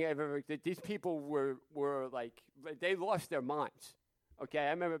like nothing I've ever. These people were like they lost their minds. Okay, I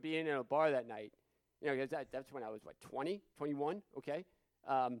remember being in a bar that night. Because that's when I was, 20, 21, okay?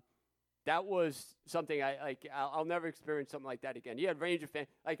 That was something I'll never experience something like that again. You had Ranger fans.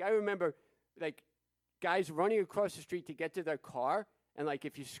 I remember, guys running across the street to get to their car, and,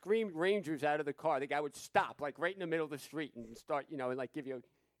 if you screamed Rangers out of the car, the guy would stop, right in the middle of the street and start, and, give you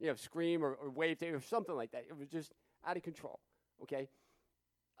a scream or wave to you or something like that. It was just out of control, okay?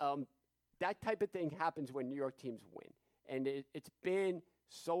 That type of thing happens when New York teams win. And it's been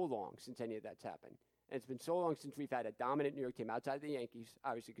so long since any of that's happened. And it's been so long since we've had a dominant New York team outside of the Yankees,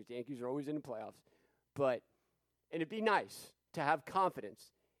 obviously, because the Yankees are always in the playoffs. And it'd be nice to have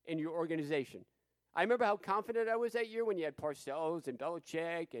confidence in your organization. I remember how confident I was that year when you had Parcells and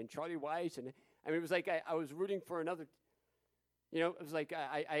Belichick and Charlie Weiss. And it was like I was rooting for another. It was like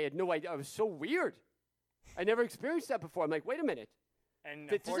I had no idea. I was so weird. I never experienced that before. I'm like, wait a minute. And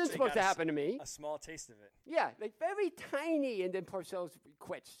this isn't supposed to happen to me. A small taste of it. Yeah, very tiny. And then Parcells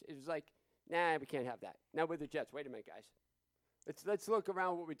quits. It was like, nah, we can't have that. Now with the Jets. Wait a minute, guys. Let's look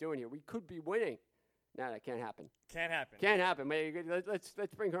around what we're doing here. We could be winning. No, that can't happen. Can't happen. Can't happen. Let's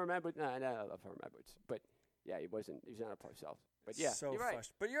bring Herm Edwards. No, I love Herm Edwards. But, yeah, he's not a Parcells. But, yeah, so you're right.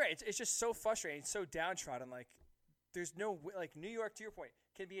 But you're right. It's just so frustrating. It's so downtrodden. There's no New York, to your point,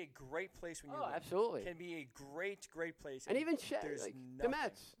 can be a great place when you win. Absolutely. Can be a great place. And even the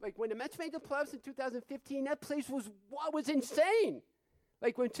Mets. When the Mets made the playoffs in 2015, that place was insane.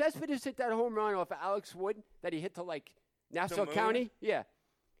 When Cespedes hit that home run off of Alex Wood that he hit to, Nassau County. Yeah.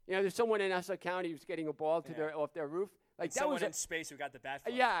 There's someone in Nassau County who's getting a ball to off their roof. That someone was in space who got the bat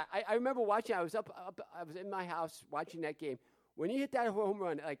flip. Yeah, I remember watching. I was up. I was in my house watching that game. When he hit that home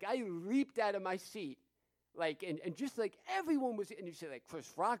run, I leaped out of my seat. And just everyone was, and you said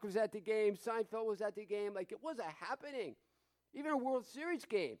Chris Rock was at the game, Seinfeld was at the game, it wasn't happening. Even in World Series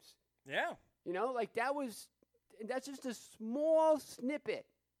games. Yeah. That was, and that's just a small snippet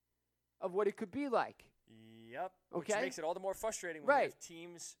of what it could be like. Yep. Okay. Which makes it all the more frustrating when you have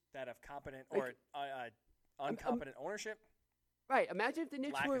teams that have competent or incompetent ownership. Right. Imagine if the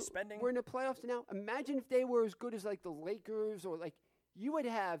Knicks were in the playoffs now. Imagine if they were as good as like the Lakers or like you would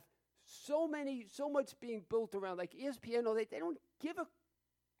have so much being built around like ESPN. They don't give a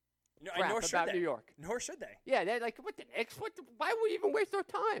crap about New York. Nor should they. Yeah, they're like, what the Knicks? Why would we even waste our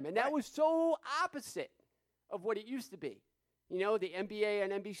time? And that was so opposite of what it used to be. The NBA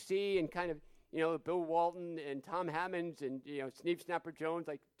and NBC and kind of, Bill Walton and Tom Hammonds and, Sneap Snapper Jones,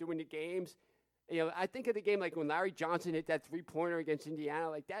 like doing the games. I think of the game like when Larry Johnson hit that three-pointer against Indiana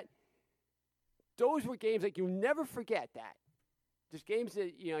like that. Those were games like you'll never forget that. Just games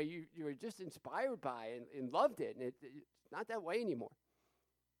that, you were just inspired by and loved it. And it's not that way anymore.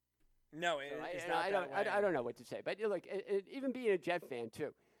 No, it's not that way. I don't know what to say. But look, even being a Jet fan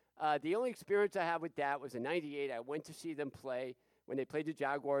too, the only experience I had with that was in '98. I went to see them play when they played the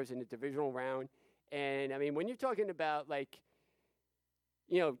Jaguars in the divisional round. And, I mean, when you're talking about, like,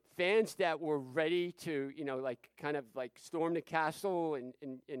 fans that were ready to, kind of, like, storm the castle and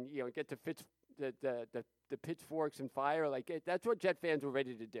get the pitchforks and fire, like, that's what Jet fans were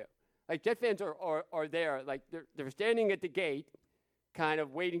ready to do. Like, Jet fans are there. Like, they're standing at the gate kind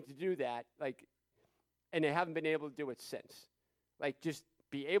of waiting to do that, like, and they haven't been able to do it since. Like, just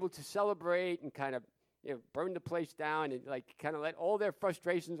be able to celebrate and kind of, burn the place down and, like, kind of let all their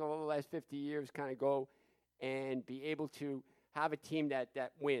frustrations over the last 50 years kind of go and be able to have a team that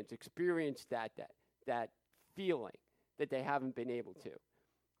wins, experience that feeling that they haven't been able to.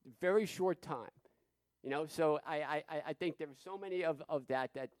 Very short time. So I think there are so many of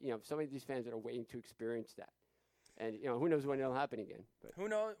that so many of these fans that are waiting to experience that. And, who knows when it'll happen again. But. Who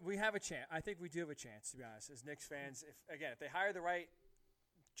knows? We have a chance. I think we do have a chance, to be honest, as Knicks fans. If they hire the right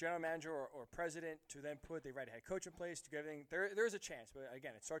general manager or president to then put the right head coach in place to get everything, there's a chance. But,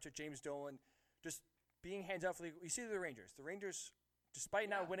 again, it starts with James Dolan just being hands-off. You see the Rangers. The Rangers, despite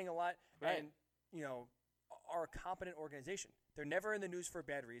not winning a lot and, are a competent organization. They're never in the news for a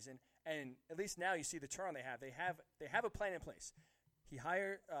bad reason. And at least now you see the turn they have. They have a plan in place.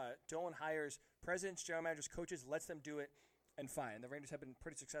 Dolan hires presidents, general managers, coaches, lets them do it, and fine. The Rangers have been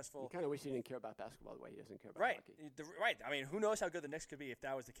pretty successful. You kind of wish he didn't care about basketball the way he doesn't care about hockey. Right. I mean, who knows how good the Knicks could be if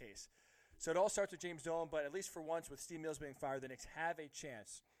that was the case. So it all starts with James Dolan, but at least for once, with Steve Mills being fired, the Knicks have a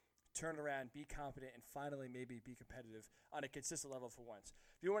chance to turn around, be competent, and finally maybe be competitive on a consistent level for once.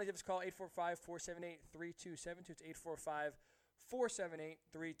 If you want to give us a call, 845-478-3272. It's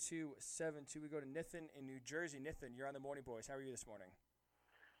 845-478-3272. We go to Nithin in New Jersey. Nithin, you're on the Morning Boys. How are you this morning?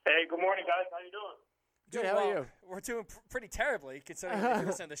 Hey, good morning, guys. How you doing? Good. How are you? We're doing pretty terribly considering if you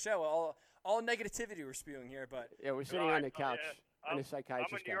listen to the show. All negativity we're spewing here, but yeah, we're sitting on the couch on the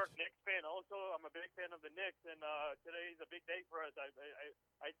psychiatrist's couch. I'm a New York Knicks fan. Also, I'm a big fan of the Knicks, and today is a big day for us. I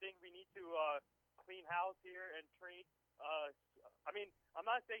think we need to clean house here and trade. I'm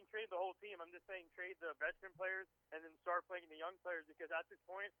not saying trade the whole team. I'm just saying trade the veteran players and then start playing the young players because at this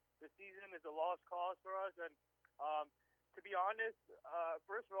point, the season is a lost cause for us. And to be honest,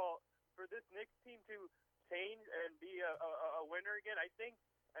 first of all, for this Knicks team to change and be a winner again, I think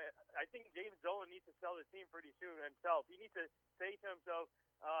James Dolan needs to sell the team pretty soon himself. He needs to say to himself,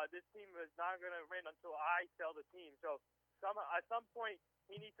 this team is not going to win until I sell the team. So at some point,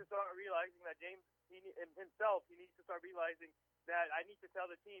 he needs to start realizing that he needs to start realizing that I need to sell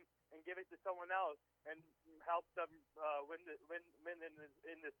the team and give it to someone else and help them win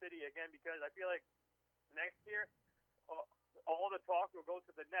in the city again, because I feel like next year all the talk will go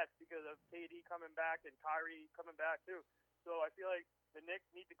to the Nets because of KD coming back and Kyrie coming back too. So I feel like the Knicks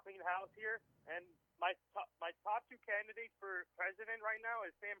need to clean house here. And my top two candidates for president right now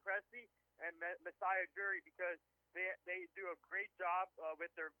is Sam Presti and Messiah Ujiri, because they do a great job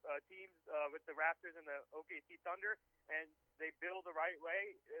with their teams, with the Raptors and the OKC Thunder, and they build the right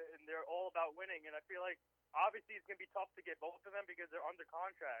way, and they're all about winning. And I feel like obviously it's going to be tough to get both of them because they're under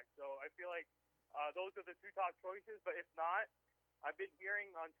contract. So I feel like those are the two top choices. But if not, I've been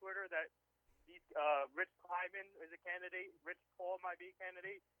hearing on Twitter that Rich Kleiman is a candidate, Rich Paul might be a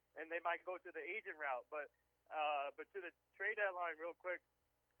candidate, and they might go to the agent route. But to the trade deadline, real quick,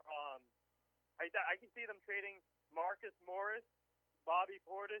 I can see them trading Marcus Morris, Bobby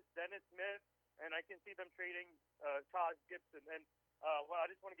Portis, Dennis Smith, and I can see them trading Todd Gibson. And I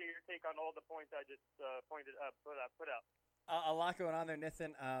just want to get your take on all the points I just put out. A lot going on there,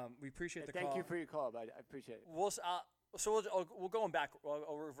 Nithin. We appreciate the call. Thank you for your call, bud. I appreciate it. We'll go back.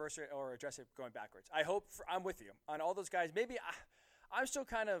 I'll reverse it or address it going backwards. I'm with you on all those guys. Maybe I still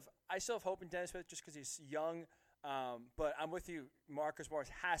have hope in Dennis Smith just because he's young. But I'm with you. Marcus Morris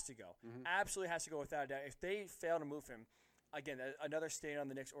has to go. Mm-hmm. Absolutely has to go without a doubt. If they fail to move him, again, another stain on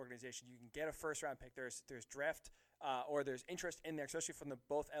the Knicks organization. You can get a first-round pick. There's draft or there's interest in there, especially from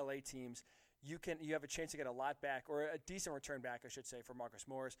both LA teams. you have a chance to get a lot back, or a decent return back, I should say, for Marcus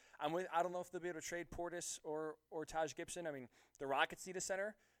Morris. I don't know if they'll be able to trade Portis or Taj Gibson. I mean, the Rockets need a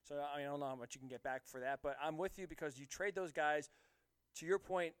center, so I don't know how much you can get back for that. But I'm with you because you trade those guys. To your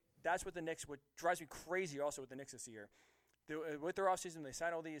point, that's what the Knicks. What drives me crazy also with the Knicks this year. With their offseason, they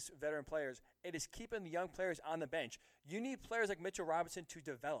sign all these veteran players. It is keeping the young players on the bench. You need players like Mitchell Robinson to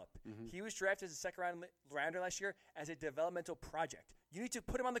develop. Mm-hmm. He was drafted as a second-rounder last year as a developmental project. You need to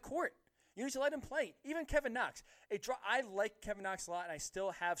put him on the court. You need to let him play. Even Kevin Knox. I like Kevin Knox a lot, and I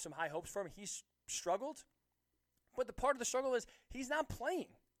still have some high hopes for him. He's struggled. But the part of the struggle is he's not playing.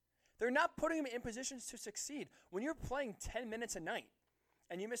 They're not putting him in positions to succeed. When you're playing 10 minutes a night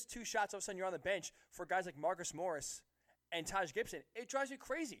and you miss 2 shots, all of a sudden you're on the bench for guys like Marcus Morris and Taj Gibson, it drives you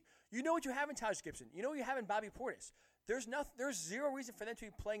crazy. You know what you have in Taj Gibson. You know what you have in Bobby Portis. There's zero reason for them to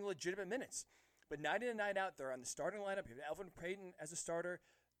be playing legitimate minutes. But night in and night out, they're on the starting lineup. You have Elvin Payton as a starter.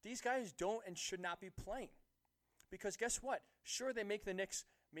 These guys don't and should not be playing. Because guess what? Sure, they make the Knicks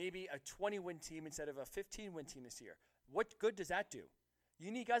maybe a 20-win team instead of a 15-win team this year. What good does that do?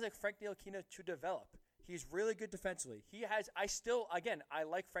 You need guys like Frank Ntilikina to develop. He's really good defensively. I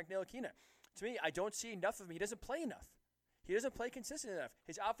like Frank Ntilikina. To me, I don't see enough of him. He doesn't play enough. He doesn't play consistent enough.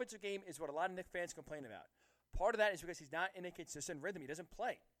 His offensive game is what a lot of Knicks fans complain about. Part of that is because he's not in a consistent rhythm. He doesn't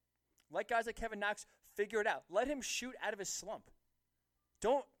play. Let guys like Kevin Knox figure it out. Let him shoot out of his slump.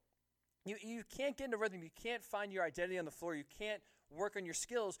 You can't get in a rhythm. You can't find your identity on the floor. You can't work on your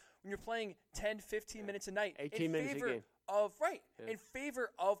skills when you're playing 10, 15 minutes a night. 18 minutes a game. In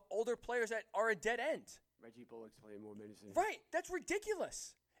favor of older players that are a dead end. Reggie Bullock's playing more minutes than Right. That's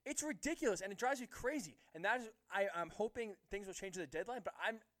ridiculous. It's ridiculous, and it drives me crazy. And that is, I'm hoping things will change at the deadline, but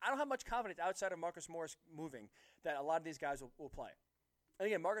I don't have much confidence outside of Marcus Morris moving that a lot of these guys will play. And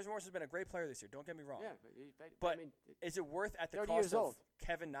again, Marcus Morris has been a great player this year. Don't get me wrong. Yeah, but is it worth at the cost of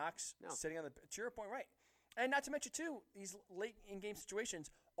Kevin Knox sitting on the – to your point, right. And not to mention, too, these late-in-game situations,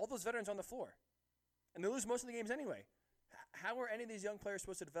 all those veterans on the floor. And they lose most of the games anyway. How are any of these young players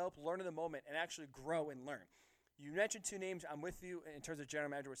supposed to develop, learn in the moment, and actually grow and learn? You mentioned 2 names. I'm with you in terms of general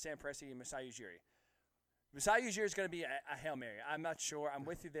manager with Sam Presti and Masai Ujiri. Masai Ujiri is going to be a Hail Mary. I'm not sure. I'm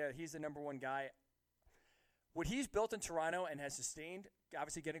with you there. He's the number 1 guy. What he's built in Toronto and has sustained,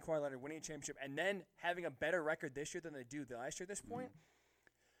 obviously getting Kawhi Leonard, winning a championship, and then having a better record this year than they do last year at this point,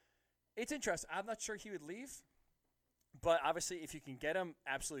 it's interesting. I'm not sure he would leave. But obviously, if you can get him,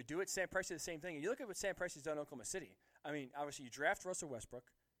 absolutely do it. Sam Presti, the same thing. And you look at what Sam Presti's done in Oklahoma City. I mean, obviously, you draft Russell Westbrook.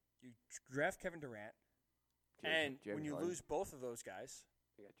 You draft Kevin Durant. James when you Harden. Lose both of those guys.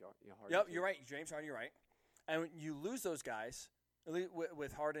 Harden Yep, too. you're right. James Harden, you're right. And when you lose those guys, at least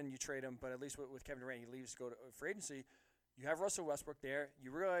with Harden, you trade him. But at least with Kevin Durant, he leaves to go to free agency. You have Russell Westbrook there.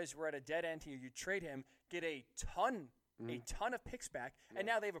 You realize we're at a dead end here. You trade him, get a ton of picks back. And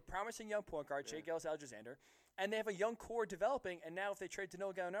now they have a promising young point guard, Shai Gilgeous-Alexander. And they have a young core developing. And now if they trade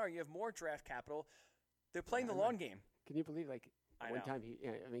Danilo Gallinari, you have more draft capital. They're playing the long game. Can you believe, one time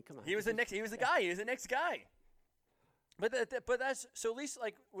come on. He was the guy. He was the next guy. But that's so at least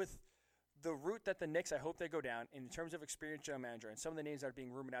with the route that the Knicks, I hope they go down in terms of experienced general manager and some of the names that are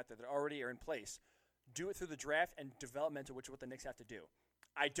being rumored out there that already are in place. Do it through the draft and developmental, which is what the Knicks have to do.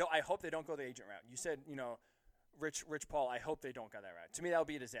 I hope they don't go the agent route. You said Rich Paul. I hope they don't go that route. To me, that would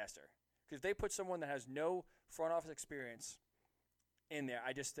be a disaster because if they put someone that has no front office experience in there,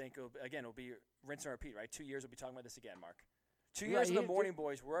 I just think it'll be rinse and repeat. Right, 2 years we'll be talking about this again, Mark. 2 years in the Morning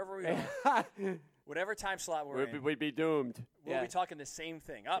Boys, wherever we are, whatever time slot we're in, we'd be doomed. We'll be talking the same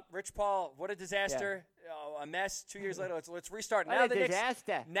thing. Rich Paul, what a disaster, a mess. 2 years later, let's restart. Now the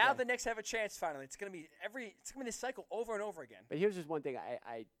disaster. The Knicks have a chance finally. It's gonna be this cycle over and over again. But here's just one thing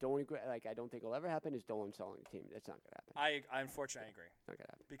I don't agree. I don't think will ever happen is Dolan selling the team. That's not gonna happen. I unfortunately agree. Not gonna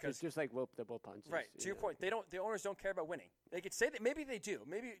happen because it's just like the Will Punts. Right. To your point, the owners don't care about winning. They could say that maybe they do.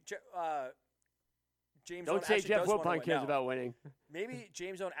 Maybe. James don't say Jeff Wilpon cares about winning. Maybe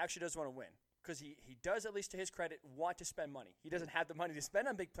James Owen actually does want to win because he does, at least to his credit, want to spend money. He doesn't have the money to spend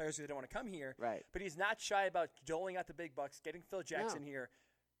on big players who don't want to come here. Right. But he's not shy about doling out the big bucks, getting Phil Jackson here,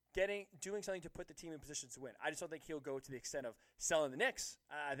 doing something to put the team in positions to win. I just don't think he'll go to the extent of selling the Knicks.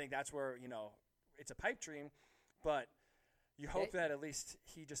 I think that's where it's a pipe dream, but you hope that at least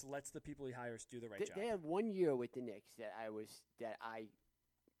he just lets the people he hires do the right job. They had 1 year with the Knicks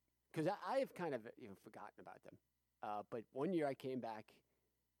because I have kind of forgotten about them. But 1 year I came back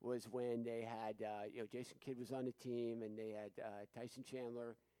was when they had Jason Kidd was on the team, and they had Tyson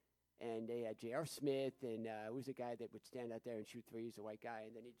Chandler, and they had J.R. Smith, and who was the guy that would stand out there and shoot threes, a white guy,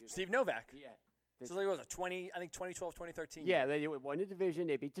 and then he'd do Steve Novak. Yeah. So it was 2012, 2013. Yeah, they won the division.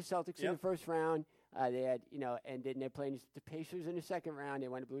 They beat the Celtics in the first round. They had, and then they're playing the Pacers in the second round. They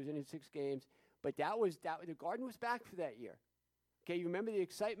wound up losing in 6 games. But the Garden was back for that year. Okay, you remember the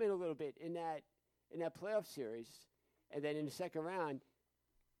excitement a little bit in that playoff series, and then in the second round,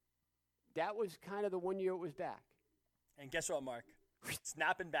 that was kind of the one year it was back. And guess what, Mark? It's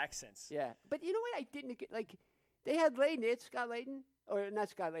not been back since. Yeah, but you know what? I didn't get they had Layden. They had Scott Layden, or not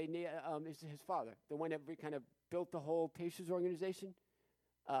Scott Layden. His father, the one that kind of built the whole Pacers organization.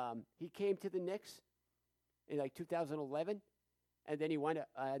 He came to the Knicks in 2011, and then he wound up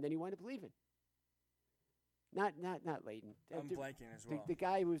leaving. Not Layden. I'm blanking as well. The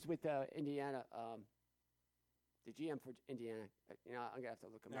guy who was with Indiana, the GM for Indiana. I'm gonna have to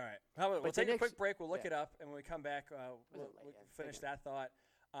look him up. All right. How about we'll take a quick break. We'll look it up, and when we come back, we'll finish that thought.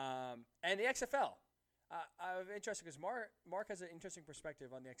 And the XFL. I'm interested because Mark has an interesting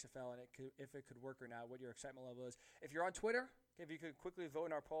perspective on the XFL and if it could work or not, what your excitement level is. If you're on Twitter, if you could quickly vote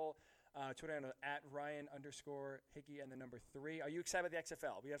in our poll, Twitter handle @Ryan_Hickey and the number 3. Are you excited about the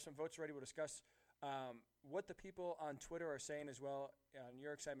XFL? We have some votes ready. We'll discuss what the people on Twitter are saying as well, and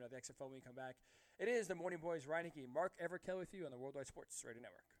your excitement of the XFL when we come back. It is the Morning Boys, Ryan Hickey, Mark Everkill with you on the Worldwide Sports Radio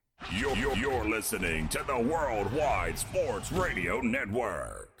Network. You're listening to the Worldwide Sports Radio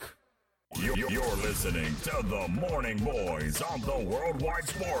Network. You're listening to the Morning Boys on the Worldwide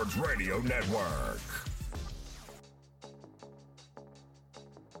Sports Radio Network.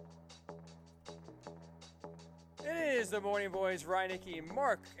 It is the Morning Boys, Ryan Hickey,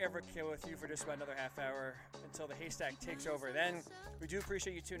 Mark Everkill with you for just about another half hour until the haystack takes over. Then we do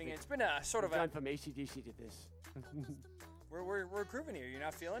appreciate you tuning in. It's been a sort of gone from AC/DC to this. we're grooving here. You're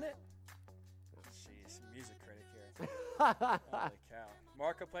not feeling it? Jeez, music critic here. Holy cow.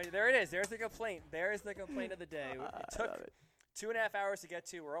 Mark complained. There it is. There's the complaint. There's the complaint of the day. It took 2.5 hours to get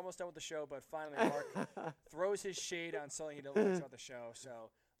to. We're almost done with the show, but finally Mark throws his shade on something he didn't like about the show. So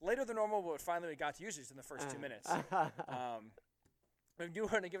later than normal, but finally we got to use these in the first 2 minutes. If you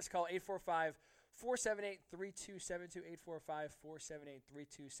want to give us a call, 845-478-3272,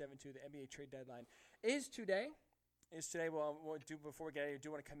 845-478-3272. The NBA trade deadline is today. Well, we'll do before we get here, I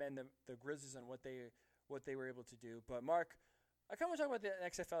do want to commend the Grizzlies on what they were able to do. But Mark, I kind of want to talk about the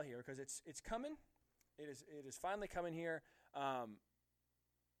XFL here because it's coming. It is finally coming here.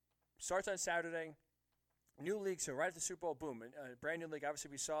 Starts on Saturday. New league, so right at the Super Bowl, boom, a brand new league. Obviously,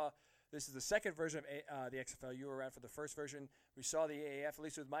 we saw this is the second version of the XFL. You were around for the first version. We saw the AAF, at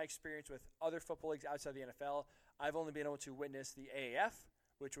least with my experience with other football leagues outside the NFL. I've only been able to witness the AAF,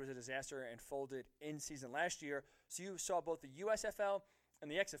 which was a disaster and folded in season last year. So you saw both the USFL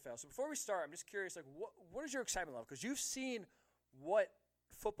and the XFL. So before we start, I'm just curious, what is your excitement level? Because you've seen what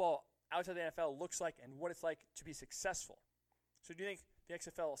football outside the NFL looks like and what it's like to be successful. So do you think the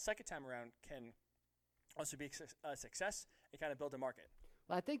XFL second time around can also be a success and kind of build a market?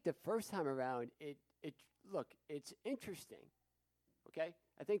 Well, I think the first time around, it's interesting. Okay,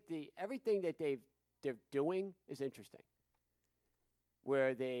 I think everything that they're doing is interesting.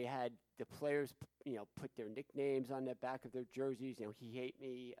 Where they had the players, put their nicknames on the back of their jerseys. He hate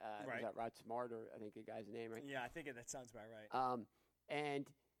me. Right. Was that Rod Smart, or I think the guy's name, right? Yeah, I think that sounds about right.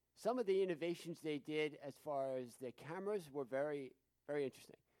 And some of the innovations they did as far as the cameras were very, very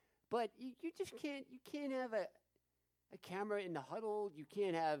interesting. But you just can't. You can't have a camera in the huddle. You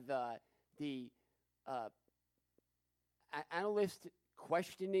can't have the analyst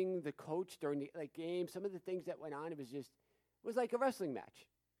questioning the coach during the game. Some of the things that went on, it was like a wrestling match.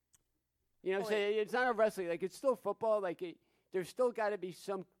 It's not a wrestling. It's still football. There's still got to be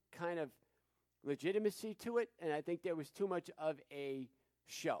some kind of legitimacy to it, and I think there was too much of a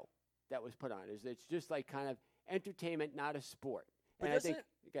show that was put on. It's just kind of entertainment, not a sport. But honestly,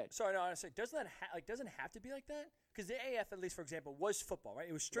 doesn't have to be like that? Because the AF, at least for example, was football, right?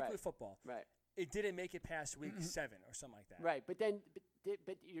 It was strictly football. Right. It didn't make it past week 7 or something like that. Right, but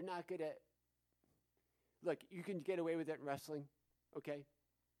you're not gonna look. You can get away with it in wrestling, okay?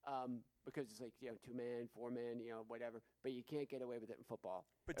 Because it's 2-man, 4-man, whatever. But you can't get away with it in football.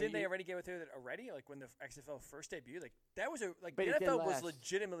 But didn't they already get away with it already? When the XFL first debuted, that was the NFL was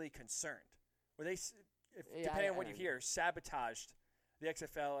legitimately concerned. Where they, depending on what you hear, sabotaged the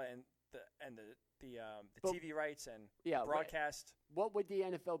XFL and the TV rights and broadcast. What would the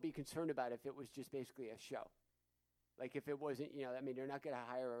NFL be concerned about if it was just basically a show? If it wasn't, they're not going to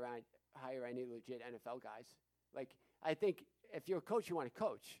hire any legit NFL guys. I think if you're a coach, you want to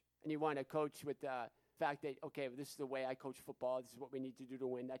coach. And you want to coach with the fact that, okay, this is the way I coach football. This is what we need to do to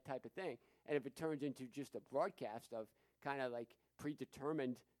win, that type of thing. And if it turns into just a broadcast of kind of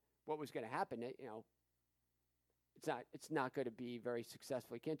predetermined what was going to happen, it's not going to be very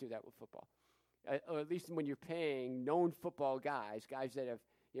successful. You can't do that with football. Or at least when you're paying known football guys that have,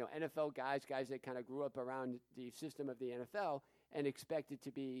 NFL guys that kind of grew up around the system of the NFL and expect it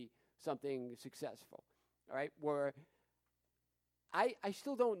to be something successful. All right, where I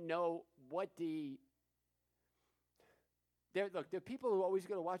still don't know what there are people who are always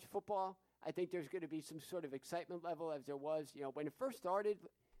going to watch football. I think there's going to be some sort of excitement level as there was, when it first started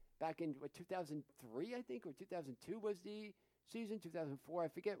back in 2003, I think, or 2002 was the season, 2004, I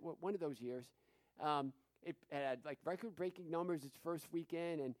forget one of those years. It had like record-breaking numbers its first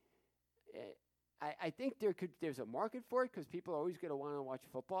weekend, and I think there's a market for it because people are always going to want to watch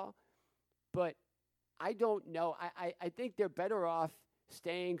football. But I don't know. I think they're better off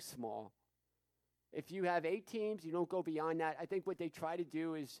staying small. If you have 8 teams, you don't go beyond that. I think what they try to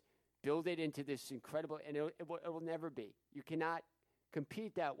do is build it into this incredible, and it will never be. You cannot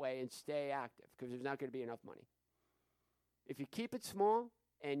compete that way and stay active because there's not going to be enough money. If you keep it small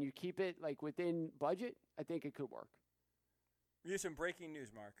and you keep it like within budget, I think it could work. We have some breaking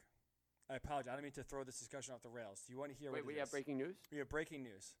news, Mark. I apologize. I don't mean to throw this discussion off the rails. Do you want to hear what it is? We have breaking news? We have breaking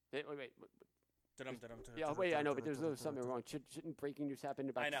news. Wait. Yeah, I know, but there's something wrong. Shouldn't breaking news happen in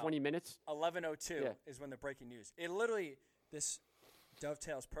about 20 minutes? 11:02 is when the breaking news. It literally, this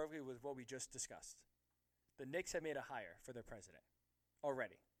dovetails perfectly with what we just discussed. The Knicks have made a hire for their president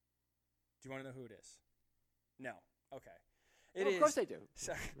already. Do you want to know who it is? No. Okay. Of course they do.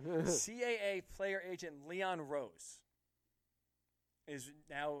 CAA player agent Leon Rose is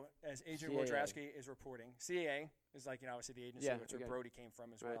now, as Adrian Wojnarowski is reporting, CAA is like, obviously the agency, which where Brody came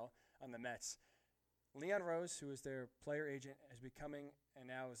from as well on the Mets. Leon Rose, who is their player agent, is becoming, and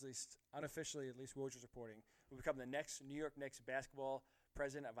now is at least unofficially, at least Woj is reporting, will become the next New York Knicks basketball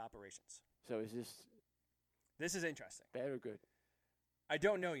president of operations. So is this? This is interesting. Bad or good? I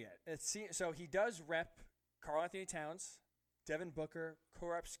don't know yet. So he does rep Karl Anthony Towns, Devin Booker,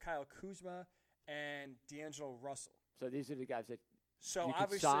 Korup's Kyle Kuzma, and D'Angelo Russell. So these are the guys that you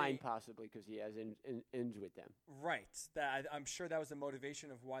could sign possibly because he has ends with them. Right. I'm sure that was the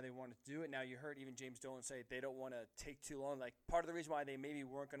motivation of why they wanted to do it. Now, you heard even James Dolan say they don't want to take too long. Like, part of the reason why they maybe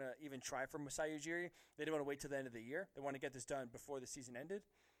weren't going to even try for Masai Ujiri, they didn't want to wait till the end of the year. They want to get this done before the season ended.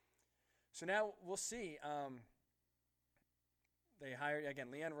 So now we'll see. They hired, again,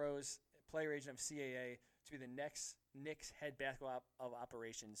 Leon Rose, player agent of CAA, to be the next Knicks head basketball of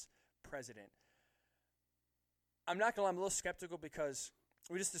operations president. I'm not going to lie, I'm a little skeptical because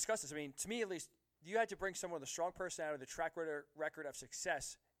we just discussed this. I mean, to me at least, you had to bring someone with a strong personality, the track record of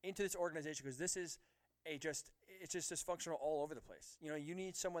success into this organization because this is it's just dysfunctional all over the place. You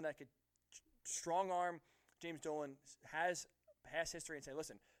need someone that could strong arm James Dolan, has past history and say,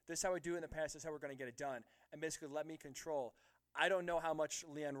 listen, this is how we do it in the past, this is how we're going to get it done, and basically let me control. I don't know how much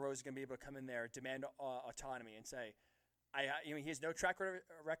Leon Rose is going to be able to come in there, demand autonomy, and say, he has no track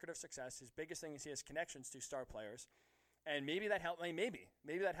record of success. His biggest thing is he has connections to star players, and maybe that helps. Maybe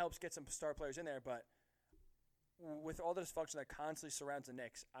that helps get some star players in there. But with all the dysfunction that constantly surrounds the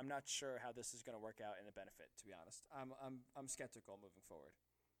Knicks, I'm not sure how this is going to work out in a benefit. To be honest, I'm skeptical moving forward.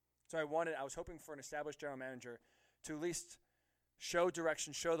 So I was hoping for an established general manager to at least show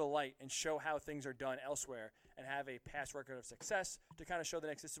direction, show the light, and show how things are done elsewhere, and have a past record of success to kind of show the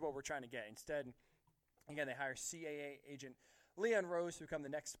Knicks this is what we're trying to get. Instead, again, they hire CAA agent Leon Rose to become the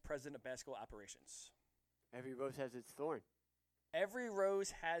next president of basketball operations. Every rose has its thorn. Every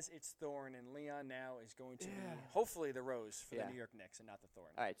rose has its thorn, and Leon now is going to be hopefully the rose for the New York Knicks and not the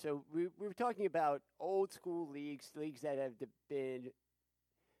thorn. All right, so we were talking about old school leagues that have been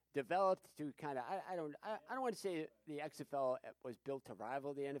developed to kind of I don't want to say the XFL was built to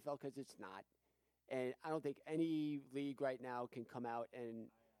rival the NFL because it's not, and I don't think any league right now can come out and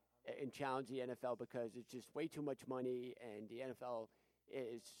challenge the NFL because it's just way too much money, and the NFL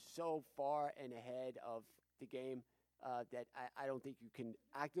is so far and ahead of the game that I don't think you can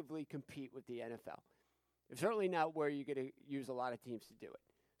actively compete with the NFL. It's certainly not where you're going to use a lot of teams to do it.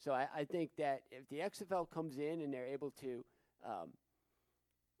 So I think that if the XFL comes in and they're able to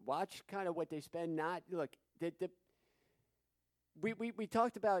watch kind of what they spend, we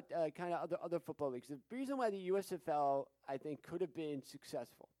talked about kind of other football leagues. The reason why the USFL, I think, could have been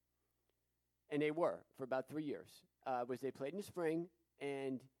successful, and they were for about 3 years, was they played in the spring,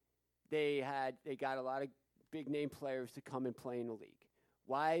 and they got a lot of big-name players to come and play in the league.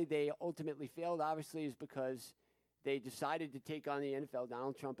 Why they ultimately failed, obviously, is because they decided to take on the NFL.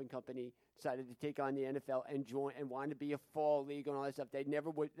 Donald Trump and company decided to take on the NFL and join and wanted to be a fall league and all that stuff. That never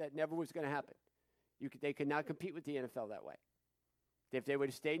was going to happen. They could not compete with the NFL that way. If they would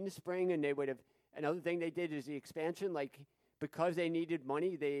have stayed in the spring, and they would have. Another thing they did is the expansion. Because they needed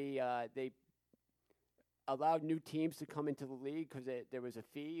money, they allowed new teams to come into the league because there was a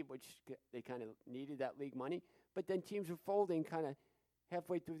fee, which they kind of needed that league money. But then teams were folding kind of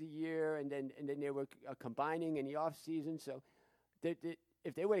halfway through the year, and then they were combining in the off season. So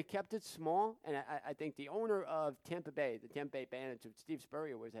if they would have kept it small, and I think the owner of Tampa Bay, the Tampa Bay Bandits, Steve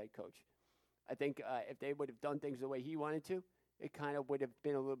Spurrier was head coach. I think if they would have done things the way he wanted to, it kind of would have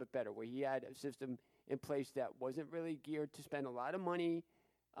been a little bit better, where he had a system in place that wasn't really geared to spend a lot of money,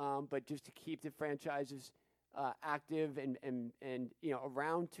 but just to keep the franchises active and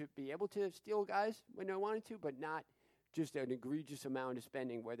around to be able to steal guys when they wanted to, but not just an egregious amount of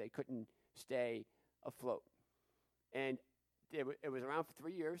spending where they couldn't stay afloat. And it was around for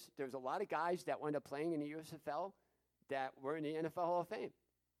 3 years. There was a lot of guys that wound up playing in the USFL that were in the NFL Hall of Fame.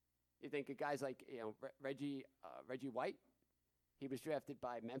 You think of guys like Reggie White. He was drafted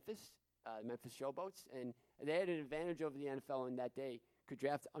by Memphis Showboats, and they had an advantage over the NFL in that they could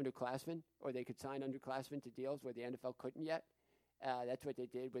draft underclassmen, or they could sign underclassmen to deals where the NFL couldn't yet. That's what they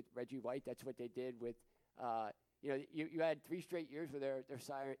did with Reggie White. That's what they did with, you had 3 straight years where they're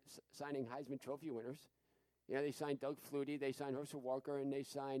signing Heisman Trophy winners. They signed Doug Flutie, they signed Herschel Walker, and they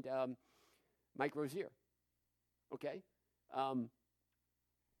signed Mike Rozier. Okay?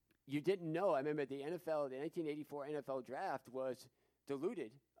 You didn't know. I remember the 1984 NFL draft was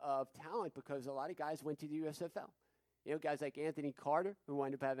diluted of talent because a lot of guys went to the USFL. Guys like Anthony Carter, who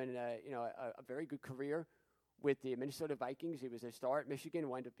wound up having a very good career with the Minnesota Vikings. He was a star at Michigan.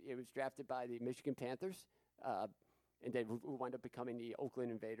 He was drafted by the Michigan Panthers, and then wound up becoming the Oakland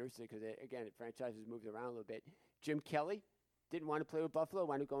Invaders because, again, franchises moved around a little bit. Jim Kelly didn't want to play with Buffalo,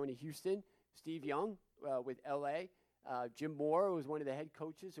 wound up going to Houston. Steve Young with L.A. Jim Moore was one of the head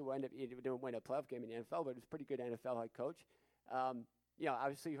coaches who didn't win a playoff game in the NFL, but was a pretty good NFL head coach.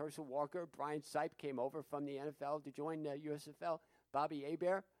 Obviously Herschel Walker. Brian Sipe came over from the NFL to join the USFL. Bobby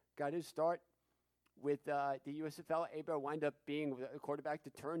Hebert got his start with the USFL. Hebert wound up being a quarterback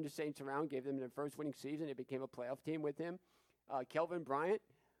to turn the Saints around, gave them their first winning season. It became a playoff team with him. Kelvin Bryant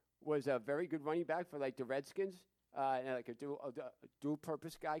was a very good running back for the Redskins, and a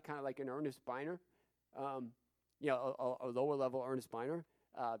dual-purpose guy, kind of like an Ernest Biner. A lower-level Ernest Biner.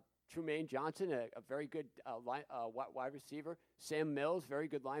 Trumaine Johnson, a very good wide receiver. Sam Mills, very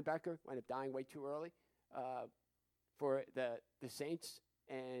good linebacker, wound up dying way too early for the Saints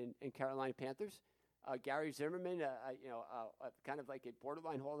and Carolina Panthers. Gary Zimmerman, kind of like a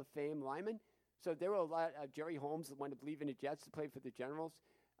borderline Hall of Fame lineman. So there were a lot. Jerry Holmes wound up leaving the Jets to play for the Generals.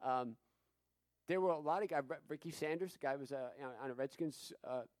 There were a lot of guys. Ricky Sanders, the guy was on a Redskins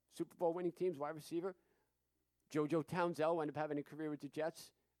Super Bowl winning team's wide receiver. JoJo Townsell wound up having a career with the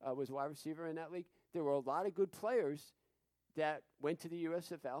Jets. Was a wide receiver in that league. There were a lot of good players that went to the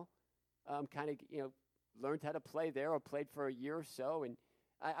USFL, learned how to play there or played for a year or so. And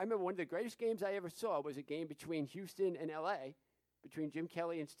I remember one of the greatest games I ever saw was a game between Houston and L.A., between Jim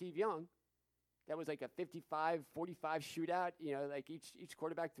Kelly and Steve Young. That was like a 55-45 shootout. Each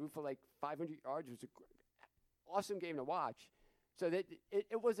quarterback threw for 500 yards. It was an awesome game to watch. So that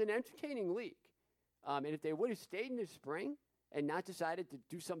it was an entertaining league. And if they would have stayed in the spring and not decided to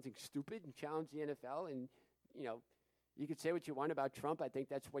do something stupid and challenge the NFL, and, you could say what you want about Trump. I think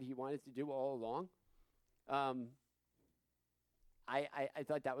that's what he wanted to do all along. I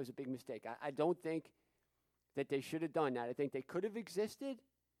thought that was a big mistake. I don't think that they should have done that. I think they could have existed.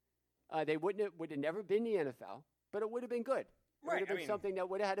 They would have never been the NFL, but it would have been good. It would have been something that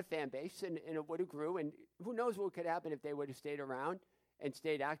would have had a fan base, and it would have grew. And who knows what could happen if they would have stayed around and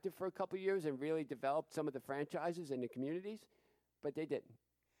stayed active for a couple of years and really developed some of the franchises and the communities, but they didn't.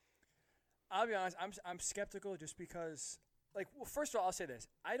 I'll be honest, I'm skeptical just because, first of all, I'll say this.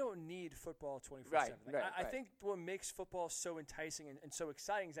 I don't need football 24/7. I think what makes football so enticing and so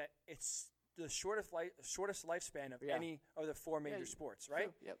exciting is that it's the shortest lifespan of any of the 4 major sports, right?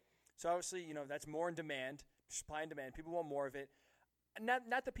 True. Yep. So obviously, that's more in demand, supply and demand. People want more of it. Not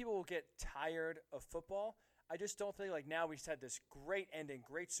that people will get tired of football. I just don't think now we just had this great ending,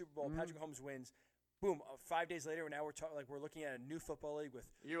 great Super Bowl. Patrick Mahomes wins. Boom! 5 days later, now we're looking at a new football league with.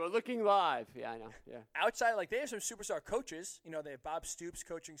 You are looking live. Yeah, I know. Yeah. Outside, they have some superstar coaches. They have Bob Stoops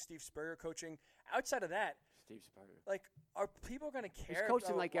coaching, Steve Spurrier coaching. Outside of that, Steve Spurrier. Are people going to care? He's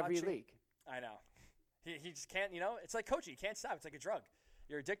coaching every league. I know. He just can't. It's like coaching. You can't stop. It's like a drug.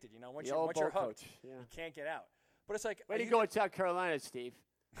 You're addicted. Once you're hooked, coach. Yeah. You can't get out. But it's like. Way to go in South Carolina, Steve.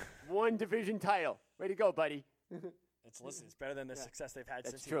 1 division title. Way to go, buddy. It's better than the success they've had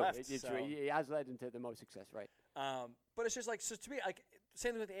since true. he left. It's true. He has led into the most success, right? But it's just so to me,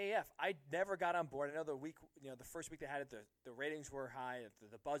 same thing with the AAF. I never got on board. I know the first week they had it, the ratings were high,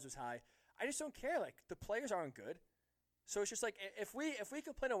 the buzz was high. I just don't care. The players aren't good. So it's just if we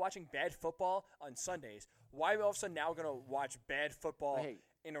complain of watching bad football on Sundays, why are we all of a sudden now going to watch bad football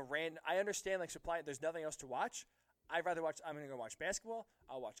in a random? I understand supply. There's nothing else to watch. I'm going to go watch basketball.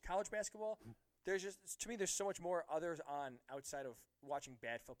 I'll watch college basketball. There's to me, there's so much more others on outside of watching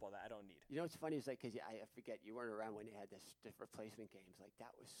bad football that I don't need. You know what's funny is because I forget you weren't around when they had the replacement games. Like that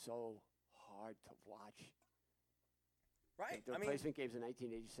was so hard to watch. Right. Like the replacement games in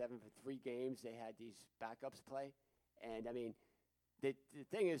 1987 for 3 games, they had these backups play, and I mean, the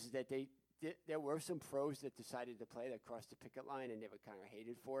thing is that there were some pros that decided to play that crossed the picket line, and they were kind of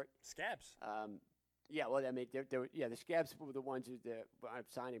hated for it. Scabs. Yeah, well, I mean, the Scabs were the ones who I'm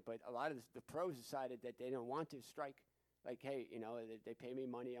signing, but a lot of the pros decided that they don't want to strike. Like, hey, you know, they pay me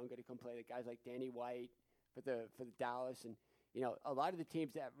money, I'm going to come play. The guys like Danny White for the Dallas, and you know, a lot of the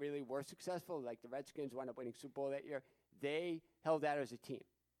teams that really were successful, like the Redskins, wound up winning Super Bowl that year. They held out as a team,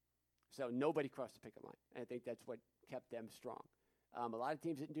 so nobody crossed the picket line, and I think that's what kept them strong. A lot of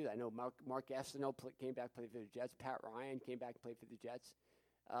teams didn't do that. I know Mark Gastineau came back, played for the Jets. Pat Ryan came back, played for the Jets.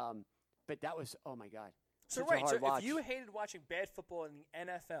 But that was, oh, my God. So, if you hated watching bad football in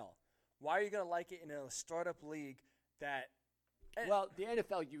the NFL, why are you going to like it in a startup league that – Well, the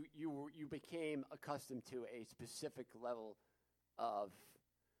NFL, you became accustomed to a specific level of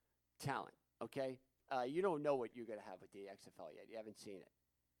talent, okay? You don't know what you're going to have with the XFL yet. You haven't seen it.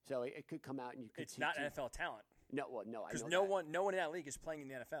 So it could come out and you could see – It's not NFL talent. No, well, no, I know because no one in that league is playing in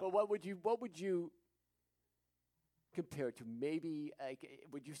the NFL. But what would you compare to? Maybe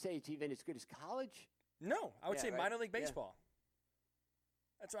would you say it's even as good as college? No, I would say right. minor league baseball.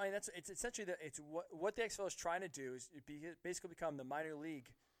 Yeah. That's right. It's essentially what the XFL is trying to do is basically become the minor league,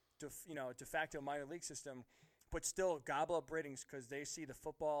 de facto minor league system, but still gobble up ratings because they see the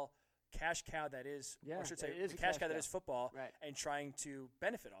football cash cow that is, or I should say, the cash cow that is football, right, and trying to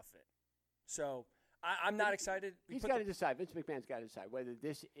benefit off it. So. I'm not excited. He's got to decide. Vince McMahon's got to decide whether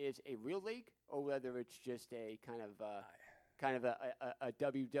this is a real league or whether it's just a kind of a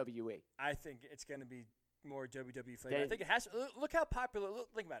WWE. I think it's going to be more WWE flavor. I think it has. Look how popular.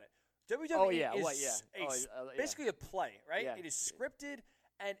 Think about it. WWE is basically a play, right? Yeah. It is scripted,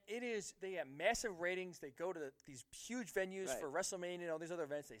 and it is. They have massive ratings. They go to these huge venues for WrestleMania and all these other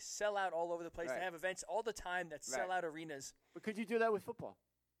events. They sell out all over the place. Right. They have events all the time that sell out arenas. But could you do that with football?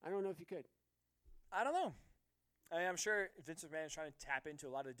 I don't know if you could. I don't know. I mean, I'm sure Vince McMahon is trying to tap into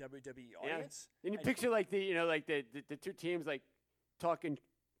a lot of the WWE audience. And you picture the two teams like talking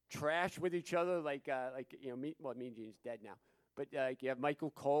trash with each other, Mean Gene's dead now, but you have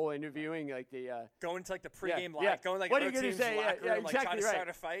Michael Cole interviewing going to the pregame live, going what are you going to say? Room, exactly, trying to start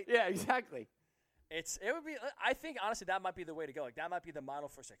a fight. Yeah, exactly. It would be. I think honestly that might be the way to go. That might be the model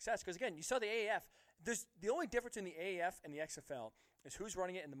for success. Because again, you saw the AAF. There's the only difference in the AAF and the XFL is who's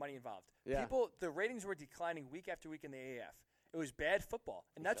running it and the money involved. Yeah. The ratings were declining week after week in the AAF. It was bad football,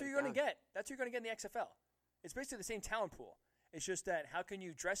 and that's what you're going to get. That's what you're going to get in the XFL. It's basically the same talent pool. It's just that how can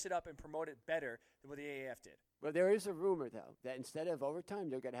you dress it up and promote it better than what the AAF did? Well, there is a rumor though that instead of overtime,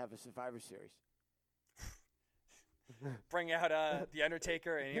 they're going to have a Survivor Series. Bring out the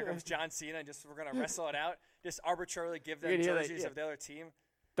Undertaker, and here comes John Cena, and we're going to wrestle it out. Just arbitrarily give them jerseys of the other team.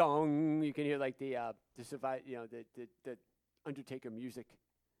 Dong! You can hear the Undertaker music.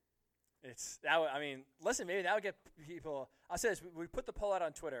 Listen, maybe that would get people. I'll say this: we put the poll out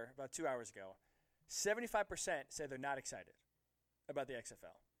on Twitter about 2 hours ago. 75% say they're not excited about the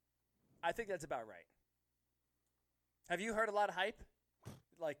XFL. I think that's about right. Have you heard a lot of hype?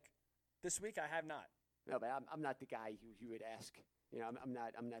 Like this week, I have not. No, but I'm not the guy who you would ask. I'm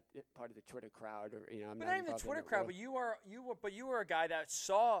not part of the Twitter crowd, or I'm but not even the Twitter crowd. But you were a guy that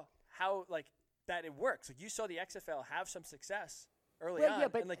saw how that it works. Like you saw the XFL have some success early on,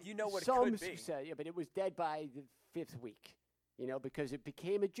 but and what it could be. Yeah, but it was dead by the 5th week. Because it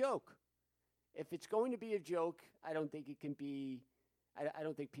became a joke. If it's going to be a joke, I don't think it can be. I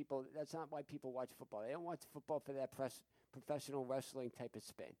don't think people. That's not why people watch football. They don't watch football for that professional wrestling type of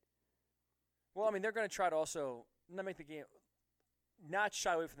spin. Well, I mean, they're going to try to also not make the game, not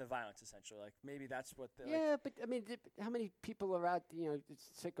shy away from the violence, essentially. Like, maybe that's what the. Yeah, but, I mean, how many people are out,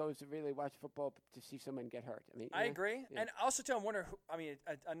 sickos that really watch football to see someone get hurt? I agree. Yeah. And also, too, I'm wondering,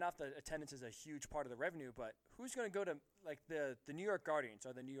 not that attendance is a huge part of the revenue, but who's going to go to, the New York Guardians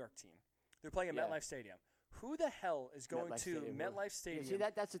or the New York team? They're playing at MetLife Stadium. Who the hell is going to MetLife Stadium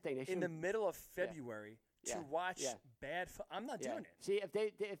that's the thing. In the middle of February to watch bad I'm not doing it. See, if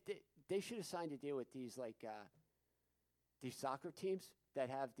they should have signed a deal with these these soccer teams that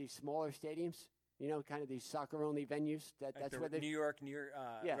have these smaller stadiums, kind of these soccer-only venues. That's where New York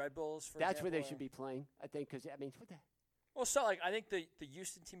Red Bulls, for that's example, where they should be playing, I think, because, what the... Well, so, I think the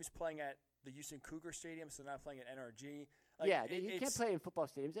Houston team is playing at the Houston Cougar Stadium, so they're not playing at NRG. You can't play in football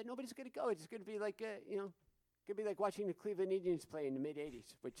stadiums. Nobody's going to go. It's going to be going to be like watching the Cleveland Indians play in the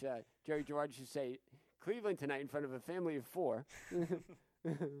mid-'80s, which Jerry Girardi should say, Cleveland tonight in front of a family of 4.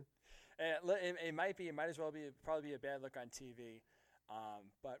 It might as well probably be a bad look on TV.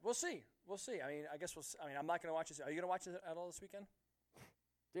 But we'll see. I mean, I guess I'm not going to watch this. Are you going to watch it at all this weekend?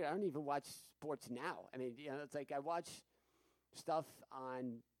 Dude, I don't even watch sports now. I mean, it's like I watch stuff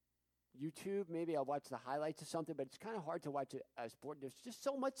on YouTube. Maybe I'll watch the highlights or something, but it's kind of hard to watch a sport. There's just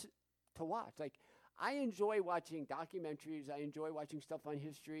so much to watch. Like, I enjoy watching documentaries. I enjoy watching stuff on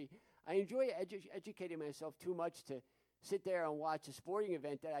history. I enjoy educating myself too much to sit there and watch a sporting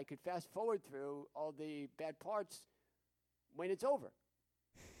event that I could fast forward through all the bad parts when it's over.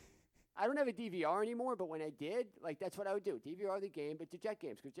 I don't have a DVR anymore, but when I did, like, that's what I would do. DVR the game, but the Jet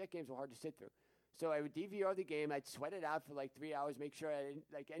games, because Jet games were hard to sit through. So I would DVR the game. I'd sweat it out for like 3 hours, make sure I didn't,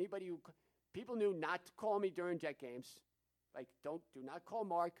 like, people knew not to call me during Jet games. Like, do not call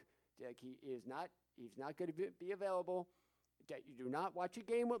Mark. Like, he's not going to be available. You do not watch a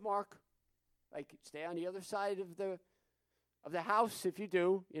game with Mark. Like, stay on the other side of the house if you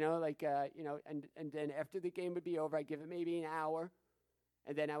do, and then after the game would be over, I'd give it maybe an hour.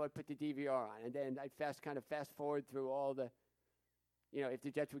 And then I would put the DVR on, and then I'd fast forward through all the, if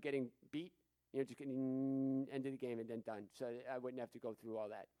the Jets were getting beat, just getting end of the game and then done. So I wouldn't have to go through all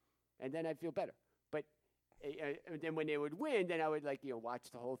that, and then I'd feel better. But then when they would win, then I would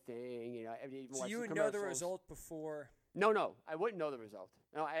watch the whole thing. Even so watch you the would know the commercials. result before? No, I wouldn't know the result.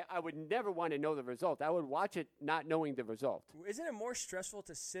 No, I would never want to know the result. I would watch it not knowing the result. Isn't it more stressful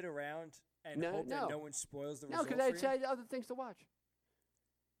to sit around and hope that no one spoils the result? No, because I had other things to watch.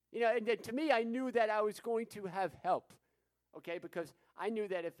 And then to me, I knew that I was going to have help, okay? Because I knew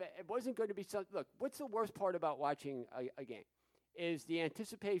that if it wasn't going to be something. Look, what's the worst part about watching a game? Is the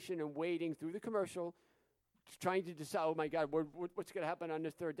anticipation and waiting through the commercial, trying to decide, oh my God, what's going to happen on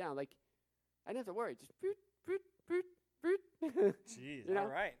this third down? Like, I didn't have to worry. Just boot. Jeez, all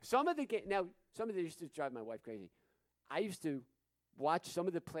right. Some of these used to drive my wife crazy. I used to watch some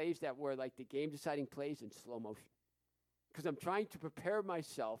of the plays that were like the game-deciding plays in slow motion. Because I'm trying to prepare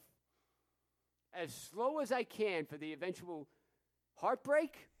myself as slow as I can for the eventual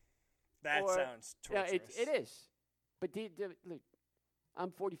heartbreak. That sounds torturous. Yeah, it is. But look,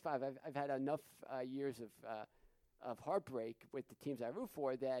 I'm 45. I've had enough years of heartbreak with the teams I root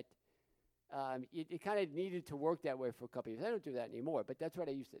for that it kind of needed to work that way for a couple of years. I don't do that anymore, but that's what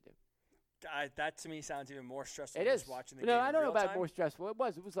I used to do. That to me sounds even more stressful than just watching the game. No, I don't know about time. More stressful. It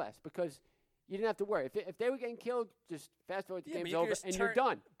was less because you didn't have to worry. If they were getting killed, just fast forward, the game's over, and you're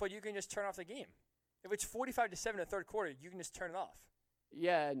done. But you can just turn off the game. If it's 45-7 in the third quarter, you can just turn it off.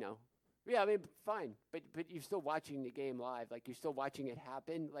 Yeah, no. Yeah, I mean, fine. But you're still watching the game live. Like, you're still watching it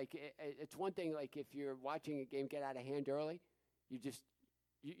happen. Like, it's one thing, like, if you're watching a game get out of hand early,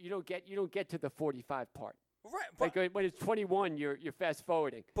 you don't get to the 45 part. Right. Like, when it's 21, you're fast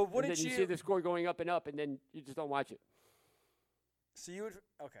forwarding. But wouldn't you see the score going up, and then you just don't watch it. So you would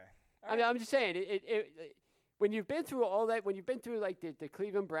 – okay. I mean, I'm just saying, when you've been through all that, when you've been through like the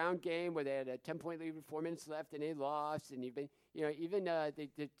Cleveland Brown game where they had a 10-point lead with 4 minutes left and they lost, and you've been, even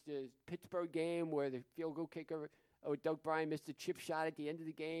the Pittsburgh game where the field goal kicker, Doug Bryan, missed a chip shot at the end of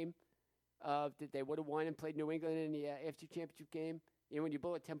the game, that they would have won and played New England in the AFC Championship game. When you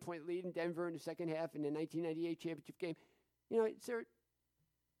blow a 10-point lead in Denver in the second half in the 1998 championship game,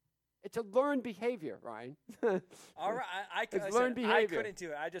 it's a learned behavior, Ryan. All right, it's learned behavior. I couldn't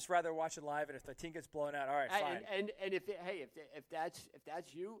do it. I'd just rather watch it live, and if the team gets blown out, all right, fine. And if that's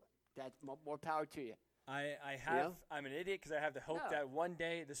you, that's more power to you. I'm an idiot because I have the hope that one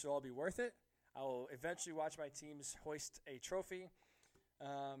day this will all be worth it. I will eventually watch my teams hoist a trophy.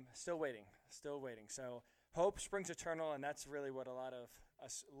 Still waiting. So hope springs eternal, and that's really what a lot of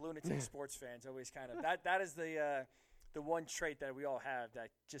us lunatic sports fans always kind of that is the one trait that we all have that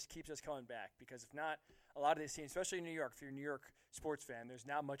just keeps us coming back. Because if not, a lot of these teams, especially in New York, if you're a New York sports fan, there's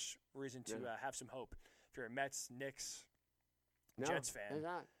not much reason to have some hope. If you're a Mets, Knicks, Jets fan. There's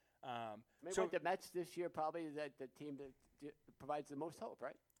not. Maybe the Mets this year probably the team that provides the most hope,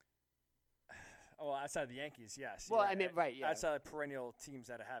 right? Well, outside of the Yankees, yes. Well, I mean, right, yeah. Outside of perennial teams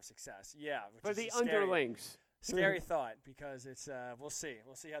that have success, yeah. For the underlings. Scary thought because it's we'll see.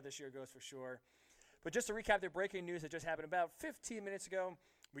 We'll see how this year goes for sure. But just to recap the breaking news that just happened about 15 minutes ago,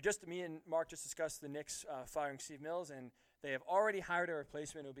 me and Mark just discussed the Knicks firing Steve Mills, and they have already hired a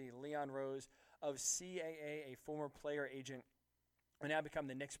replacement. It will be Leon Rose of CAA, a former player agent, and now become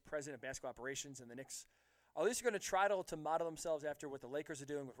the Knicks president of basketball operations. And the Knicks are at least going to try to model themselves after what the Lakers are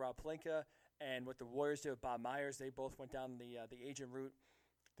doing with Rob Pelinka and what the Warriors did with Bob Myers. They both went down the agent route.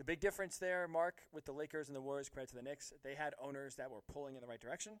 The big difference there, Mark, with the Lakers and the Warriors compared to the Knicks, they had owners that were pulling in the right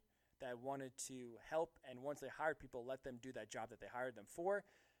direction, that wanted to help, and once they hired people, let them do that job that they hired them for.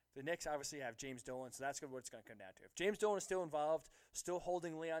 The Knicks obviously have James Dolan, so that's what it's going to come down to. If James Dolan is still involved, still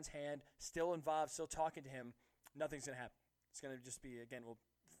holding Leon's hand, still involved, still talking to him, nothing's going to happen. It's going to just be, again,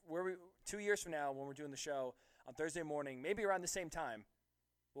 2 years from now when we're doing the show on Thursday morning, maybe around the same time,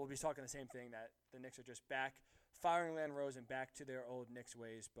 we'll be talking the same thing, that the Knicks are just back, firing Leon Rose and back to their old Knicks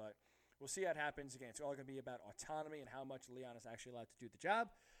ways. But we'll see how it happens. Again, it's all going to be about autonomy and how much Leon is actually allowed to do the job.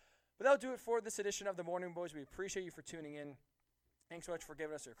 But that'll do it for this edition of the Morning Boys. We appreciate you for tuning in. Thanks so much for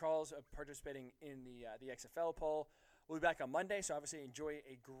giving us your calls, participating in the XFL poll. We'll be back on Monday, so obviously enjoy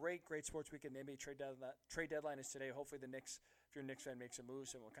a great, great sports weekend. The NBA trade deadline is today. Hopefully the Knicks, if you're a Knicks fan, makes a move,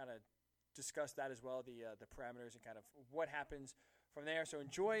 and we'll kind of discuss that as well, the parameters and kind of what happens from there. So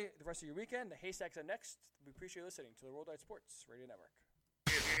enjoy the rest of your weekend. The Haystacks are next. We appreciate you listening to the Worldwide Sports Radio Network.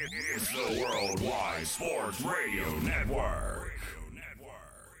 It's the Worldwide Sports Radio Network.